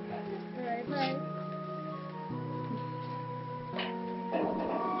 Take care. Alright, bye.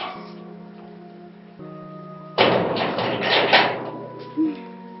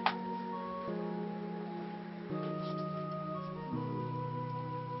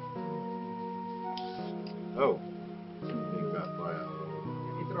 Oh. You got fire.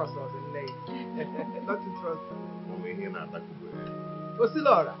 You trust us in late. Not to trust. Mommy, here now, that could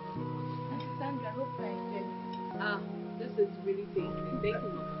Osilora. Sandra, I hope I enjoy. This is really tasty. Thank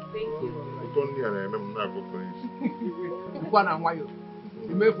you. Thank you. One and why you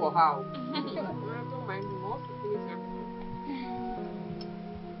made for how? I don't mind you more to finish everything.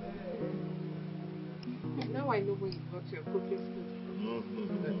 Now I know where you got your cooking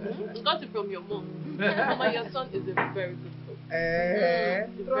food. Got it from your mom. Mama, your son is a very good cook.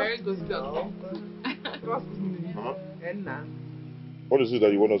 He's a very good cook. Trust me. Mama? Enna. What is it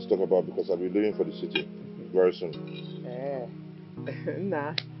that you want us to talk about? Because I'll be leaving for the city very soon.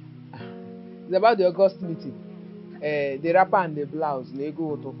 Nah. It's about the August meeting. The wrapper and the blouse, they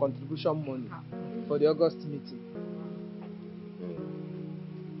go to contribution money for the August meeting.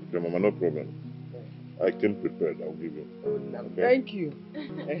 Okay, Mama, no problem. I came prepared. I'll give you. Oh, no. Okay? Thank you.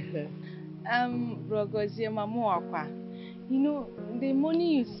 You know, the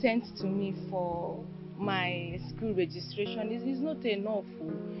money you sent to me for my school registration is not enough.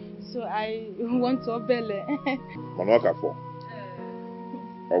 So I want to obele. Manaka for.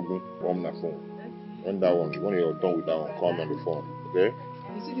 I'll go on the phone. When you're done with that one, call me on the phone. Okay?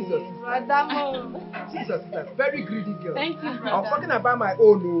 You see this? Jesus is a very greedy girl. Thank you, brother. I'm talking about my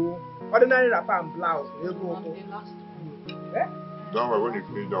own ordinary wrapper and blouse. You go. Don't worry, when you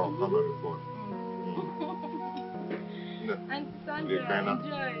finish that one, call me on the phone. And Sandra,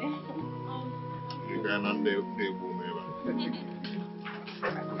 enjoy. You can't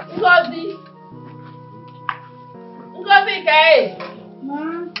Ngozi! Ngozi, Ike! Ma?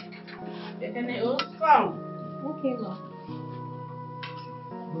 Come. Okay, ma.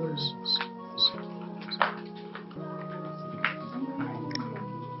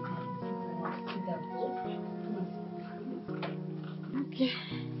 Okay.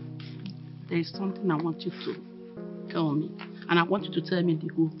 There is something I want you to tell me. And I want you to tell me the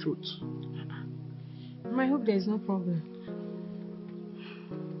whole truth. I hope there is no problem.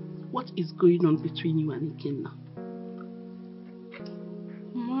 What is going on between you and Ikenna?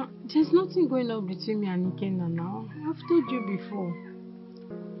 Ma, there's nothing going on between me and Ikenna now. I've told you before.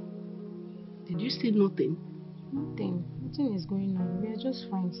 Did you say nothing? Nothing. Nothing is going on. We are just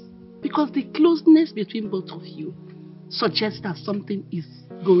friends. Because the closeness between both of you suggests that something is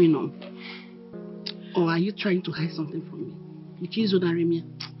going on. Or are you trying to hide something from me?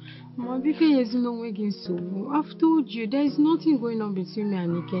 Ma, because I've told you there is nothing going on between me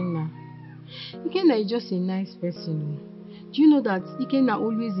and Ikenna. Ikenna is just a nice person. Do you know that Ikenna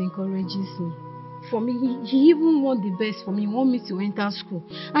always encourages me? For me, he even want the best for me. He want me to enter school.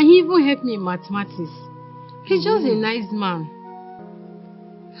 And he even helped me in mathematics. He's just a nice man.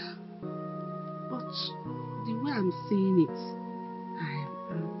 But the way I'm saying it, I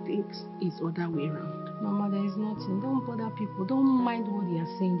think it's other way around. Mama, there is nothing. Don't bother people. Don't mind what they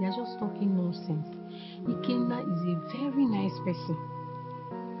are saying. They are just talking nonsense. Ikenna is a very nice person.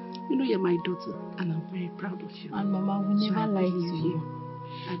 You know you're my daughter, and I'm very proud of you. And Mama, we never lie to you.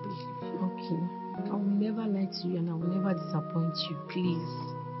 I believe you. Okay. I will never lie to you, and I will never disappoint you. Please.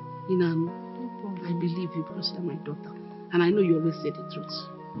 Inam, I believe you because you're my daughter. And I know you always say the truth.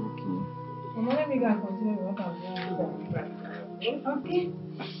 Okay. Mama, let me go and continue with what I'm doing. Okay.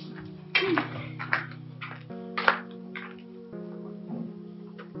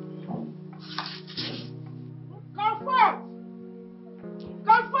 Come forth!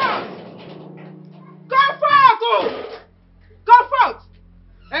 Come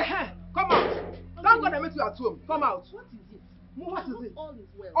home. Come out. What is it? What is it? All is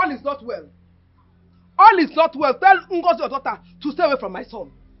well. All is not well. All is not well. Tell Ngozi, your daughter, to stay away from my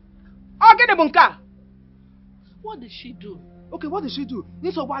son. I'll get the bunker. What did she do? Okay, what did she do?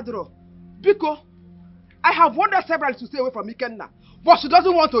 Biko, I have warned her several to stay away from Ikenna, but she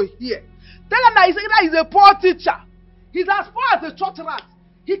doesn't want to hear. Tell her that he's a poor teacher. He's as far as a church rat.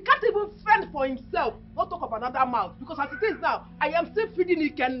 He can't even fend for himself. Not talk of another mouth. Because as it is now, I am still feeding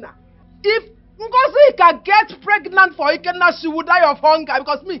Ikenna. If Ngozi can get pregnant for Ikenna, she will die of hunger.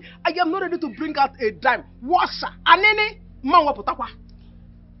 Because me, I am not ready to bring out a dime. Washa. Anene, manwa potakwa.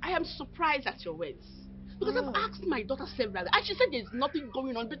 I am surprised at your words. Because I've asked my daughter several, and she said there's nothing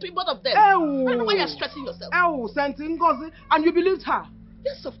going on between both of them. I don't know why you're stressing yourself. Senti Ngozi, and you believed her?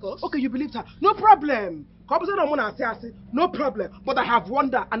 Yes, of course. Okay, you believed her. No problem. No problem. But I have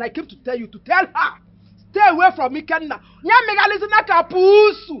warned her, and I came to tell you to tell her. Stay away from Ikenna.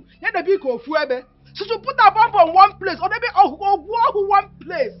 She should put her bomb on one place, or maybe one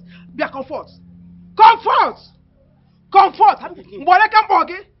place. Be a comfort. Comfort!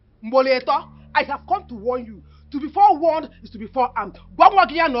 I have come to warn you. To be forewarned is to be forearmed.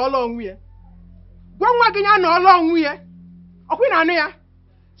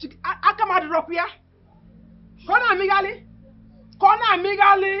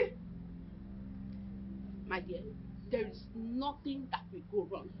 My dear, there is nothing that will go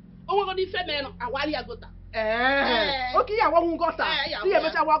wrong. Oh, we're going to defend okay, I want gutter. See, I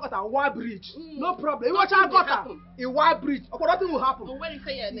bet I want gutter. One bridge. No problem. You watch our gutter. A wide bridge. Okay, nothing will happen.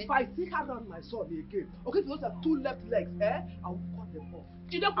 If I see her around my son again, okay, if you have two left legs, I will cut them off.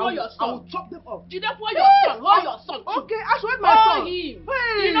 Did they pour your son? I will chop them off. Did they pour your son? Hold your son. Okay, I should my son. Him.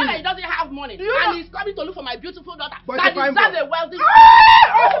 Hey. You know that he doesn't have money. And he's coming to look for my beautiful daughter. But that deserves a wealthy.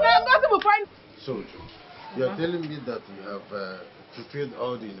 So, you are telling me that you have fulfilled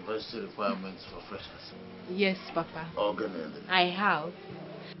all the university requirements for freshers? Yes, Papa. Organically. I have.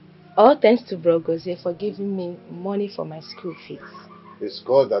 All thanks to Bro Gozie for giving me money for my school fees. It's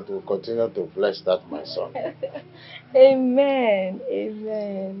God that will continue to bless that, my son. Amen.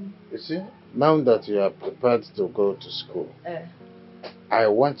 Amen. You see, now that you are prepared to go to school, I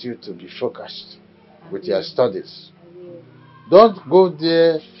want you to be focused with your studies. Don't go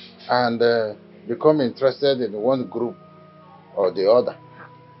there and become interested in one group or the other.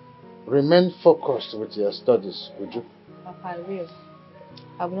 Remain focused with your studies, would you? Papa, I will.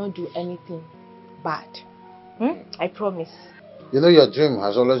 I will not do anything bad. I promise. You know, your dream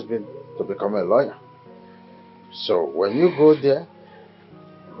has always been to become a lawyer. So when you go there,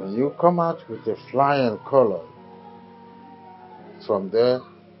 when you come out with a flying color, from there,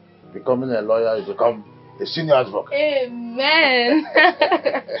 becoming a lawyer, you become a senior advocate. Amen.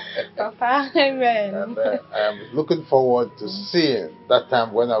 Papa, amen. And I am looking forward to seeing that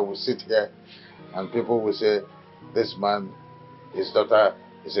time when I will sit here and people will say, this man, his daughter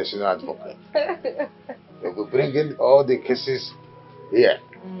is a senior advocate. They will bring in all the cases here.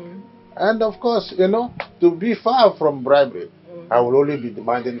 And of course, you know, to be far from bribery, I will only be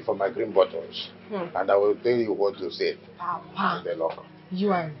demanding for my green bottles. And I will tell you what to say. Papa. The local.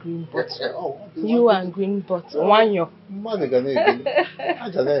 You and green bottle. You and green bottle. One yo.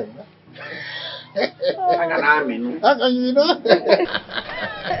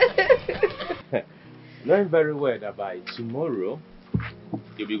 Knowing very well that by tomorrow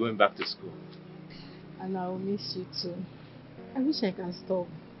you'll be going back to school. And I will miss you too. I wish I can stop,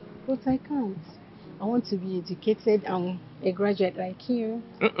 but I can't. I want to be educated and a graduate like you.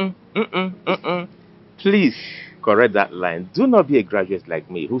 Please correct that line. Do not be a graduate like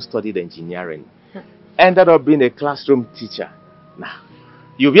me who studied engineering, ended up being a classroom teacher. Now,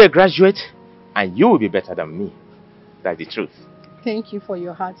 you'll be a graduate and you will be better than me. That's the truth. Thank you for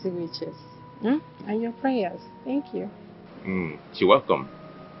your hearty wishes and your prayers. Thank you. You're welcome.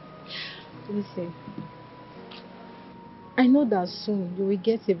 Listen, I know that soon you will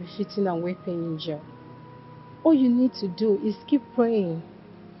get a befitting and well-paying job. All you need to do is keep praying.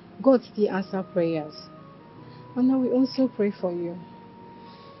 God still answers prayers. And I will also pray for you.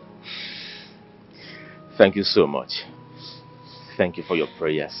 Thank you so much. Thank you for your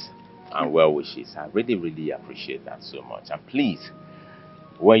prayers and well wishes. I really, really appreciate that so much. And please,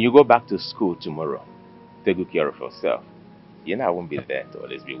 when you go back to school tomorrow, take good care of yourself. You know I won't be there to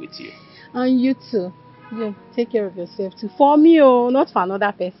always be with you. And you too. You take care of yourself too. For me, not for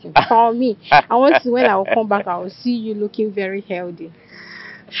another person. For me. I want to, when I will come back, I will see you looking very healthy.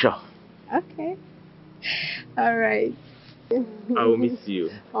 Sure. Okay. All right. I will miss you.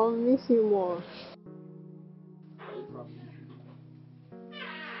 I will miss you more.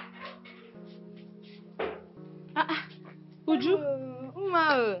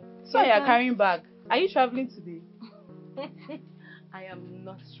 Uju? So you're carrying bag? Are you traveling today? I am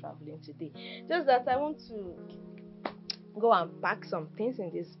not traveling today. Just that I want to go and pack some things in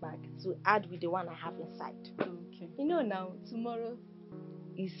this bag to add with the one I have inside. Okay. You know now, tomorrow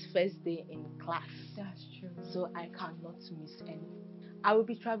is first day in class. That's true. So I cannot miss any. I will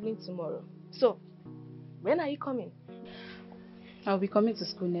be traveling tomorrow. So, when are you coming? I'll be coming to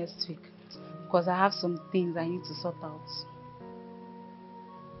school next week because I have some things I need to sort out.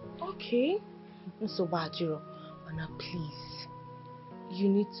 Okay. So Bajiro, Anna, please. You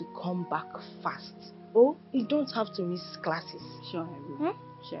need to come back fast. Oh, you don't have to miss classes. Sure, I will.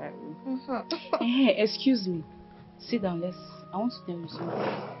 Sure, I will. Hey, excuse me. Sit down. I want to tell you something.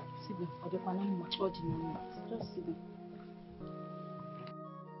 Sit down. Just sit down.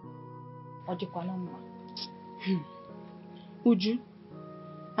 Uju,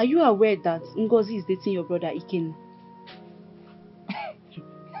 are you aware that Ngozi is dating your brother Iyke?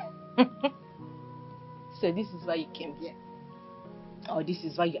 So this is why you came here? Or this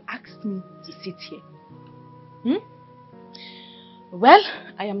is why you asked me to sit here? Well,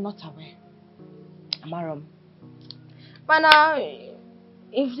 I am not aware. Amaram. But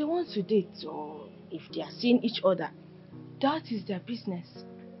if they want to date or if they are seeing each other, that is their business.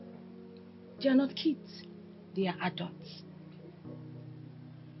 They are not kids. They are adults.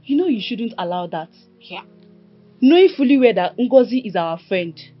 You know you shouldn't allow that. Yeah. Knowing fully well that Ngozi is our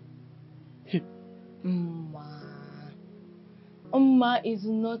friend. Umma is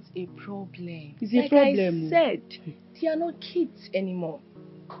not a problem. It's a problem. I said, they are not kids anymore.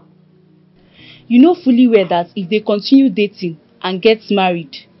 You know fully well that if they continue dating and get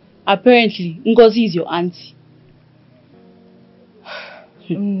married, apparently Ngozi is your auntie.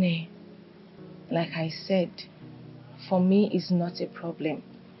 Mne, like I said, for me it's not a problem.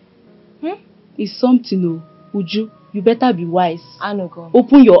 It's something, oh. Uju, you better be wise. Anugom.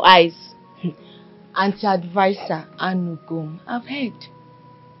 Open your eyes. Anti-advisor, Anugom. I've heard.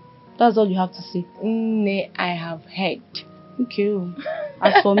 That's all you have to say. Mne, I have heard. Okay.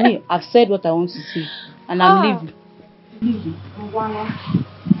 As for me, I've said what I want to say. And I'm leaving. Leaving.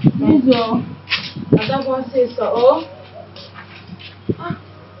 I don't want to say so.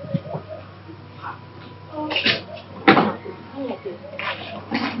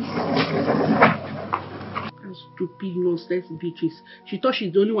 Stupid nonsense Beatrice. She thought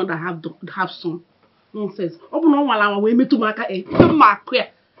she's the only one that have son. Nonsense.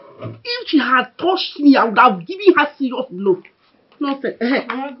 If she had touched me, I would have given her serious blow. Nonsense.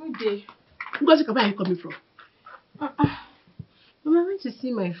 Good day. Where are you coming from? I'm going to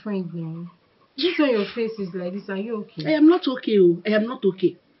see my friend now. This on your face is like this. Are you okay? I am not okay. I am not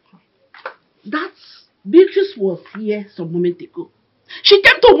okay. That's Beatrice was here some moment ago. She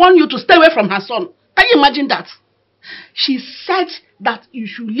came to warn you to stay away from her son. Can you imagine that? She said that you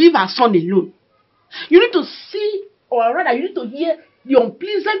should leave her son alone. You need to see, or rather, you need to hear the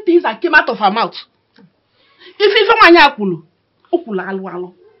unpleasant things that came out of her mouth.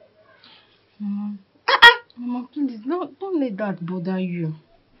 Mama, please, don't let that bother you.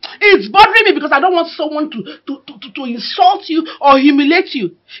 It's bothering me because I don't want someone to insult you or humiliate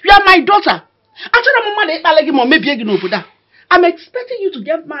you. You are my daughter. I'm expecting you to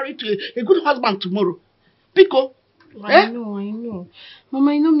get married to a good husband tomorrow. Pico. I know.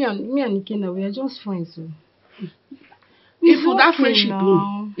 Mama, you know me and Ikena, we are just friends. So. If for that friendship,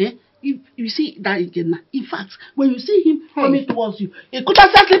 if you see that Ikena, in fact, when you see him coming towards you, it could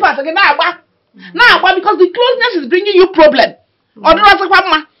have said slippers again. Now, because the closeness is bringing you problem. Mama,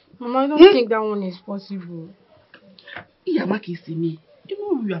 I don't think that one is possible. Iyamaki is me. You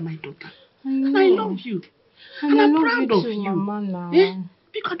know you are my daughter. And I love you. And I'm proud of you. Mama, now.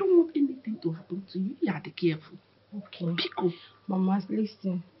 Because I don't want anything to happen to you. You have to be careful. Okay. Pico. Mama,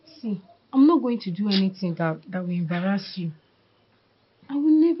 listen. See, I'm not going to do anything that will embarrass you. I will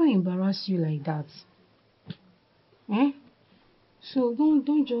never embarrass you like that. So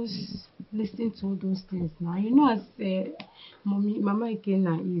don't just listen to all those things now. You know, as Mama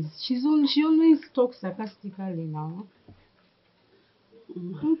Ikena is, she always talks sarcastically now.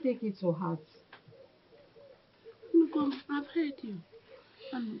 Don't take it to heart. Look, I've heard you.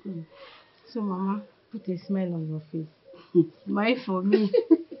 So, Mama, put a smile on your face. Smile for me.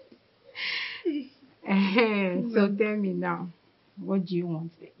 So tell me now, what do you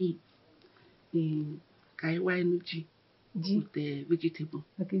want to eat? Kaiwa Nuji. With the vegetable.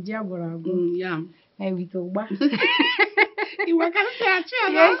 Okay, yam. With Oba.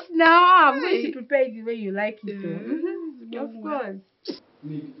 Yes, now I'm going to prepare it the way you like it. Of course.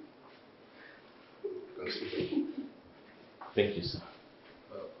 Thank you, sir.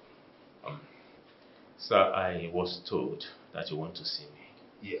 Sir, I was told that you want to see me.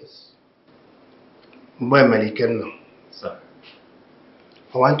 Yes. Sir.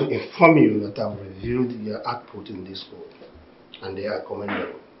 I want to inform you that I've reviewed your output in this school, and they are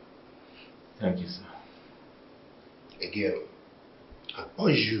commendable. Thank you, sir. Again, I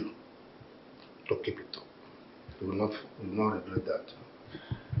urge you to keep it up. You will not regret that.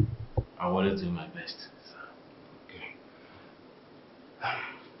 I will do my best, sir. Okay.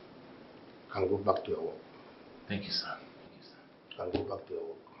 Can go back to your work. Thank you, sir. Can go back to your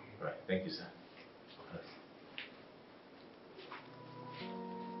work. Right. Thank you, sir.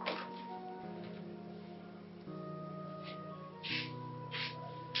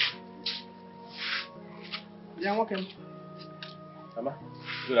 Yeah, welcome. Mama,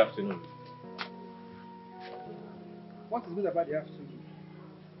 good afternoon. What is good about the afternoon?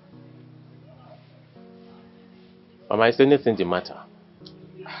 Mama, is anything the matter?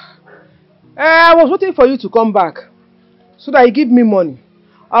 I was waiting for you to come back so that you give me money.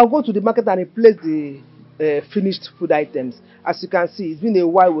 I'll go to the market and replace the finished food items. As you can see, it's been a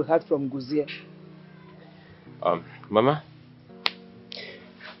while we heard from Guzie. Mama,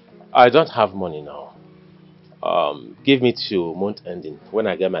 I don't have money now. Give me till month ending. When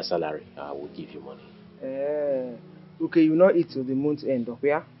I get my salary, I will give you money. Okay, you not eat till the month end,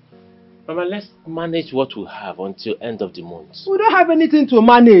 yeah? Mama, let's manage what we have until end of the month. We don't have anything to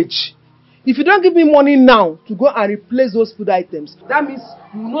manage. If you don't give me money now to go and replace those food items, that means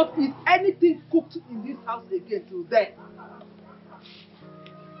you will not eat anything cooked in this house again till then.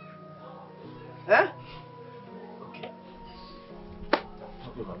 Eh? Okay,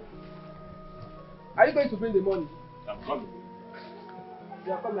 Mama. Are you going to bring the money? I'm coming.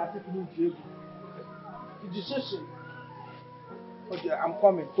 You are coming and take me to the decision. Okay, I'm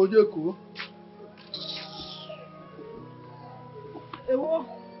coming. Kodeko.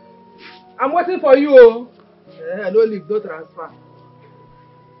 I'm waiting for you. Don't leave, don't transfer.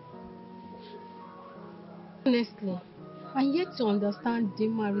 Honestly, I'm yet to understand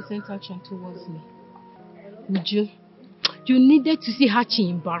Dimma's recent action towards me. Would you? You needed to see how she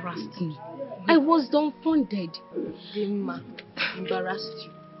embarrassed me. I was dumbfounded. Dimma embarrassed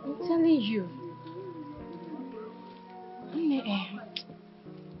you. I'm telling you.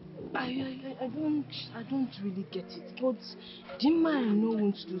 I don't really get it. But Dimma I know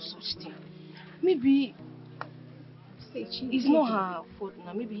won't do such thing. Maybe it's not her fault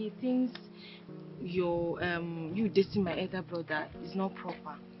now. Maybe he thinks you dating my elder brother is not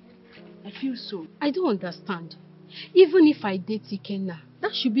proper. I feel so. I don't understand. Even if I date Iyke,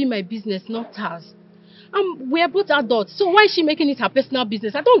 that should be my business, not hers. We are both adults, so why is she making it her personal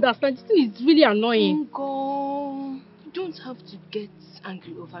business? I don't understand. This thing is really annoying. Uncle, you don't have to get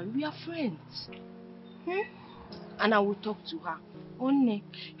angry over it. We are friends. And I will talk to her. Onne,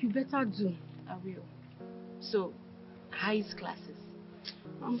 you better do. I will. So, highest classes.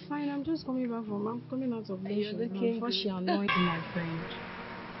 I'm fine. I'm just coming back from. I'm coming out of leisure before she annoys my friend.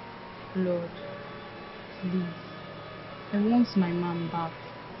 Lord, please. I want my mom back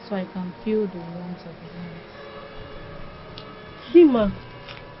so I can feel the warmth of his hands. Dimma,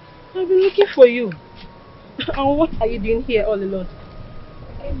 I've been looking for you. And what are you doing here all alone?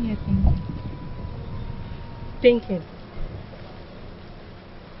 I came here thinking. Thinking?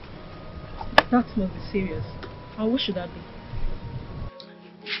 That must be serious. And what should that be?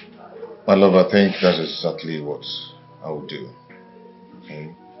 My love, I think that's exactly what I will do.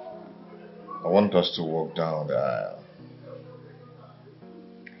 Okay? I want us to walk down the aisle.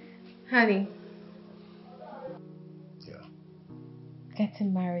 Honey. Yeah.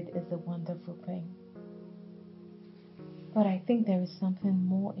 Getting married is a wonderful thing. But I think there is something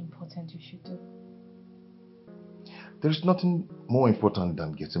more important you should do. There's nothing more important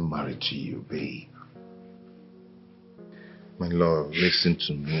than getting married to you, babe. My love, listen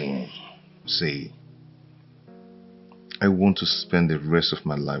to me. See, I want to spend the rest of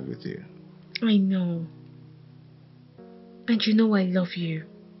my life with you. I know. And you know I love you.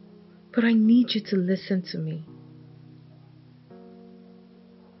 But I need you to listen to me.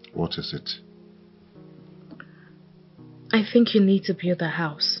 What is it? I think you need to build a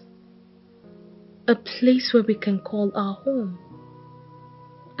house. A place where we can call our home.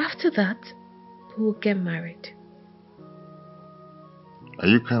 After that, we'll get married. Are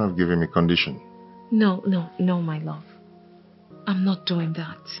you kind of giving me condition? No, my love. I'm not doing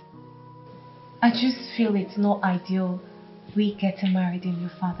that. I just feel it's not ideal we getting married in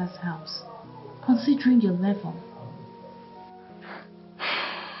your father's house, considering your level.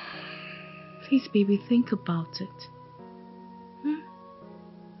 Please, baby, think about it.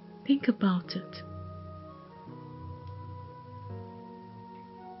 Think about it.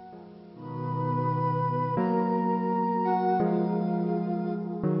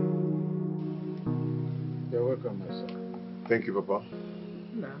 Thank you, Papa.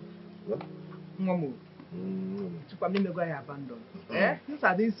 Nah. What? Momo. Abandoned. Eh? Since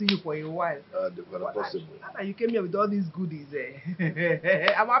I didn't see you for a while. Possible. You came here with all these goodies.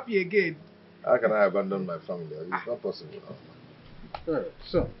 I'm happy again. How can I abandon my family? It's not possible.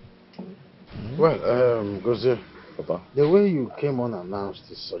 So, well, Gozie, Papa, the way you came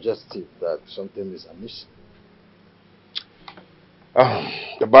unannounced is suggestive that something is amiss.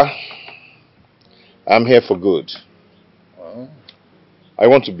 Papa, I'm here for good. I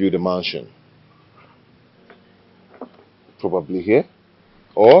want to build a mansion. Probably here.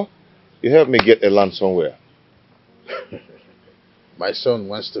 Or you help me get a land somewhere. My son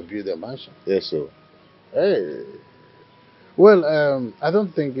wants to build a mansion. Yes, sir. Hey. Well, I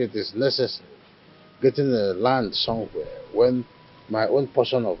don't think it is necessary getting a land somewhere when my own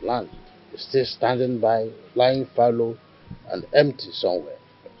portion of land is still standing by, lying fallow and empty somewhere.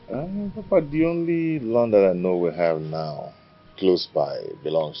 Papa, the only land that I know we have now, close by,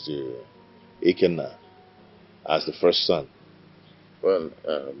 belongs to Iyke as the first son. Well,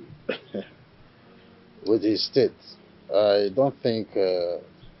 with his state, I don't think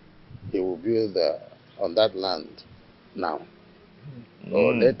he will build on that land now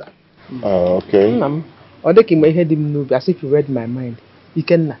or later. Okay. As if you read my mind.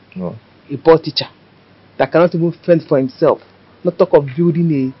 Ikenna, a poor teacher that cannot even fend for himself, not talk of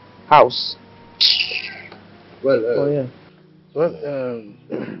building a house. Well,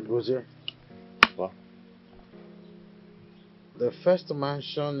 Gozie, what? The first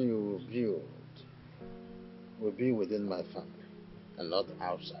mansion you will build will be within my family and not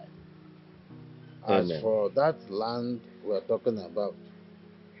outside. As for that land we're talking about,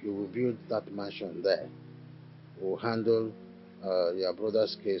 you will build that mansion there. We'll handle your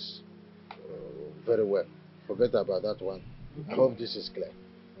brother's case very well. Forget about that one. I hope this is clear.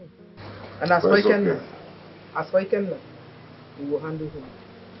 And as for Ikenna, we will handle him.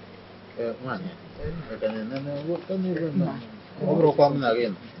 Man,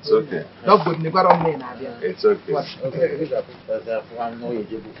 it's okay. It's okay.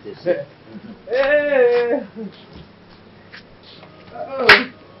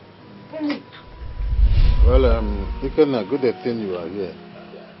 Well, Ikenna, good thing you are here.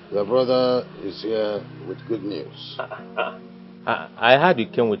 Your brother is here with good news. I heard you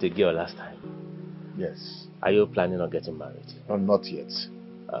came with a girl last time. Yes. Are you planning on getting married? Not yet.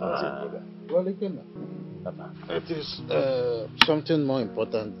 Not yet, brother. Well, Ikenna, it is something more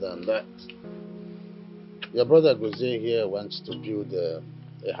important than that. Your brother Gozie here wants to build a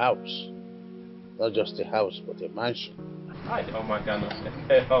house. Not just a house, but a mansion. Oh my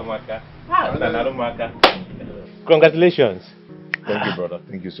God. Congratulations. Thank you, brother.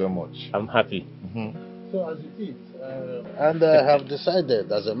 Thank you so much. I'm happy. So as it is, and I have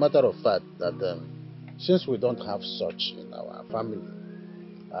decided, as a matter of fact, that since we don't have such in our family,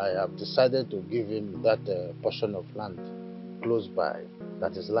 I have decided to give him that portion of land close by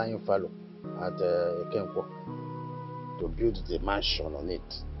that is lying fallow at Okonkwo to build the mansion on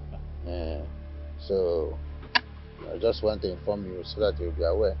it. So I just want to inform you so that you'll be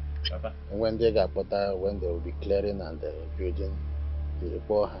aware. And when they get better, when they will be clearing and building the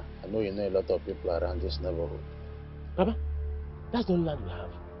Poorr, I know you know a lot of people around this neighborhood. Papa, that's the only land we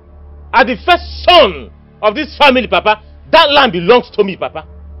have. I'm the first son of this family, Papa. That land belongs to me, Papa.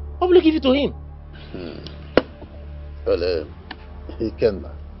 Why will you give it to him? Well,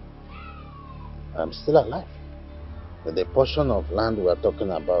 Ikenna, I'm still alive. But the portion of land we are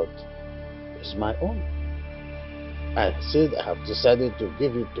talking about is my own. I said I have decided to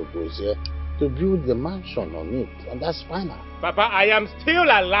give it to Gozie to build the mansion on it, and that's final. Papa, I am still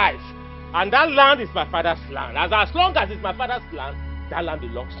alive, and that land is my father's land. As long as it's my father's land, that land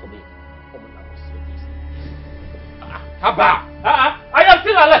belongs to me. Papa, I am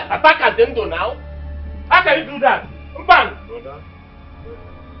still alive. Papa can do now. How can you do that? Brother,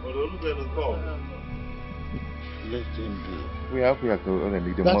 let him be.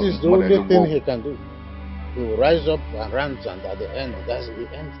 That is the only thing he can do. He will rise up and rant, and at the end,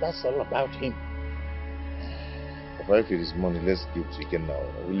 that's all about him. Papa, if it is money, let's give to Iyke now.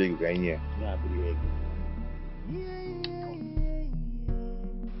 We'll leave here.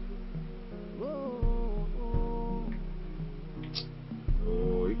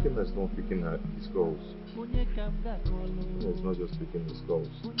 Oh, Iyke is not picking his calls. It's not just picking his calls.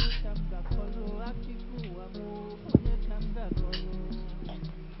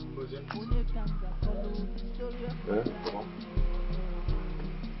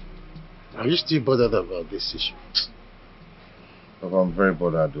 Are you still bothered about this issue? Papa, I'm very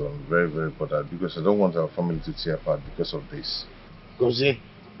bothered. I'm very, very bothered because I don't want our family to tear apart because of this. Gozie,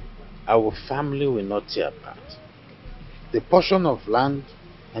 our family will not tear apart. The portion of land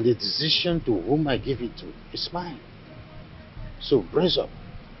and the decision to whom I give it to is mine. So brace up.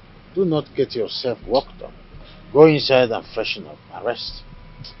 Do not get yourself worked up. Go inside and freshen up and rest.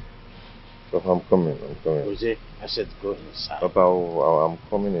 Papa, I'm coming. Jose, I said go inside. Papa, I'm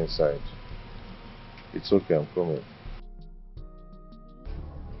coming inside. It's okay, I'm coming.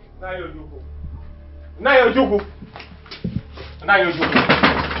 I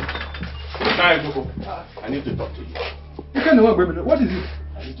need to talk to you. You can't know what is it?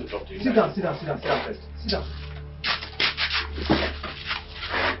 I need to talk to you. Sit down first. Sit down.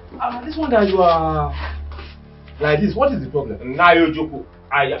 This one that you are like this, what is the problem? Nayojuku,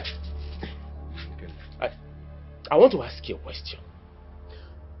 I want to ask you a question.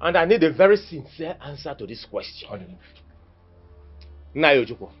 And I need a very sincere answer to this question.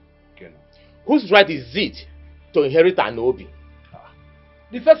 Nayojuku, whose right is it to inherit an Obi?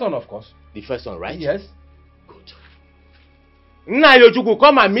 The first one, of course. The first one, right? Yes. Good. Nayojuku,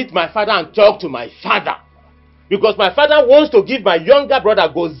 come and meet my father and talk to my father. Because my father wants to give my younger brother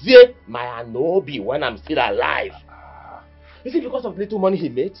Gozie my Anobi when I'm still alive. Is it because of little money he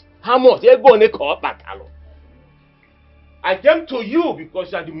made? How much? I came to you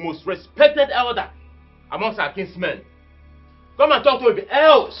because you are the most respected elder amongst our kinsmen. Come and talk to me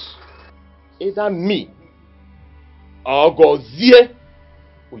else. Either me or Gozie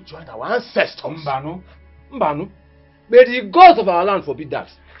will join our ancestors. Mbanu. May the gods of our land forbid that.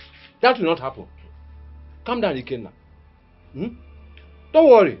 That will not happen. Calm down, Ikenna. Don't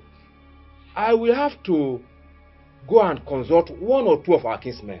worry. I will have to go and consult one or two of our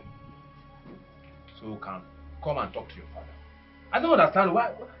kinsmen. So you can come and talk to your father. I don't understand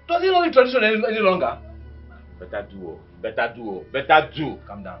why. Does he know the tradition any longer? Better do.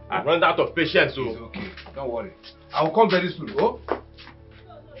 Calm down. I run out of patience. So. It's okay. Don't worry. I will come very soon. Oh?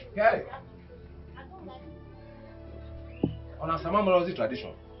 Okay. On a Samamorosi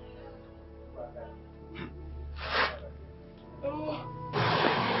tradition.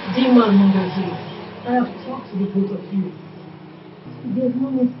 Dear man, Magaji, I have talked to the both of you. There's no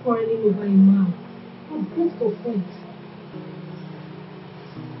need quarreling over a man. We're both for friends.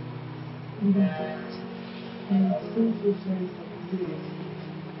 And that's it. I am so sorry for the years.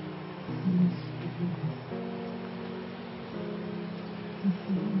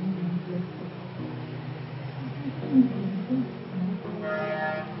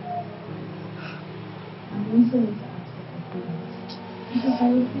 I also want to ask for forgiveness because I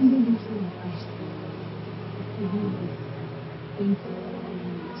offended you so much. Thank you.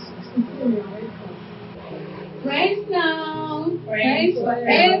 You're welcome. Friends now. Friends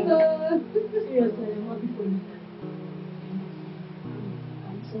forever. Seriously, I'm happy for you.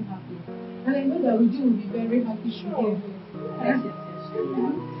 I'm so happy. And I know that Regina will be very happy together. Yes. So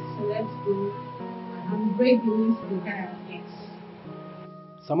let's go and break the news to her. Yes.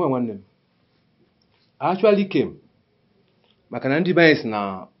 Someone want them. I actually came. Makanandi Bays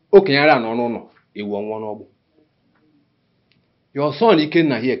na Okenyara no. He won one obu. Your son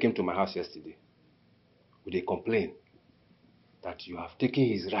Iyke here came to my house yesterday with a complaint that you have taken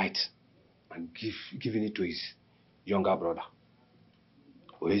his right and given it to his younger brother.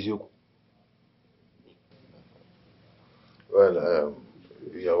 Well,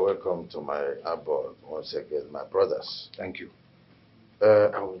 you're welcome to my abode once again, my brothers. Thank you.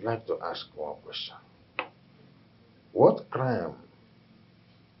 I would like to ask one question. What crime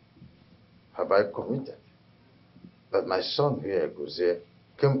have I committed that my son here, Gozie,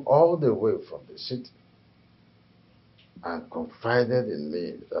 came all the way from the city and confided in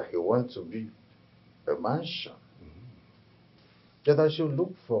me that he wants to build a mansion? That I should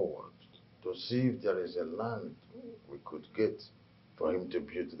look forward to see if there is a land we could get for him to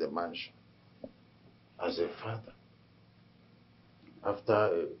build the mansion. As a father, after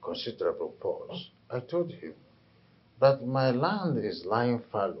a considerable pause, I told him that my land is lying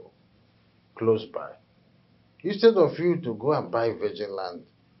fallow, close by. Instead of you to go and buy virgin land,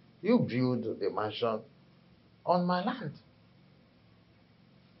 you build the mansion on my land.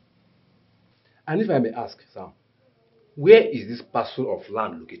 And if I may ask, Sam, where is this parcel of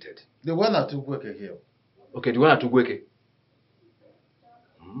land located? The one at Ugweke here. Okay, the one at Ugweke.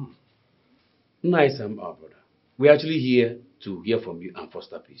 Nice, our brother. We're actually here to hear from you and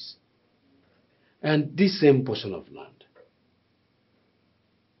foster peace. And this same portion of land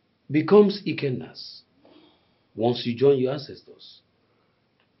becomes Iyke's once you join your ancestors.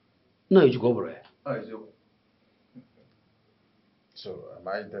 Now you go over here. So, am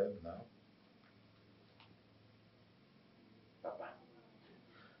I dead now?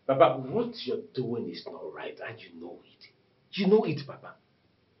 Papa, what you're doing is not right, and you know it. You know it, Papa.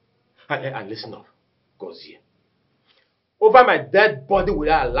 And listen up, Gozie. over my dead body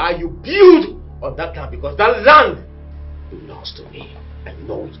will I allow you build on that land because that land belongs to me. I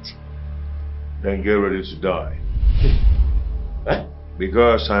know it. Then get ready to die. Eh?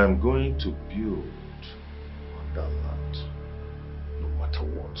 Because I'm going to build on that land. No matter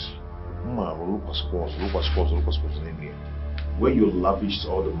what. When you lavished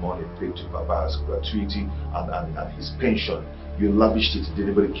all the money paid to Baba's gratuity and his pension, you lavished it, did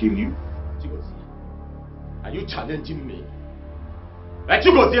anybody kill you? Are you challenging me? Are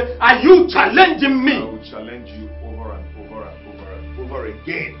you challenging me? I will challenge you over and over and over and over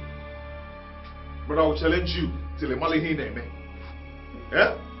again. But I will challenge you till a malihin name.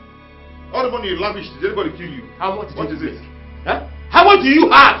 Yeah? All the money you lavished, did anybody kill you? How much? What is it? Huh? How much do you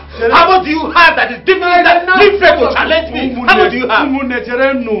have? How much do you have that is different that different to challenge me? How much do you have? No.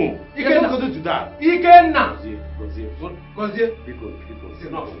 You can go to that.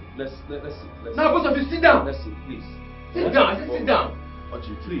 Let's now both of you sit down. Let's sit, please. Sit down. I said sit down.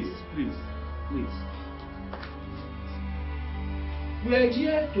 Please. We are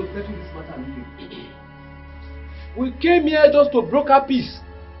here to settle this matter. We came here just to broker peace.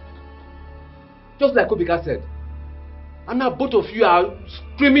 Just like Obika said. And now both of you are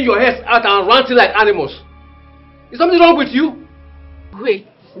screaming your heads out and ranting like animals. Is something wrong with you? Wait.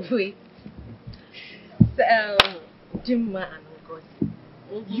 Jimma and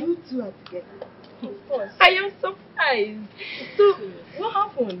Ngozi, you two are together. Of course. I am surprised. So, what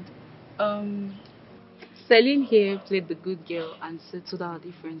happened? Celine here played the good girl and settled our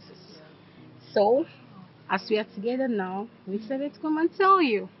differences. So, as we are together now, we decided to come and tell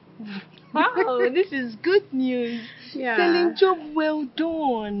you. Wow, this is good news. Yeah. Celine, job well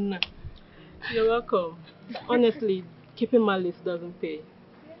done. You're welcome. Honestly, keeping malice doesn't pay.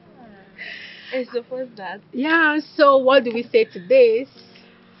 I suppose that. Yeah, so what do we say to this?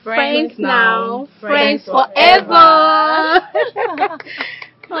 Friends now, friends forever.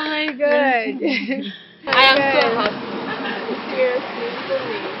 Oh my god. I am so happy. Seriously.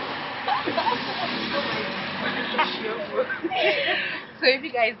 So if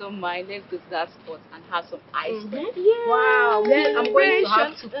you guys don't mind, let's go to that spot and have some ice cream. Yeah. Wow. Then I'm going to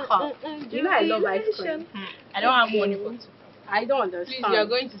have 2 cups. You know I love ice cream. I don't have money for 2 cups. I don't understand. Please, you are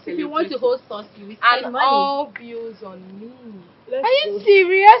going to celebrate. If you want to host us, you will and spend money. all bills on me. Are you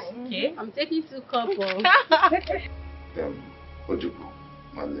serious? Okay. I'm taking 2 cups. Ojuku,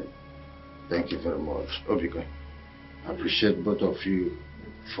 Madam, thank you very much. Obika, I appreciate both of you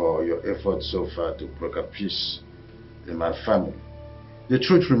for your efforts so far to broker peace in my family. The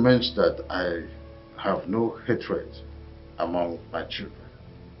truth remains that I have no hatred among my children.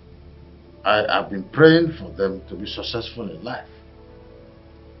 I have been praying for them to be successful in life.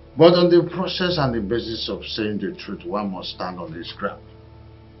 But on the process and the basis of saying the truth, one must stand on his ground.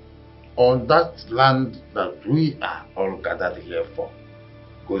 On that land that we are all gathered here for.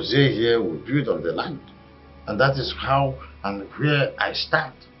 Because they here will build on the land. And that is how and where I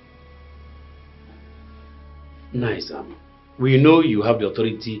stand. Nice, we know you have the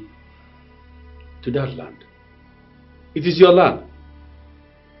authority to that land. It is your land.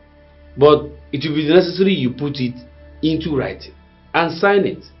 But it will be necessary you put it into writing and sign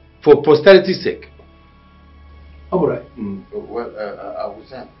it for posterity's sake. Alright. Well, I will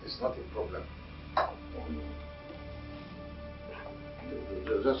say it's not a problem.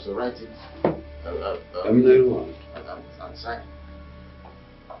 Just write it and sign.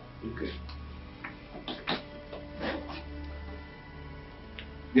 Okay.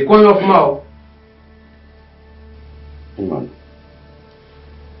 The coin of mouth. Woman.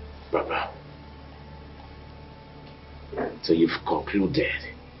 Baba. So you've concluded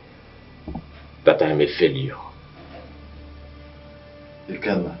that I am a failure.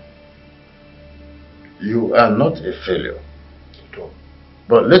 Iyke, you are not a failure at all.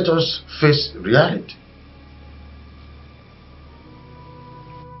 But let us face reality.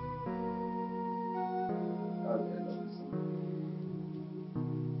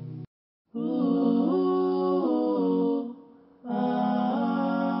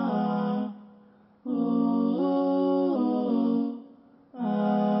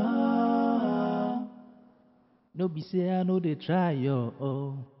 No be say I know they try,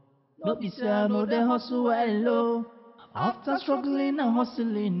 oh. No be say I know they hustle well, oh. After struggling and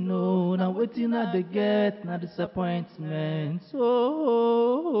hustling, no. Now waiting at the get, now disappointment.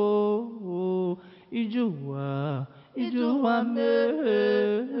 Oh, Ijuwa me.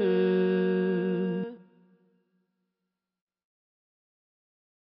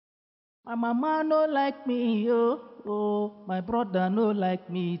 My mama no like me, oh. My brother no like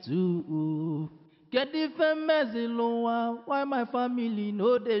me too. Get the famous alone, why my family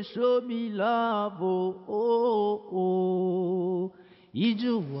know they show me love, oh, oh, oh.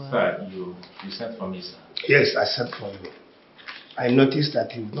 Sir, you sent for me, sir. Yes, I sent for you. I noticed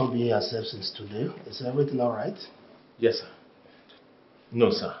that you've not been yourself since today. Is everything all right? Yes, sir.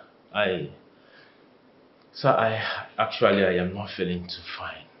 No, sir. I am not feeling too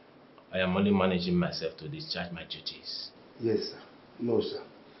fine. I am only managing myself to discharge my duties. Yes, sir. No, sir.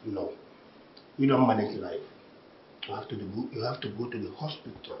 No. You don't manage life. You have to go to the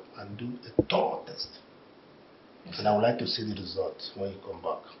hospital and do a thorough test. Yes, and I would like to see the results when you come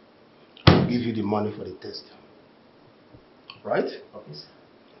back. I'll give you the money for the test. Right? Okay, sir.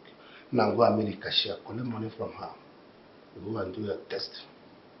 Okay. Now go and meet the cashier, collect money from her. Go and do your test.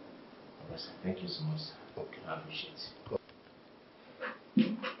 Okay, sir. Thank you so much, sir. Okay. I appreciate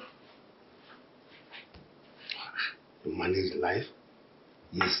it. You manage life?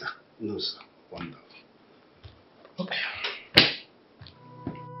 Yes, sir. No, sir. Wonderful. Okay.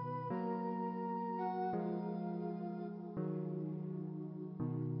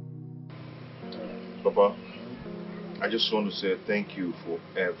 Papa, I just want to say thank you for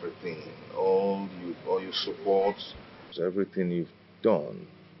everything, all your support, everything you've done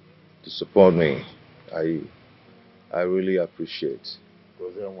to support me. I really appreciate.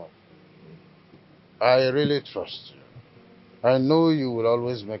 I really trust you. I know you will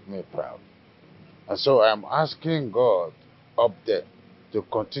always make me proud. And so I'm asking God up there to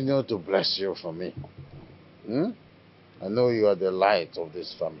continue to bless you for me. I know you are the light of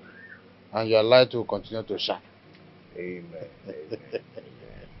this family. And your light will continue to shine. Amen. Amen. Amen.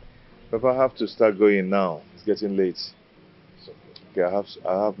 Papa, I have to start going now. It's getting late. Okay,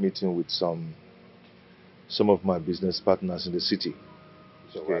 I have meeting with some of my business partners in the city.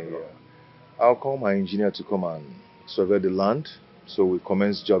 Okay, I'll call my engineer to come and survey the land, so we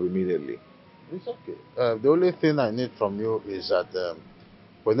commence job immediately. It's okay. The only thing I need from you is that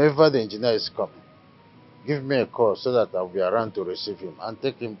whenever the engineer is coming, give me a call so that I'll be around to receive him and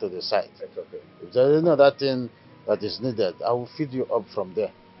take him to the site. It's okay. If there is any other thing that is needed, I will feed you up from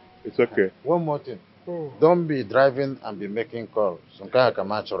there. It's okay. One more thing. Don't be driving and be making calls. Some kind of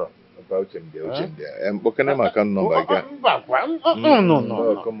natural. What can I make a number again?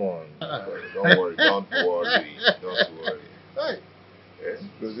 No, come on. Don't worry. Don't worry. Hey. Yes.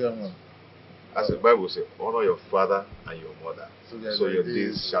 As the Bible says, honor your father and your mother, so your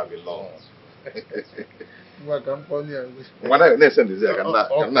days shall be long. Okay?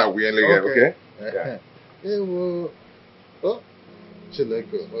 Oh,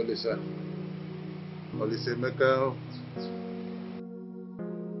 Chineke, Olise Meka.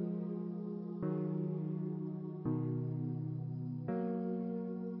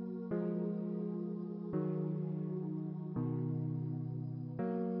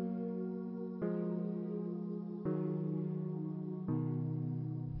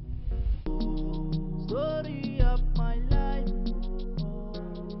 Story of my life.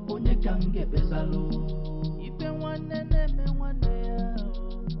 Onye kange bezalo. Ife wane neme wane ya.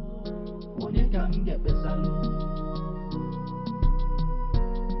 Onye kange bezalo.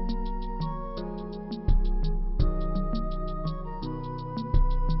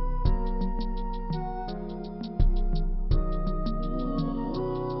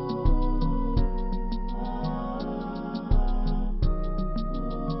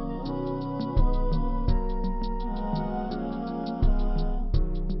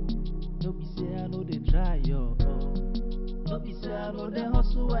 No be say I know they try yo. No be say I know they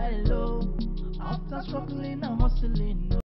hustle well low. After struggling and hustling.